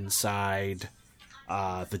doing inside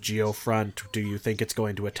the Geofront? Do you think it's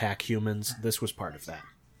going to attack humans? This was part of that.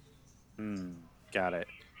 Got it.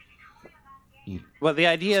 Well, the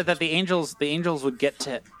idea that the angels would get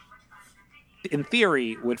to, in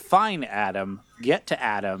theory, would find Adam, get to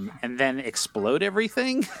Adam, and then explode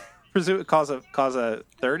everything. Presume cause a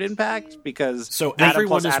third impact because So Adam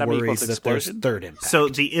everyone plus is Adam worried equals that there's explosion. third impact. So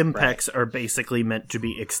the impacts are basically meant to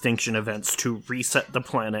be extinction events to reset the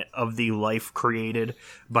planet of the life created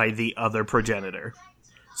by the other progenitor.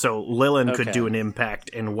 So Lilin could Okay. do an impact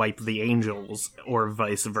and wipe the angels, or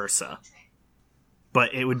vice versa.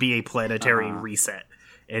 But it would be a planetary reset,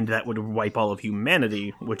 and that would wipe all of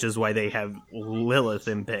humanity, which is why they have Lilith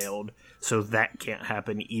impaled, so that can't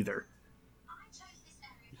happen either.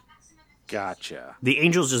 Gotcha. The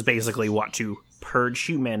angels just basically want to purge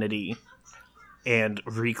humanity and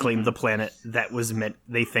reclaim the planet that was meant,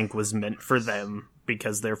 they think was meant for them,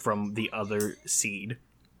 because they're from the other seed.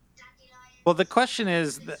 Well, the question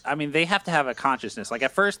is, I mean, they have to have a consciousness. Like,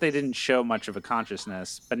 at first, they didn't show much of a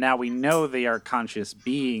consciousness, but now we know they are conscious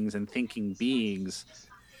beings and thinking beings.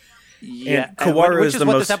 Yeah, And Kaworu which is is the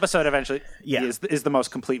what most- this episode eventually Yeah. is the most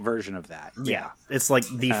complete version of that. Yeah, it's like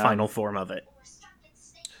the final form of it.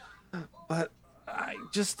 But I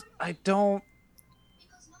don't.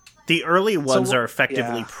 The early ones So, are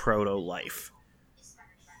effectively yeah. proto-life.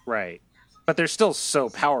 Right. But they're still so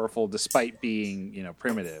powerful despite being,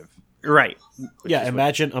 primitive. Right. Yeah,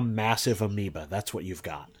 imagine a massive amoeba. That's what you've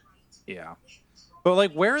got. Yeah. But,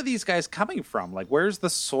 like, where are these guys coming from? Like, where's the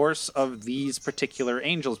source of these particular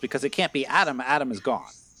angels? Because it can't be Adam. Adam is gone.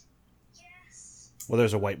 Well,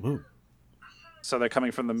 there's a white moon. So they're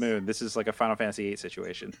coming from the moon. This is like a Final Fantasy VIII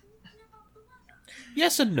situation.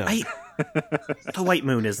 Yes and no. The white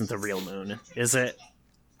moon isn't the real moon, is it?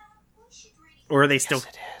 Or are they still... Yes,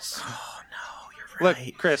 it is. Look,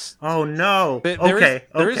 Right. Chris, Oh, no.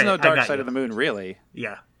 there is no I dark got side you. of the moon, really.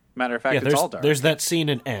 Yeah. Matter of fact, Yeah, it's all dark. there's that scene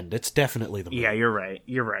in End. It's definitely the moon. Yeah, you're right.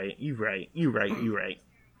 You're right. You're right.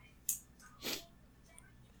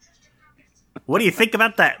 What do you think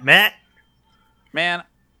about that, Matt? Man,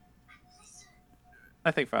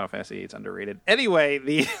 I think Final Fantasy VIII is underrated. Anyway,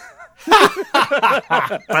 the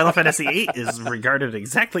Final Fantasy VIII is regarded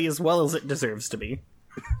exactly as well as it deserves to be.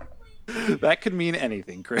 that could mean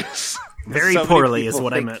anything, Chris. Very So many poorly is people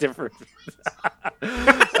what I think meant. different.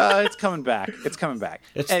 It's coming back. It's coming back.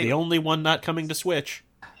 It's Anyway, the only one not coming to Switch.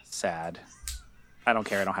 sad. I don't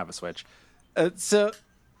care. I don't have a Switch. So,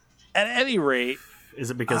 at any rate,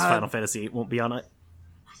 Is it because Final Fantasy VIII won't be on it?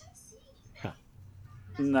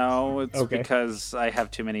 no, it's Okay. because I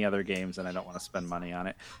have too many other games and I don't want to spend money on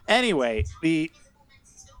it. Anyway,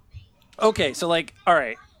 okay, so like, all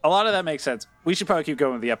right, a lot of that makes sense. We should probably keep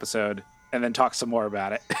going with the episode and then talk some more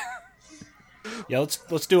about it. Yeah,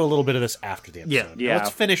 let's do a little bit of this after the episode. Yeah.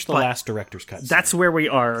 Let's finish the But last director's cut. That's where we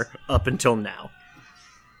are up until now.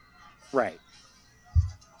 Right.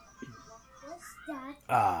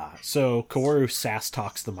 So Kaworu sass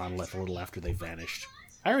talks the monolith a little after they vanished.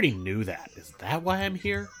 I already knew that. Is that why I'm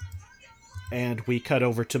here? And we cut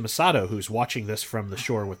over to Masato, who's watching this from the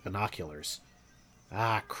shore with binoculars.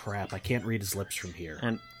 Ah, crap, I can't read his lips from here.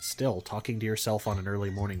 And- Still, talking to yourself on an early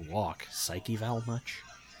morning walk. Psyche Val much?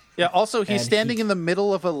 Yeah, also, he's And standing he- in the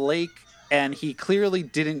middle of a lake and he clearly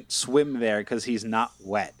didn't swim there because he's not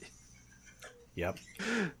wet. Yep.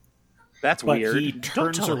 That's But weird. he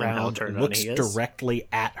turns tell him how around, turned on looks he is. directly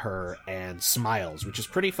at her, and smiles, which is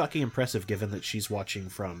pretty fucking impressive given that she's watching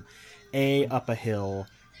from A, up a hill,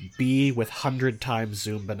 B, with 100 times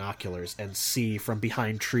zoom binoculars, and C, from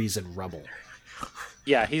behind trees and rubble.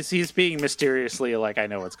 Yeah, he's being mysteriously like, I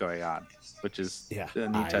know what's going on, which is Yeah, a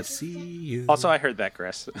neat I touch. see you. Also, I heard that,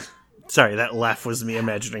 Chris. Sorry, that laugh was me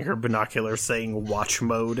imagining her binocular saying watch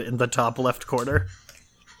mode in the top left corner.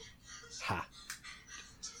 Ha.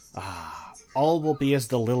 All will be as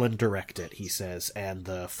the Lilin direct it, he says, and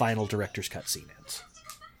the final director's cut scene ends.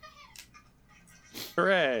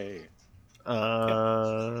 Hooray!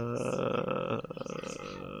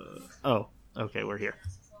 Oh, okay, we're here.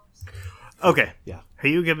 Okay. Yeah.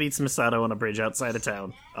 Hyuga meets Masato on a bridge outside of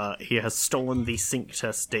town. He has stolen the sync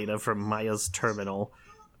test data from Maya's terminal,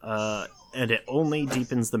 and it only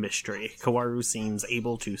deepens the mystery. Kaworu seems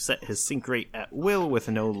able to set his sync rate at will with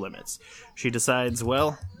no limits. She decides,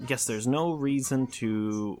 well, guess there's no reason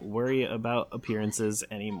to worry about appearances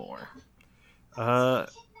anymore.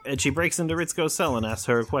 And she breaks into Ritsuko's cell and asks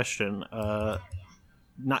her a question,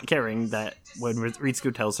 not caring that when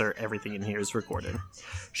Ritsuko tells her everything in here is recorded.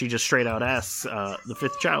 She just straight out asks, the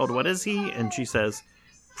fifth child, what is he? And she says,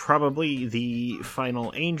 probably the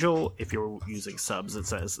final angel. If you're using subs, it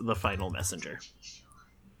says the final messenger.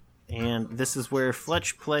 And this is where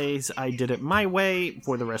Fletch plays I Did It My Way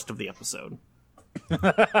for the rest of the episode.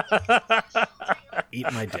 Eat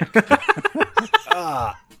my dick.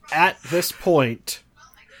 At this point,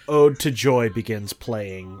 Ode to Joy begins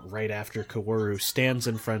playing right after Kaworu stands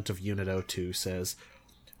in front of Unit 02, says,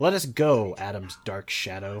 "Let us go, Adam's dark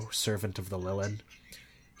shadow, servant of the Lilin."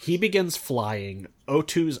 He begins flying,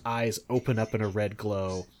 O2's eyes open up in a red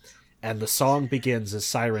glow, and the song begins as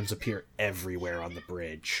sirens appear everywhere on the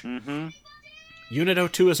bridge. Mm-hmm.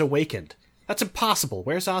 Unit 02 is awakened. That's impossible.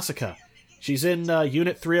 Where's Asuka? She's in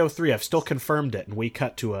Unit 303. I've still confirmed it, and we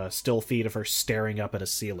cut to a still feed of her staring up at a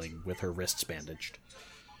ceiling with her wrists bandaged.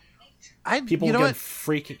 People you know get what?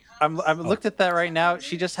 freaking... I'm looked at that right now.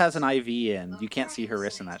 She just has an IV in. You can't see her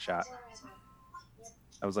wrist in that shot.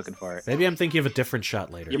 I was looking for it. Maybe I'm thinking of a different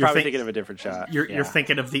shot later. You're probably thinking of a different shot. You're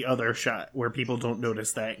thinking of the other shot where people don't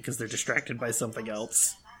notice that because they're distracted by something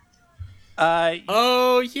else.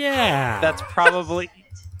 Oh, yeah. That's probably...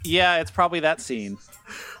 Yeah, it's probably that scene.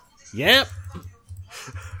 Yep.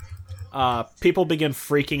 People begin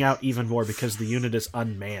freaking out even more because the unit is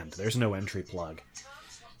unmanned. There's no entry plug.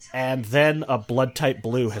 And then a blood-type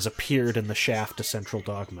blue has appeared in the shaft to Central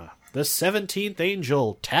Dogma. The 17th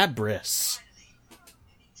Angel, Tabris.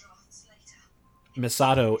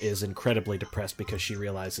 Misato is incredibly depressed because she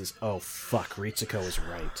realizes, oh fuck, Ritsuko is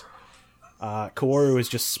right. Kaworu is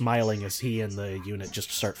just smiling as he and the unit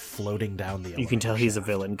just start floating down the... You can tell he's a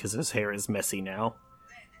villain because his hair is messy now.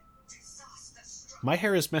 My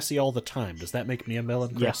hair is messy all the time. Does that make me a villain,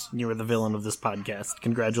 Chris? Yes, you are the villain of this podcast.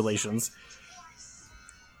 Congratulations.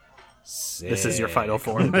 Sick. This is your final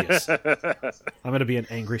form. I'm going to be an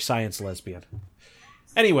angry science lesbian.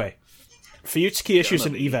 Anyway, Fuyutsuki issues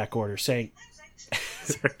an evac order saying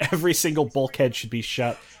every single bulkhead should be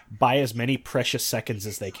shut by as many precious seconds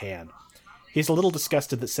as they can. He's a little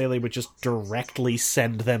disgusted that Sele would just directly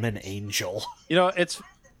send them an angel. You know, it's...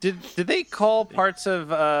 Did they call parts of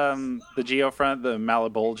the Geofront the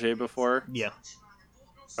Malabolge before? Yeah.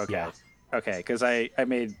 Okay. Yeah. Okay, because I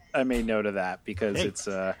made note of that because it's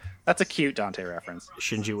that's a cute Dante reference.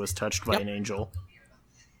 Shinji was touched by an angel.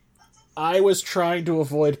 I was trying to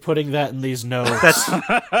avoid putting that in these notes.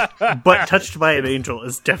 But touched by an angel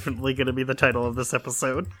is definitely going to be the title of this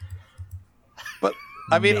episode. But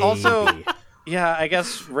I mean, Maybe. also, yeah, I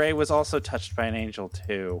guess Rei was also touched by an angel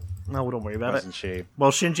too, No, don't worry about wasn't it. she?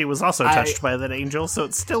 Well, Shinji was also touched by that angel, so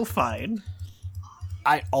it's still fine.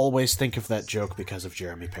 I always think of that joke because of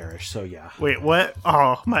Jeremy Parrish, so yeah. Wait, what?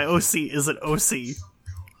 Oh, my OC isn't OC.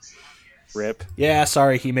 Rip. Yeah,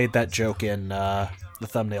 sorry, he made that joke in the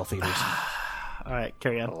thumbnail feeders. Alright,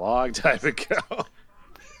 carry A on. long time ago.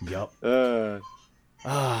 Yup. Uh,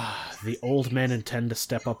 The old men intend to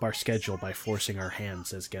step up our schedule by forcing our hand,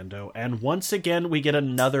 says Gendo. And once again, we get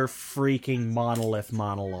another freaking monolith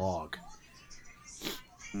monologue.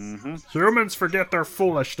 Humans forget their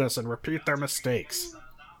foolishness and repeat their mistakes.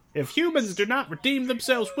 If humans do not redeem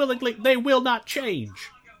themselves willingly, they will not change.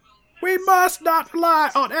 We must not rely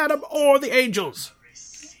on Adam or the angels.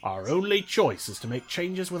 Our only choice is to make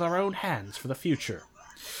changes with our own hands for the future.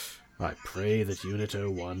 I pray that Unit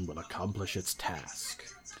 01 will accomplish its task.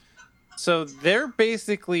 so they're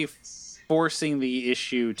basically forcing the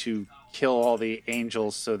issue to kill all the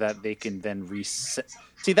angels so that they can then reset.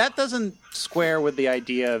 See, that doesn't square with the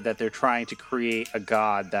idea that they're trying to create a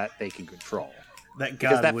god that they can control. That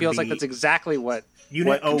Because that feels like that's exactly what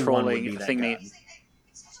Unit 01 would controlling be the that thing god. made.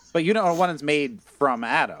 But Unit 01 is made from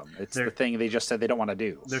Adam. It's They're- the thing they just said they don't want to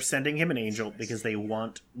do. They're sending him an angel because they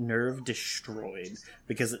want Nerve destroyed.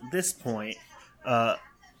 Because at this point,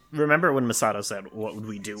 remember when Masato said, what would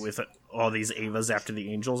we do with all these Avas after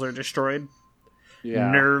the angels are destroyed?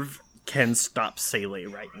 Yeah. Nerve can stop Sele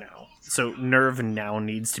right now. So Nerve now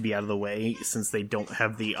needs to be out of the way since they don't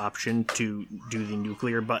have the option to do the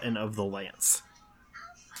nuclear button of the Lance.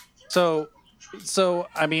 So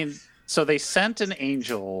I mean, so they sent an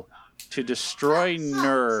angel to destroy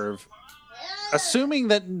Nerve, assuming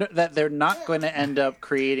that they're not going to end up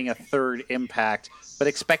creating a third impact, but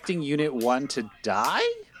expecting Unit 1 to die?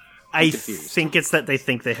 I confused. think it's that they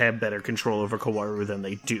think they have better control over Kaworu than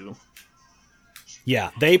they do.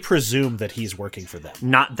 Yeah, they presume that he's working for them.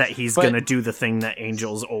 Not that he's But- going to do the thing that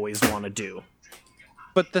angels always want to do.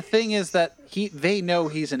 But the thing is that they know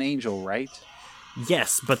he's an angel, right?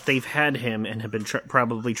 Yes, but they've had him and have been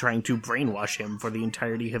probably trying to brainwash him for the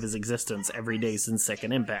entirety of his existence every day since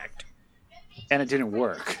Second Impact. And it didn't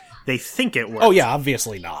work. They think it worked. Oh yeah,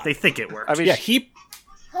 obviously not. They think it worked. I mean, Yeah,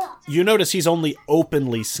 you notice he's only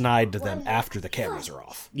openly snide to them after the cameras are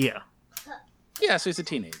off. Yeah. yeah, so he's a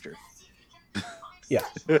teenager. Yeah.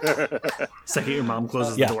 Second your mom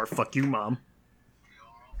closes Yeah. the door, fuck you, Mom.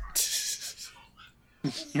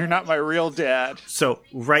 You're not my real dad. So,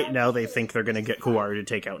 right now they think they're gonna get Kawaru to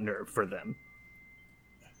take out Nerve for them.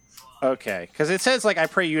 Okay, because it says, like, I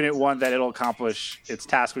pray Unit 1 that it'll accomplish its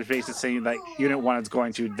task, which basically saying that Unit 1 is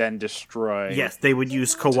going to then destroy... Yes, they would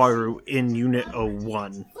use Kawaru in Unit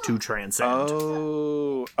 01 to transcend.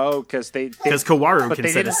 Because Because Kawaru but can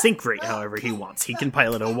they set a didn't- sync rate however he wants. He can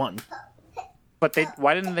pilot 01. But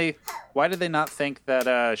why did they not think that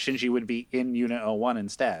Shinji would be in Unit 01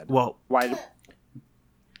 instead? Well, Why?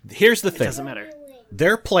 Here's the thing. doesn't matter.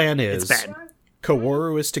 Their plan is It's bad.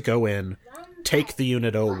 Kaworu is to go in, take the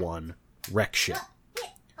Unit 01, wreck shit.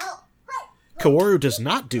 Kaworu does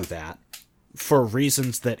not do that for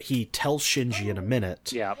reasons that he tells Shinji in a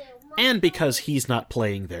minute, Yeah. and because he's not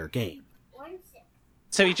playing their game.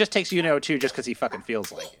 So he just takes Unit 02 just because he fucking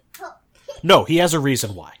feels like it. No, he has a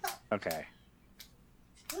reason why. Okay.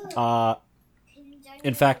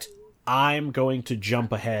 In fact, I'm going to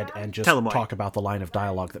jump ahead and just Tell him why. talk about the line of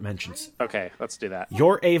dialogue that mentions Okay, let's do that.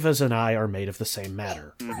 Your Avas and I are made of the same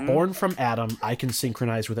matter. Born from Adam, I can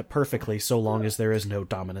synchronize with it perfectly so long as there is no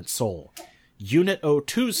dominant soul. Unit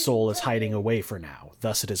 02's soul is hiding away for now,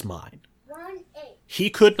 thus it is mine. He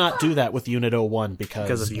could not do that with Unit 01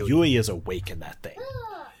 because of Yui. Yui is awake in that thing.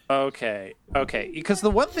 Okay. Because the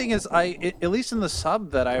one thing is, at least in the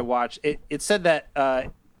sub that I watched, it said that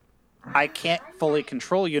I can't fully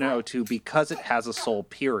control Unit 02 because it has a soul,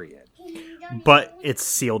 period. But it's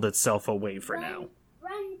sealed itself away for now.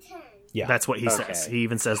 Yeah, That's what he Okay. says. He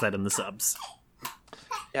even says that in the subs.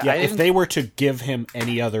 yeah. I If didn't- they were to give him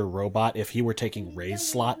any other robot, if he were taking Ray's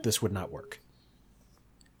slot, this would not work.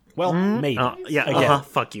 Well, maybe. Yeah, Again.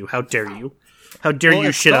 fuck you. How dare you? How dare you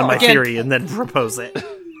it's- shit on my again- theory and then propose it?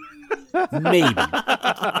 Maybe.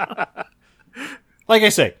 Like I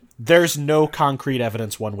say, there's no concrete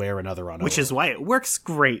evidence one way or another on Which OO. is why it works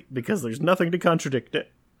great, because there's nothing to contradict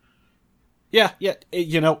it. Yeah,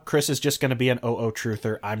 Chris is just going to be an OO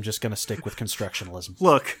truther. I'm just going to stick with constructionalism.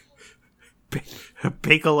 Look,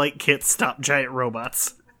 Bakelite kits stop giant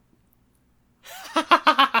robots.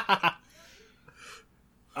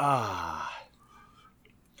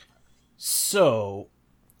 So,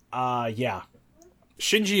 yeah.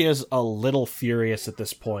 Shinji is a little furious at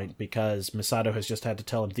this point because Misato has just had to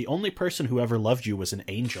tell him the only person who ever loved you was an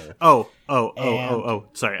angel. Oh.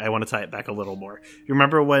 Sorry, I want to tie it back a little more. You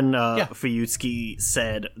remember when Fuyutsuki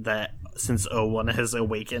said that since 01 has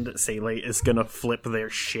awakened, Seele is gonna flip their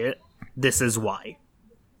shit? This is why.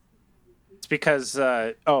 It's because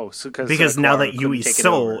Because now Kawaru that couldn't Yui's take it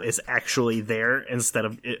soul over. is actually there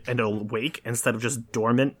and awake instead of just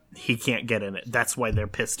dormant, he can't get in it. That's why they're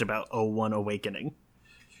pissed about 01 awakening.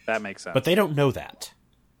 That makes sense. But they don't know that.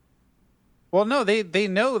 Well, no, they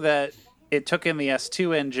know that it took in the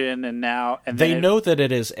S2 engine, and They know that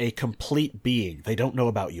it is a complete being. They don't know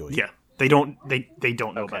about Yui. Yeah, they don't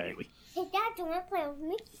know about Okay. Yui. Hey, Dad, do you want to play with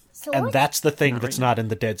me? So And that's the thing that's not in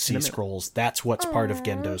the Dead Sea Scrolls. That's what's part of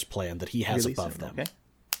Gendo's plan that he has above them. Okay.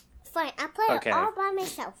 fine. I play Okay. it all by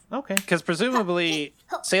myself. Okay. because presumably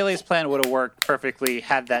Sele's plan would have worked perfectly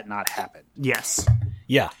had that not happened. Yes.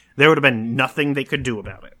 Yeah. There would have been nothing they could do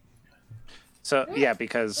about it. So yeah,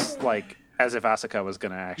 because as if Asuka was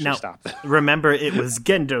going to actually Now, stop them. remember, it was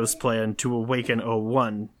Gendo's plan to awaken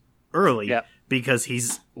 01 early Yep. because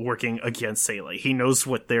he's working against Sele. He knows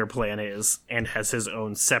what their plan is and has his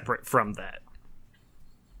own separate from that.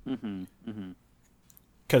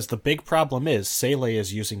 Because the big problem is Sele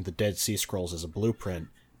is using the Dead Sea Scrolls as a blueprint,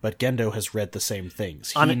 but Gendo has read the same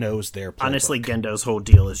things. He knows their playbook. Honestly, Gendo's whole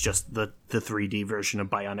deal is just the 3D version of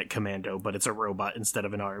Bionic Commando, but it's a robot instead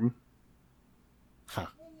of an arm.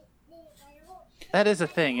 That is a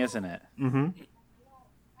thing, isn't it? Mm-hmm.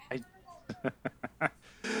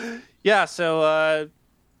 Yeah, so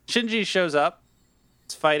Shinji shows up.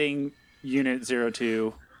 It's fighting Unit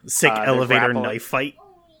 02. Sick They're elevator grappling. knife fight.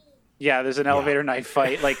 Yeah, there's an elevator knife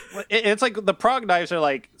fight. It's like the prog knives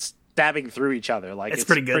are stabbing through each other. It's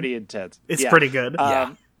pretty good. Pretty intense. It's Yeah. pretty good.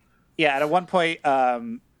 Yeah, and at one point,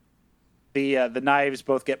 the knives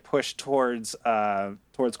both get pushed towards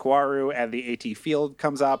Kawaru, and the AT field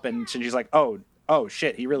comes up, and Shinji's like, "Oh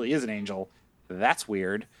shit, he really is an angel. That's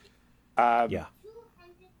weird." Yeah.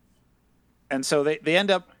 And so they end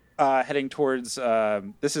up heading towards.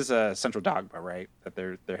 This is a central dogma, right? That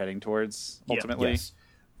they're heading towards ultimately. Yes.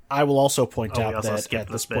 I will also point we out also that skipped at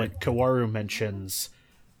this this point, Kaworu mentions.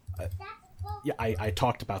 Yeah, I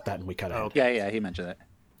talked about that and we cut out. Yeah, he mentioned it.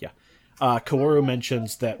 Yeah. Kaworu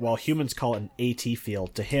mentions that while humans call it an AT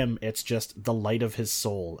field, to him it's just the light of his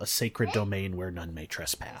soul, a sacred domain where none may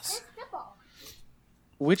trespass.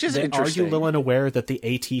 Which is Are interesting. you, Lilin, aware that the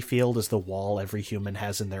AT field is the wall every human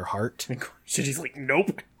has in their heart? Shinji's like,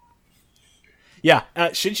 nope. Yeah,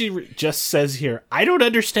 Shinji just says here, I don't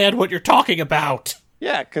understand what you're talking about.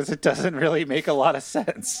 Yeah, because it doesn't really make a lot of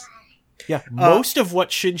sense. Yeah, most of what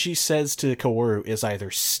Shinji says to Kaworu is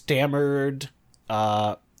either stammered,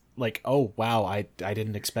 like, oh, wow, I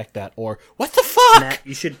didn't expect that, or, what the fuck? Matt,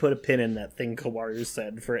 you should put a pin in that thing Kawaru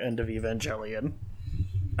said for End of Evangelion.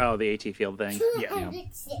 Oh, the AT field thing. Yeah.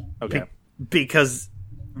 Okay. Because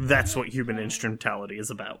that's what human instrumentality is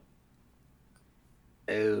about.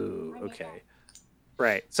 Oh, okay.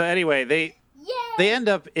 Right. So anyway, they end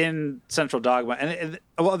up in Central Dogma, and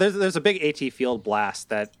well, there's a big AT field blast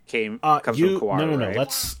that comes from Kaworu. No.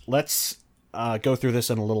 Right? Let's go through this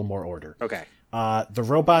in a little more order. Okay. The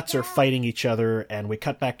robots are fighting each other, and we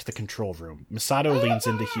cut back to the control room. Masato leans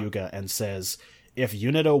into Hyuga and says, if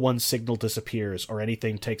Unit 01's signal disappears or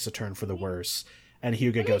anything takes a turn for the worse, and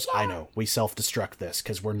Hyuga goes, I know, we self-destruct this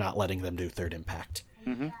because we're not letting them do third impact.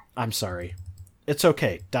 Mm-hmm. I'm sorry. It's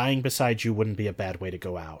okay. Dying beside you wouldn't be a bad way to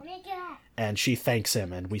go out. And she thanks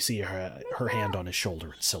him, and we see her hand on his shoulder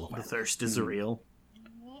in The silhouette. thirst is real.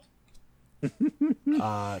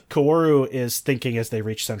 Kaworu is thinking as they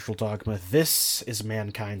reach Central Dogma, this is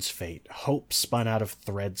mankind's fate. Hope spun out of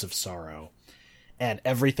threads of sorrow. And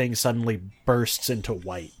everything suddenly bursts into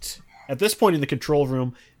white. At this point in the control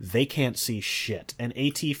room, they can't see shit. An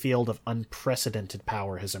AT field of unprecedented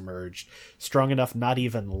power has emerged, strong enough not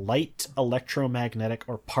even light, electromagnetic,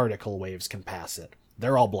 or particle waves can pass it.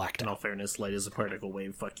 They're all blacked In all out. fairness, light is a particle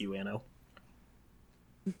wave. Fuck you, Anno.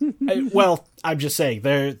 Well, I'm just saying,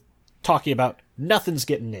 they're talking about nothing's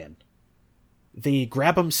getting in. The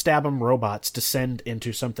grab 'em stab 'em robots descend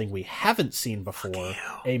into something we haven't seen before,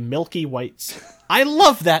 a milky white... I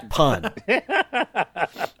love that pun!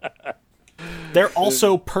 They're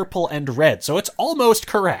also purple and red, so it's almost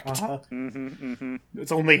correct.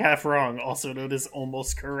 It's only half wrong, also known as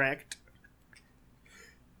almost correct.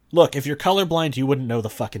 Look, if you're colorblind, you wouldn't know the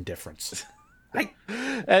fucking difference.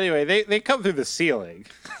 Anyway, they come through the ceiling.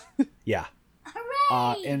 Yeah.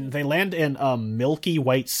 And they land in a milky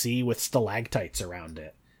white sea with stalactites around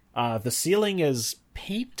it. The ceiling is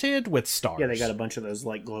painted with stars. Yeah, they got a bunch of those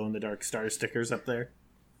like glow-in-the-dark star stickers up there.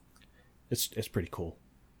 It's pretty cool.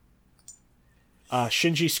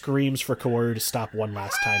 Shinji screams for Kaworu to stop one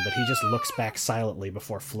last time, but he just looks back silently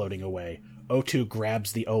before floating away. O2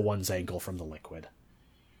 grabs the O1's ankle from the liquid.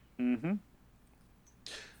 Mm-hmm.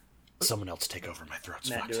 Someone else take over. My throat's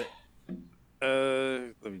Matt, fucked. do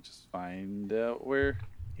it. Let me just find out where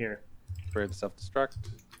Here. to self-destruct.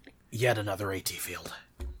 Yet another AT field.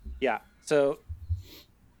 Yeah. So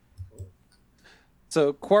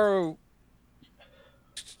Kaworu.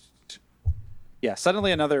 Yeah.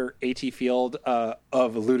 Suddenly, another AT field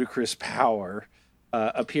of ludicrous power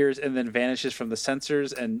appears and then vanishes from the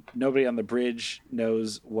sensors, and nobody on the bridge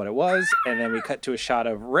knows what it was. And then we cut to a shot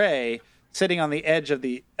of Rei sitting on the edge of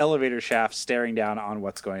the elevator shaft, staring down on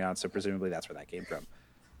what's going on. So presumably that's where that came from.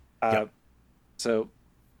 So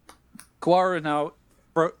Kaworu is now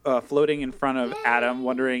floating in front of Adam,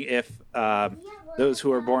 wondering if those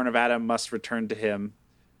who are born of Adam must return to him,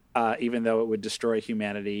 even though it would destroy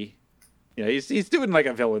humanity. You know, he's doing like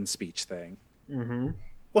a villain speech thing. Mm-hmm.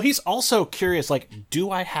 Well, he's also curious, like, do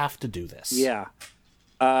I have to do this? Yeah.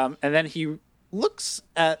 And then he looks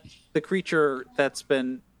at the creature that's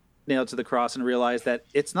been nailed to the cross and realizes that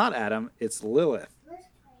it's not Adam, it's Lilith.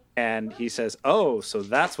 And he says, oh, so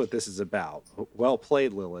that's what this is about. Well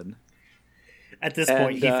played, Lilin. At this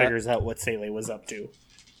point, he And, figures out what Sele was up to.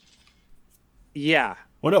 Yeah.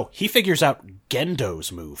 Well, no, he figures out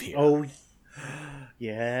Gendo's move here. Oh,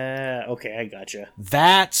 yeah. Okay, I gotcha.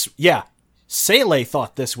 That's... Yeah. Sele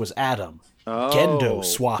thought this was Adam. Oh. Gendo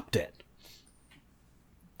swapped it.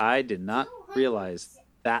 I did not realize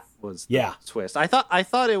that was the Yeah. twist. I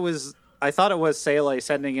thought it was Sele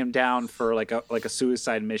sending him down for like a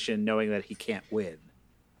suicide mission, knowing that he can't win.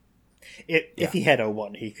 If he had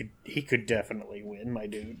O1, he could definitely win, my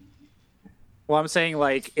dude. Well, I'm saying,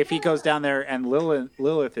 like, if he goes down there and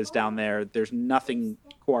Lilith is down there, there's nothing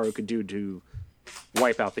Kaworu could do to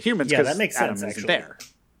wipe out the humans. Yeah, 'cause that makes Adam sense, isn't actually. there.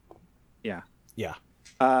 Yeah. Yeah.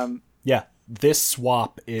 Yeah. This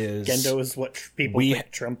swap is... Gendo is what people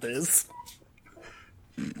think Trump is.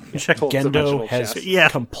 Full Gendo dimensional has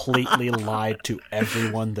chest. completely lied to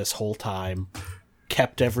everyone this whole time,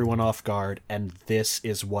 kept everyone off guard, and this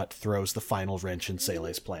is what throws the final wrench in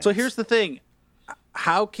Sele's plans. So here's the thing: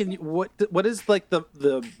 how can you? What is like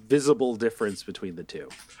the visible difference between the two?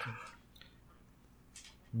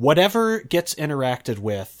 Whatever gets interacted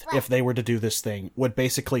with, if they were to do this thing, would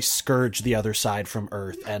basically scourge the other side from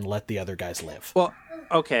Earth and let the other guys live. Well,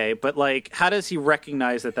 okay, but like, how does he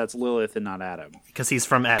recognize that that's Lilith and not Adam? Because he's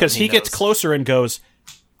from Adam. Because he gets knows. closer and goes,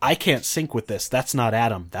 I can't sync with this. That's not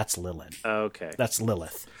Adam. That's Lilith. Okay. That's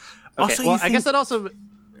Lilith. Okay. Also, Well, you I guess that also.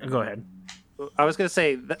 Go ahead. I was going to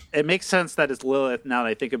say that it makes sense that it's Lilith now that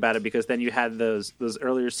I think about it, because then you had those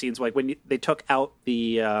earlier scenes, like when they took out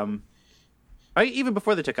the. Even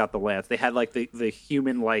before they took out the lance, they had like the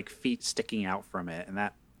human like feet sticking out from it, and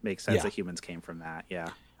that makes sense Yeah. that humans came from that. Yeah.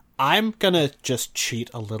 I'm going to just cheat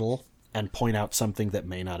a little and point out something that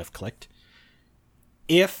may not have clicked.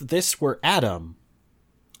 If this were Adam,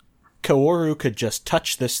 Kaworu could just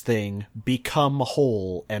touch this thing, become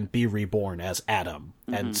whole, and be reborn as Adam,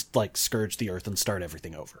 and like scourge the earth and start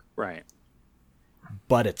everything over. Right.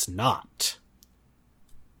 But it's not.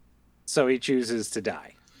 So he chooses to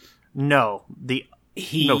die. No,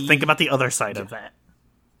 think about the other side of that.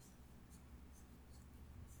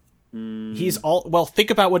 Think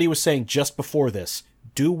about what he was saying just before this.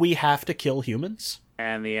 Do we have to kill humans?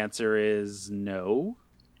 And the answer is no.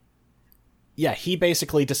 Yeah, he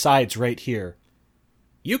basically decides right here,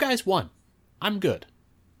 you guys won. I'm good.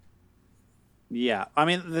 Yeah. I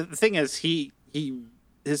mean, the thing is,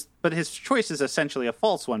 his choice is essentially a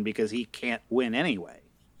false one because he can't win anyway.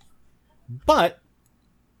 But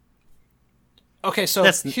okay, so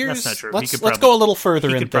That's here's not true. let's go a little further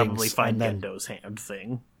He in could things. probably find and then, Gendo's hand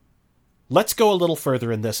thing. let's go a little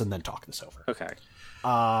further in this and then talk this over. Okay.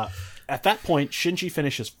 At that point, Shinji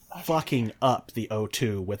finishes fucking up the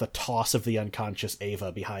O2 with a toss of the unconscious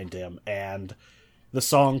Ava behind him, and the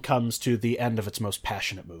song comes to the end of its most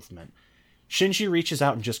passionate movement. Shinji reaches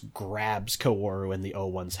out and just grabs Kaworu in the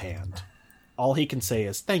O1's hand. All he can say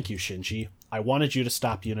is, "Thank you, Shinji. I wanted you to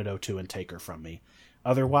stop Unit O2 and take her from me.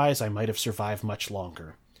 Otherwise, I might have survived much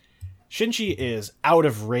longer." Shinji is out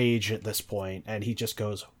of rage at this point, and he just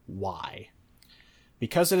goes, "Why?"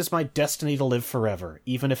 "Because it is my destiny to live forever,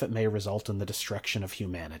 even if it may result in the destruction of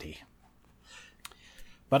humanity."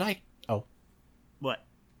 But What?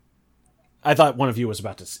 I thought one of you was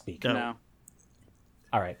about to speak. No. No.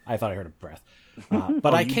 All right, I thought I heard a breath.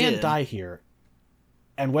 But I you can did. die here,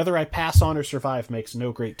 and whether I pass on or survive makes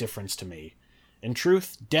no great difference to me. In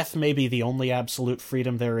truth, death may be the only absolute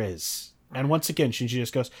freedom there is. And once again, Shinji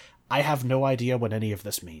just goes, "I have no idea what any of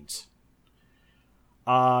this means."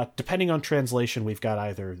 Depending on translation, we've got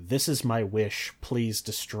either "This is my wish, please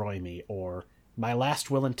destroy me," or "My last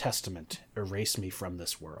will and testament, erase me from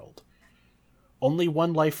this world." Only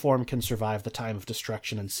one life form can survive the time of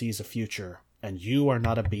destruction and seize a future, and you are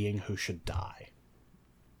not a being who should die.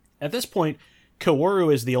 At this point,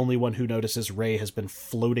 Kaworu is the only one who notices Rei has been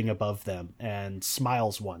floating above them and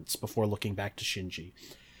smiles once before looking back to Shinji.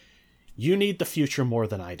 "You need the future more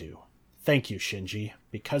than I do. Thank you, Shinji.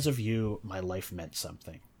 Because of you, my life meant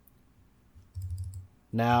something."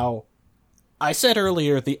 Now, I said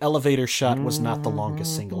earlier the elevator shot was not the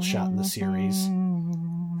longest single shot in the series,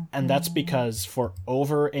 and that's because for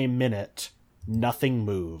over a minute, nothing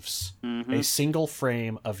moves. A single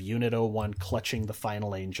frame of Unit 01 clutching the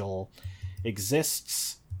final angel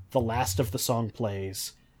exists, the last of the song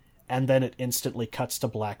plays, and then it instantly cuts to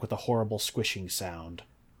black with a horrible squishing sound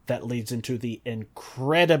that leads into the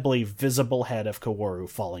incredibly visible head of Kaworu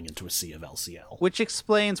falling into a sea of LCL. Which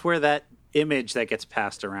explains where that image that gets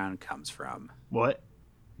passed around comes from. What?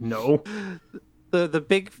 No. The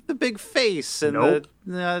big face and Nope.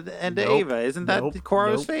 and Nope. Ava, isn't that Nope.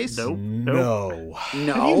 Koro's Nope. face? Nope. No.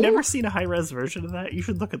 No. Have you never seen a high-res version of that? You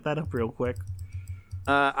should look at that up real quick.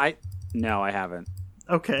 I haven't.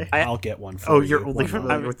 Okay. I'll get one for you. Oh, you're only One familiar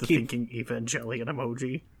moment. with the Keep- thinking Evangelion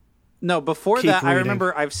emoji. No, before Keep that, I reading.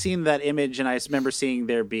 remember I've seen that image, and I remember seeing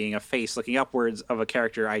there being a face looking upwards of a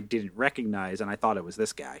character I didn't recognize, and I thought it was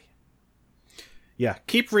this guy. Yeah,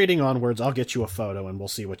 keep reading onwards. I'll get you a photo and we'll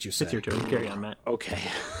see what you say. It's your turn. Carry on, Matt. Okay.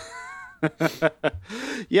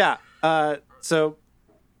 Yeah. So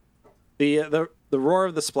the roar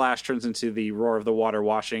of the splash turns into the roar of the water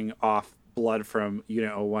washing off blood from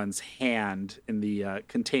Unit 01's hand in the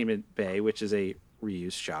containment bay, which is a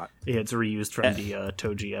reused shot. Yeah, it's reused from the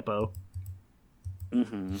Toji Eppo.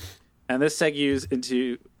 And this segues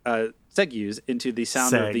into the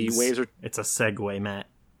sound of the Segs. waves. It's a segue, Matt.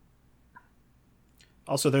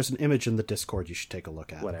 Also, there's an image in the Discord you should take a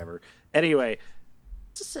look at. Whatever. Anyway,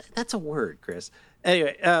 That's a word, Chris.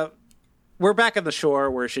 Anyway, we're back on the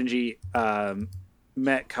shore where Shinji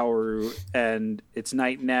met Kaoru, and it's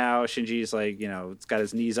night now. Shinji's like, it's got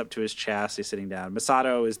his knees up to his chest. He's sitting down.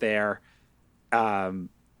 Masato is there, and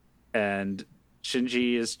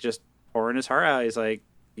Shinji is just pouring his heart out. He's like,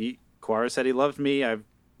 Kaoru said he loved me. I've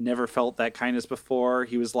never felt that kindness before.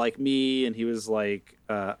 He was like me, and he was like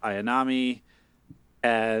Ayanami,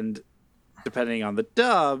 and depending on the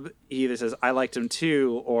dub, he either says, I liked him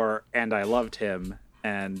too, or, and I loved him,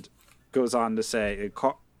 and goes on to say,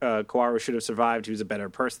 Kaoru should have survived. He was a better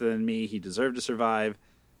person than me. He deserved to survive.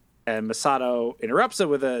 And Masato interrupts it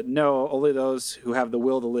with a, no, only those who have the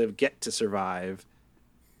will to live get to survive.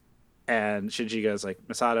 And Shinji goes like,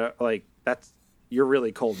 Masato, like, you're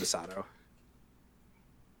really cold, Masato.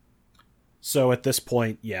 So at this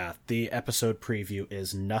point, yeah, the episode preview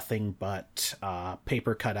is nothing but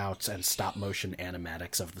paper cutouts and stop-motion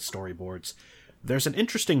animatics of the storyboards. There's an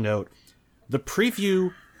interesting note. The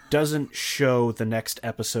preview doesn't show the next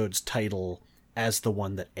episode's title as the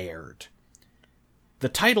one that aired. The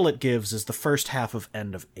title it gives is the first half of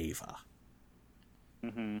End of Ava.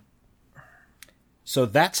 Mm-hmm. So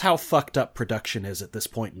that's how fucked up production is at this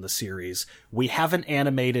point in the series. We haven't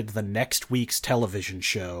animated the next week's television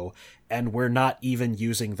show, and we're not even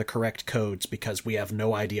using the correct codes because we have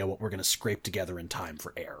no idea what we're going to scrape together in time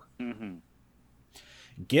for air. Mm-hmm.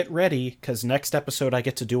 Get ready, because next episode I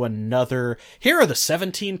get to do another, here are the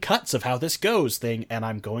 17 cuts of how this goes thing, and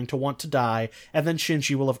I'm going to want to die, and then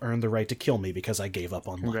Shinji will have earned the right to kill me because I gave up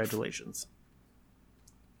on life. Congratulations.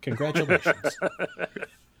 Congratulations.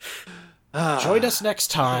 Join us next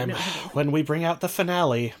time when we bring out the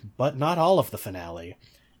finale, but not all of the finale,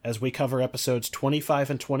 as we cover episodes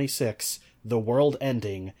 25 and 26, The World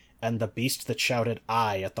Ending, and The Beast That Shouted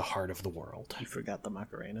I at the Heart of the World. You forgot the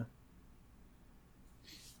Macarena.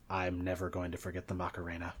 I'm never going to forget the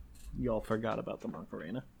Macarena. Y'all forgot about the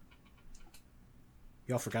Macarena.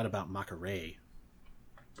 Y'all forgot about Macarena.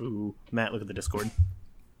 Boo. Matt, look at the Discord.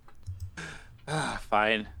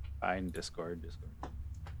 Fine, Discord.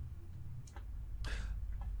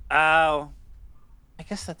 Oh, I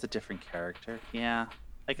guess that's a different character. Yeah,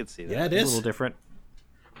 I could see that. Yeah, it A is. little different.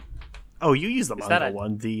 Oh, you use the Is that manga a-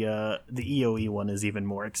 one. The EOE one is even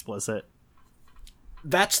more explicit.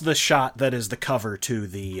 That's the shot that is the cover to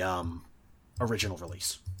the original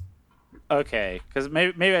release. Okay, because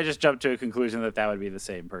maybe I just jumped to a conclusion that would be the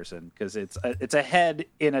same person, because it's a head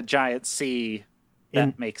in a giant sea.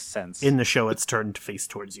 That makes sense. In the show, it's turned to face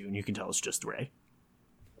towards you, and you can tell it's just Ray.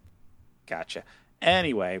 Gotcha.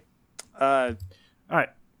 Anyway, All right,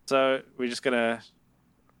 so we're just gonna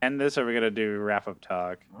end this, or we're gonna do wrap up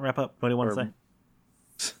talk. wrap up. What do you want to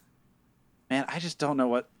say? Man, I just don't know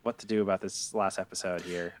what to do about this last episode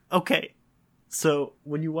here. Okay, so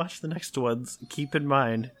when you watch the next ones, keep in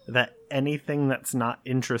mind that anything that's not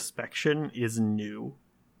introspection is new.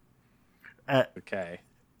 Okay.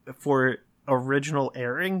 For original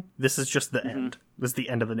airing, this is just the end. This is the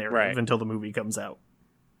end of the narrative Right. until the movie comes out.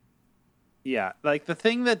 Yeah, like the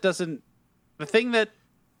thing that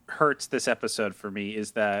hurts this episode for me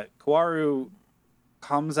is that Kaoru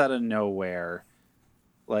comes out of nowhere,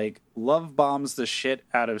 like love bombs the shit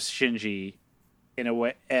out of Shinji in a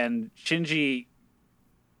way, and Shinji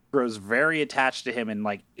grows very attached to him in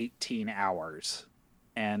like 18 hours,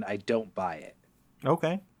 and I don't buy it.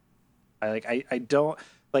 Okay. I don't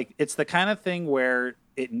like, it's the kind of thing where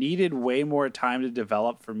it needed way more time to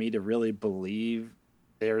develop for me to really believe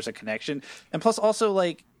there's a connection. And plus also,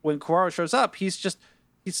 like, when Kaoru shows up, he's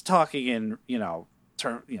talking in,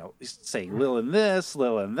 he's saying Lil in this,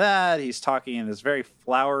 Lil in that. He's talking in this very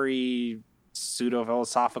flowery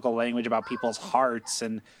pseudo-philosophical language about people's hearts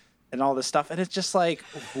and all this stuff. And it's just like,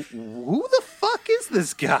 who the fuck is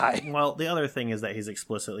this guy? Well, the other thing is that he's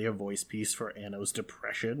explicitly a voice piece for Anno's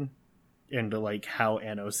depression, and like how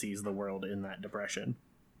Anno sees the world in that depression.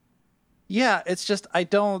 Yeah, it's just,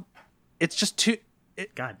 it's just too...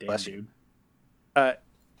 God damn, Bless you. dude.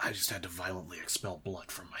 I just had to violently expel blood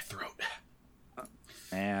from my throat.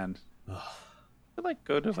 Man. I'd like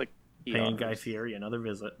go to like Paying Guy Fieri another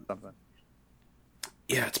visit. something.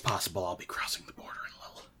 Yeah, it's possible I'll be crossing the border in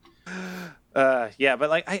a little. Yeah, but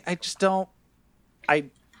like I just don't.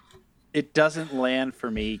 It doesn't land for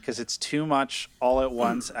me because it's too much all at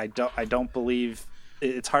once. I don't believe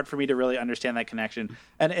it's hard for me to really understand that connection.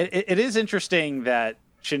 And it is interesting that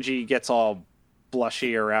Shinji gets all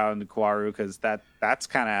blushy around Kaoru because that's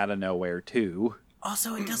kind of out of nowhere too.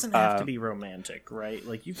 Also, it doesn't have to be romantic, right?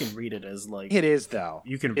 Like, you can read it as like It is though.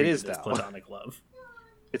 you can It read is it as though. platonic love.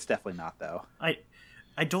 It's definitely not though. I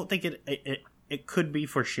don't think it could be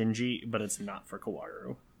for Shinji, but it's not for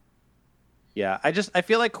Kaworu. Yeah, I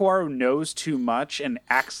feel like Kaworu knows too much and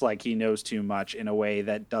acts like he knows too much in a way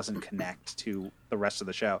that doesn't connect to the rest of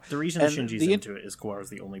the show. The reason And Shinji's the- into it is Kaworu's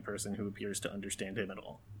the only person who appears to understand him at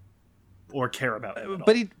all. Or care about him at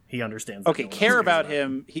but all. He understands. Okay, no one care cares about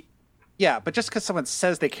him. Yeah, but just because someone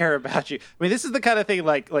says they care about you, I mean, this is the kind of thing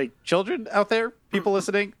like children out there, people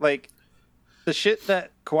listening, like the shit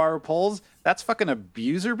that Kaworu pulls. That's fucking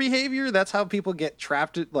abuser behavior. That's how people get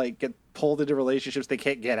trapped, like get pulled into relationships they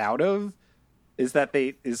can't get out of. Is that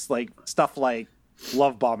like stuff like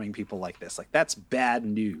love bombing people like this? Like that's bad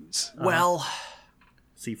news. Well,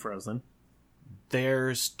 See Frozen.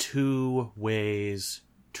 there's two ways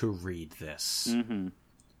to read this. Mm-hmm.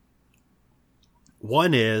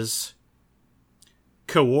 One is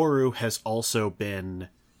Kaworu has also been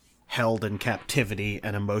held in captivity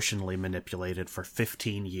and emotionally manipulated for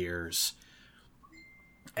 15 years.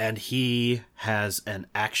 And he has an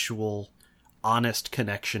actual, honest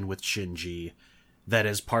connection with Shinji that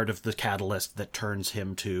is part of the catalyst that turns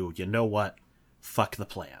him to, you know what, fuck the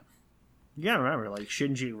plan. You gotta remember, like,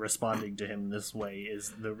 Shinji responding to him this way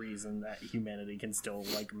is the reason that humanity can still,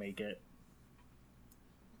 like, make it.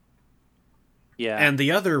 Yeah, And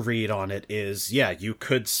the other read on it is, yeah, you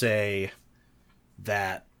could say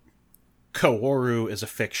that Kaworu is a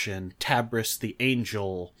fiction, Tabris the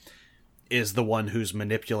angel is the one who's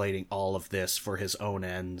manipulating all of this for his own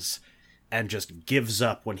ends, and just gives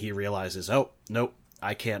up when he realizes, oh, nope,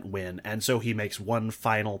 I can't win. And so he makes one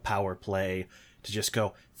final power play to just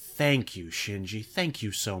go, thank you, Shinji, thank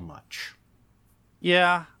you so much.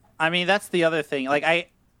 Yeah, I mean that's the other thing. Like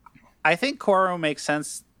I think Kaworu makes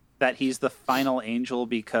sense that he's the final angel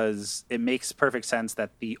because it makes perfect sense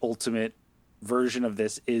that the ultimate version of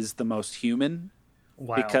this is the most human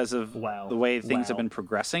Wow. because of the way things have been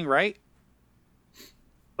progressing, right?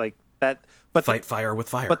 Like that, but Fight fire with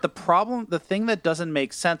fire. But the thing that doesn't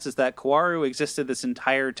make sense is that Kaworu existed this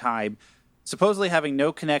entire time, supposedly having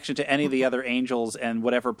no connection to any of the other angels and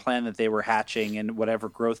whatever plan that they were hatching and whatever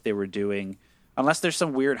growth they were doing. Unless there's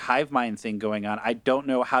some weird hive mind thing going on, I don't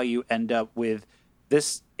know how you end up with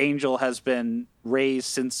this angel has been raised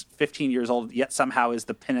since 15 years old, yet somehow is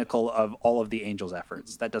the pinnacle of all of the angels'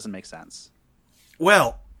 efforts. That doesn't make sense.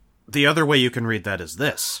 Well, the other way you can read that is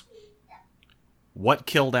this. What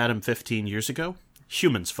killed Adam 15 years ago?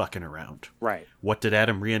 Humans fucking around. Right. What did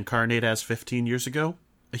Adam reincarnate as 15 years ago?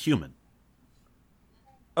 A human.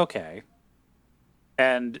 Okay.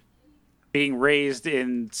 And being raised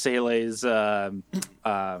in Sele's,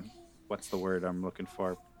 what's the word I'm looking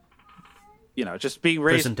for? You know, just being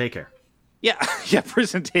raised. Prison daycare. Yeah, yeah,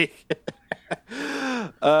 prison take.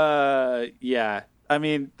 Yeah. I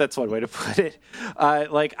mean, that's one way to put it.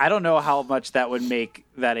 Like, I don't know how much that would make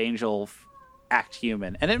that angel act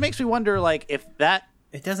human, and it makes me wonder, like, if that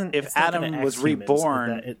It doesn't. If it's not that Adam it acts was humans,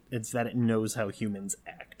 reborn- it's that it knows how humans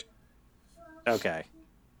act. okay,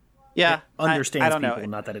 yeah, It understands I don't people, know.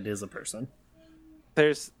 not that it is a person.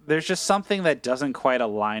 There's just something that doesn't quite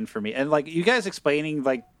align for me, and like you guys explaining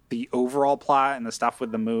like the overall plot and the stuff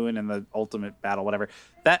with the moon and the ultimate battle, whatever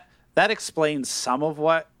that explains some of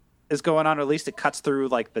what is going on, or at least it cuts through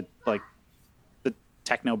like the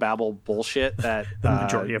techno babble bullshit that The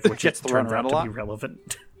majority of which gets it thrown turns around out a to lot. be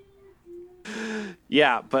relevant.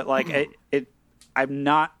 Yeah, but like I'm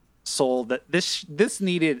not sold that this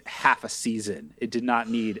needed half a season. It did not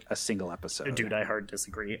need a single episode. Dude, I hard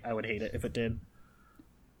disagree. I would hate it if it did.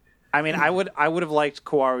 I mean, I would have liked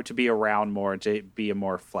Kaworu to be around more, to be a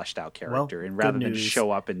more fleshed out character, Well, and rather good than news. show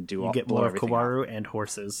up and do You all get blow more of everything Kaworu and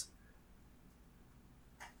horses.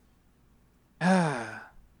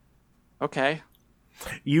 up. Okay.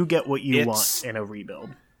 You get what you It's- want in a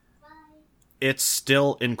rebuild. It's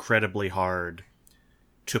still incredibly hard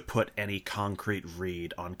to put any concrete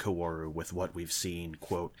read on Kaworu with what we've seen,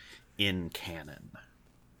 quote, in canon.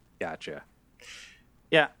 Gotcha.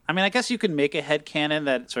 Yeah, I mean, I guess you could make a headcanon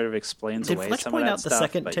that sort of explains Did away Fletch some point of that out the stuff,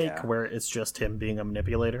 second but take yeah. where it's just him being a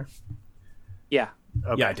manipulator? Yeah,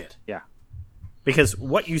 Okay. Yeah, I did. yeah. Because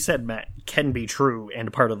what you said, Matt, can be true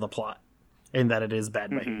and part of the plot, in that it is bad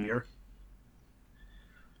behavior.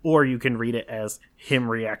 Or you can read it as him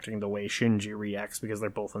reacting the way Shinji reacts because they're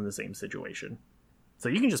both in the same situation. So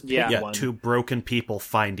you can just pick Yeah. one. Two broken people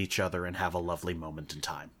find each other and have a lovely moment in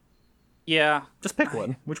time. Yeah, Just pick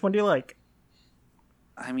one. Which one do you like?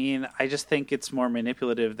 I mean, I just think it's more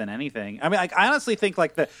manipulative than anything. I mean, like, I honestly think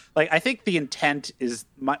I think the intent is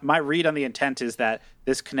my read on the intent is that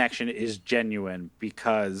this connection is genuine,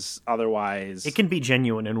 because otherwise It can be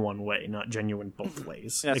genuine in one way, not genuine both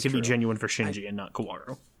ways. That's it can be true. genuine for Shinji and not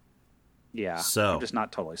Kaworu. yeah. So- I'm just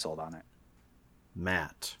not totally sold on it.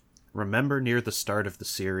 Matt, remember near the start of the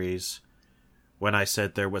series when I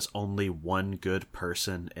said there was only one good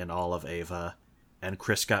person in all of Ava, and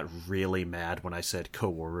Chris got really mad when I said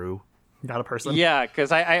Kaworu. Not a person. Yeah,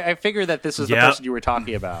 because I figured that this was the Yep. person you were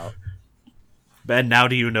talking about. And now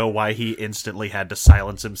do you know why he instantly had to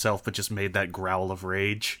silence himself but just made that growl of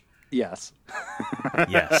rage? Yes.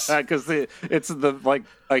 Yes. Because it's the, like,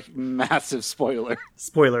 a massive spoiler.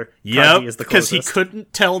 Spoiler. Yep, Kaji is the because he closest.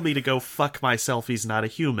 couldn't tell me to go fuck myself, he's not a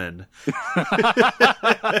human.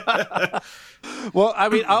 Well, I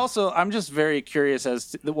mean, I'm just very curious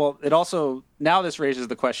as to, well, it also, now this raises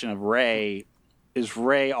the question of Rey. Is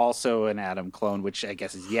Rey also an Adam clone? Which I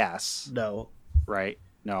guess is yes, No. right?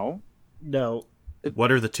 No? No.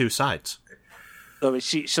 What are the two sides? So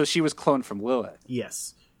she was cloned from Lilith.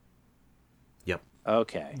 Yes. Yep.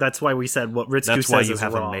 Okay. That's why we said what Ritsuko That's says why you is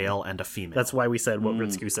have wrong. a male and a female. That's why we said what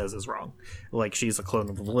Ritsuko says is wrong. Like, she's a clone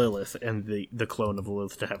of Lilith, and the clone of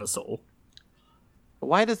Lilith to have a soul.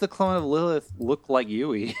 Why does the clone of Lilith look like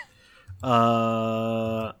Yui?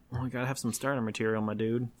 Well, we gotta have some starter material, my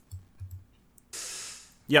dude.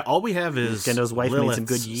 Yeah, all we have is Gendo's wife made some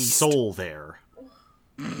Lilith's good yeast. soul there.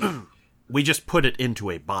 We just put it into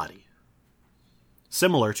a body.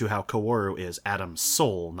 Similar to how Kaworu is Adam's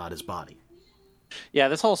soul, not his body. Yeah,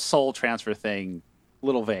 this whole soul transfer thing,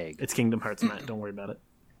 little vague. It's Kingdom Hearts, Matt. Don't worry about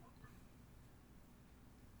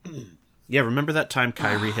it. Yeah, remember that time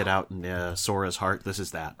Kairi hid out in Sora's heart? This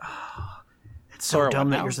is that. It's so Sora, dumb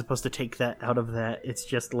what that now? you're supposed to take that out of that. It's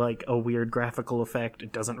just like a weird graphical effect.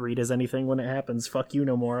 It doesn't read as anything when it happens. Fuck you,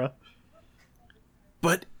 Nomura.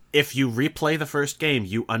 But if you replay the first game,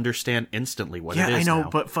 you understand instantly what it is I know, now.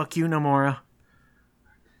 but fuck you, Nomura.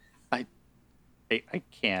 I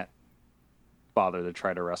can't bother to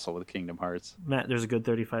try to wrestle with Kingdom Hearts. Matt, there's a good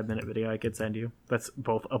 35-minute video I could send you. That's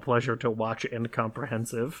both a pleasure to watch and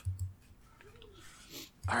comprehensive.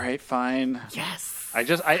 All right, fine. Yes.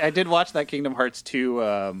 I did watch that Kingdom Hearts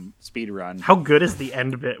 2 speed run. How good is the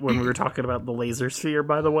end bit when we were talking about the laser sphere,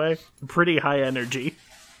 by the way? Pretty high energy.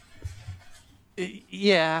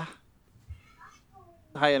 Yeah.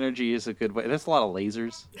 High energy is a good way. There's a lot of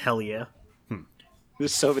lasers. Hell yeah.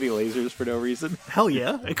 There's so many lasers for no reason. Hell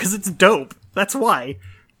yeah. Because it's dope. That's why.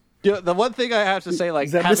 Yeah, the one thing I have to say, like,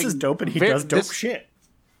 This having is dope and he ver- does dope this- shit.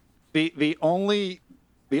 The only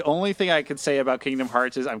thing I can say about Kingdom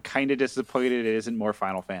Hearts is I'm kind of disappointed it isn't more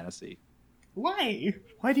Final Fantasy. Why?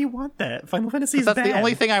 Why do you want that? Final Fantasy is That's bad. the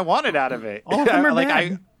only thing I wanted out of it. All of them are like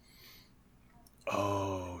bad.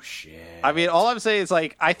 Oh, shit. I mean, all I'm saying is,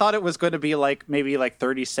 like, I thought it was going to be like maybe like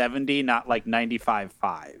 3070, not like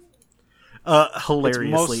 95.5. It's Hilariously.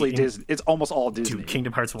 mostly Disney. It's almost all Disney. Dude,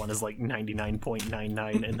 Kingdom Hearts 1 is like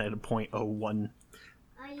 99.99 and then a 0.01.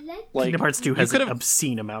 I like Like, Kingdom Hearts 2 you has an could've-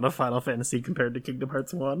 obscene amount of Final Fantasy compared to Kingdom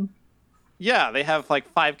Hearts 1. Yeah, they have like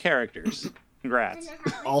 5 characters. Congrats.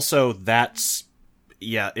 Also, that's...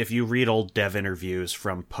 Yeah, if you read old dev interviews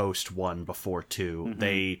from post 1 before 2,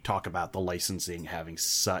 they talk about the licensing having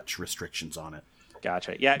such restrictions on it.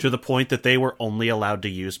 Gotcha. Yeah. To the point that they were only allowed to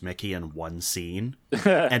use Mickey in one scene.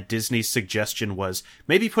 And Disney's suggestion was,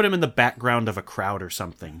 maybe put him in the background of a crowd or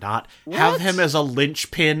something, not have him as a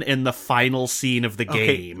linchpin in the final scene of the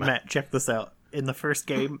Okay, game. Matt, check this out. In the first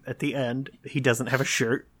game, at the end, he doesn't have a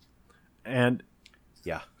shirt. And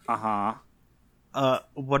Yeah.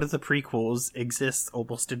 one of the prequels exists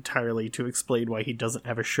almost entirely to explain why he doesn't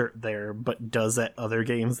have a shirt there, but does at other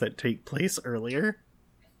games that take place earlier.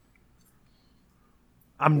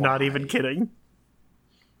 I'm not even kidding.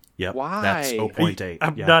 Yep. Why? That's 0.8.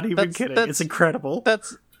 I'm yeah. not even That's- kidding. that's- It's incredible.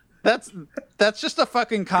 That's just a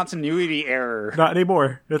fucking continuity error. Not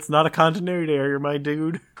anymore. It's not a continuity error, my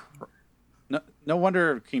dude. No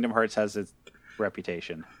wonder Kingdom Hearts has its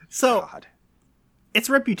reputation. So, God. its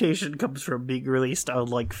reputation comes from being released on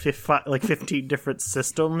like 15 different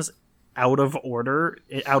systems out of order,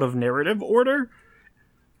 out of narrative order.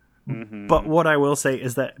 But what I will say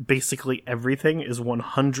is that basically everything is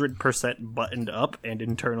 100% buttoned up and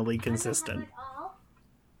internally consistent.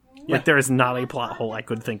 Like, there is not a plot hole I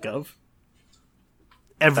could think of.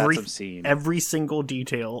 That's obscene. Every single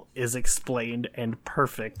detail is explained and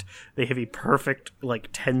perfect. They have a perfect, like,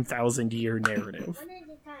 10,000 year narrative. one at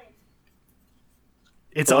a time.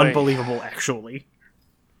 It's Boy. unbelievable, actually.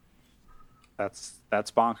 That's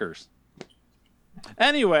bonkers.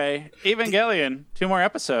 Anyway, Evangelion, 2 more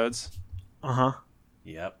episodes.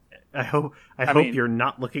 Yep. I hope mean- you're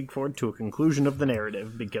not looking forward to a conclusion of the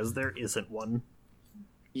narrative, because there isn't one.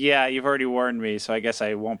 Yeah, you've already warned me, so I guess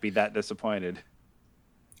I won't be that disappointed.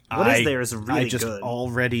 What is there is really I just good.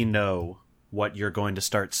 already know what you're going to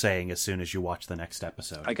start saying as soon as you watch the next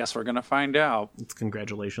episode. I guess we're gonna find out. It's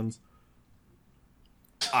congratulations.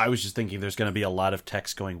 I was just thinking there's going to be a lot of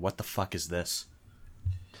text going, what the fuck is this?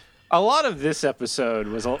 A lot of this episode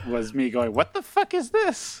was me going, "What the fuck is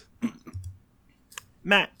this?"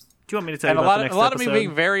 Matt, do you want me to tell And you a about the next lot episode? of me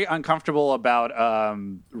being very uncomfortable about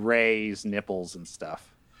Ray's nipples and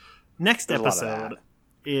stuff. Next There's a lot of episode that.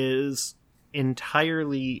 is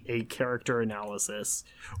entirely a character analysis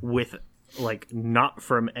with, like, not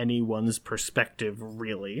from anyone's perspective,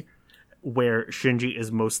 really, where Shinji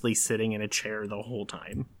is mostly sitting in a chair the whole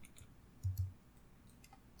time.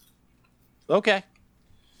 Okay.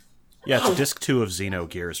 Yeah, it's disc 2 of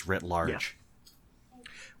Xenogears writ large.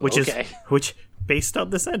 Okay. Which, based on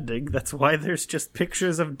this ending, that's why there's just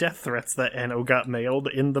pictures of death threats that Anno got mailed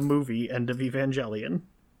in the movie End of Evangelion.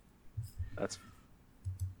 That's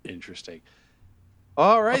interesting.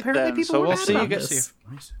 All right, Apparently then. people So were we'll mad see you about guys. this.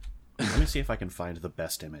 Let me see if I can find the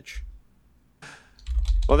best image.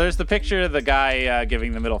 Well, there's the picture of the guy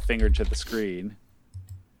giving the middle finger to the screen.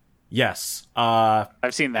 Yes.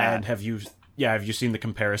 I've seen that. And have you seen the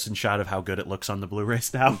comparison shot of how good it looks on the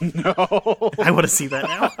Blu-rays now? I want to see that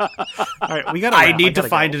now. All right, we gotta. I need to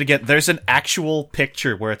find it again. There's an actual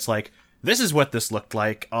picture where it's like, this is what this looked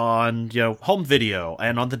like on, home video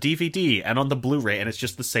and on the DVD and on the Blu-ray, and it's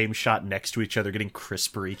just the same shot next to each other getting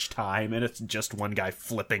crisper each time, and it's just one guy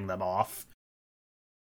flipping them off.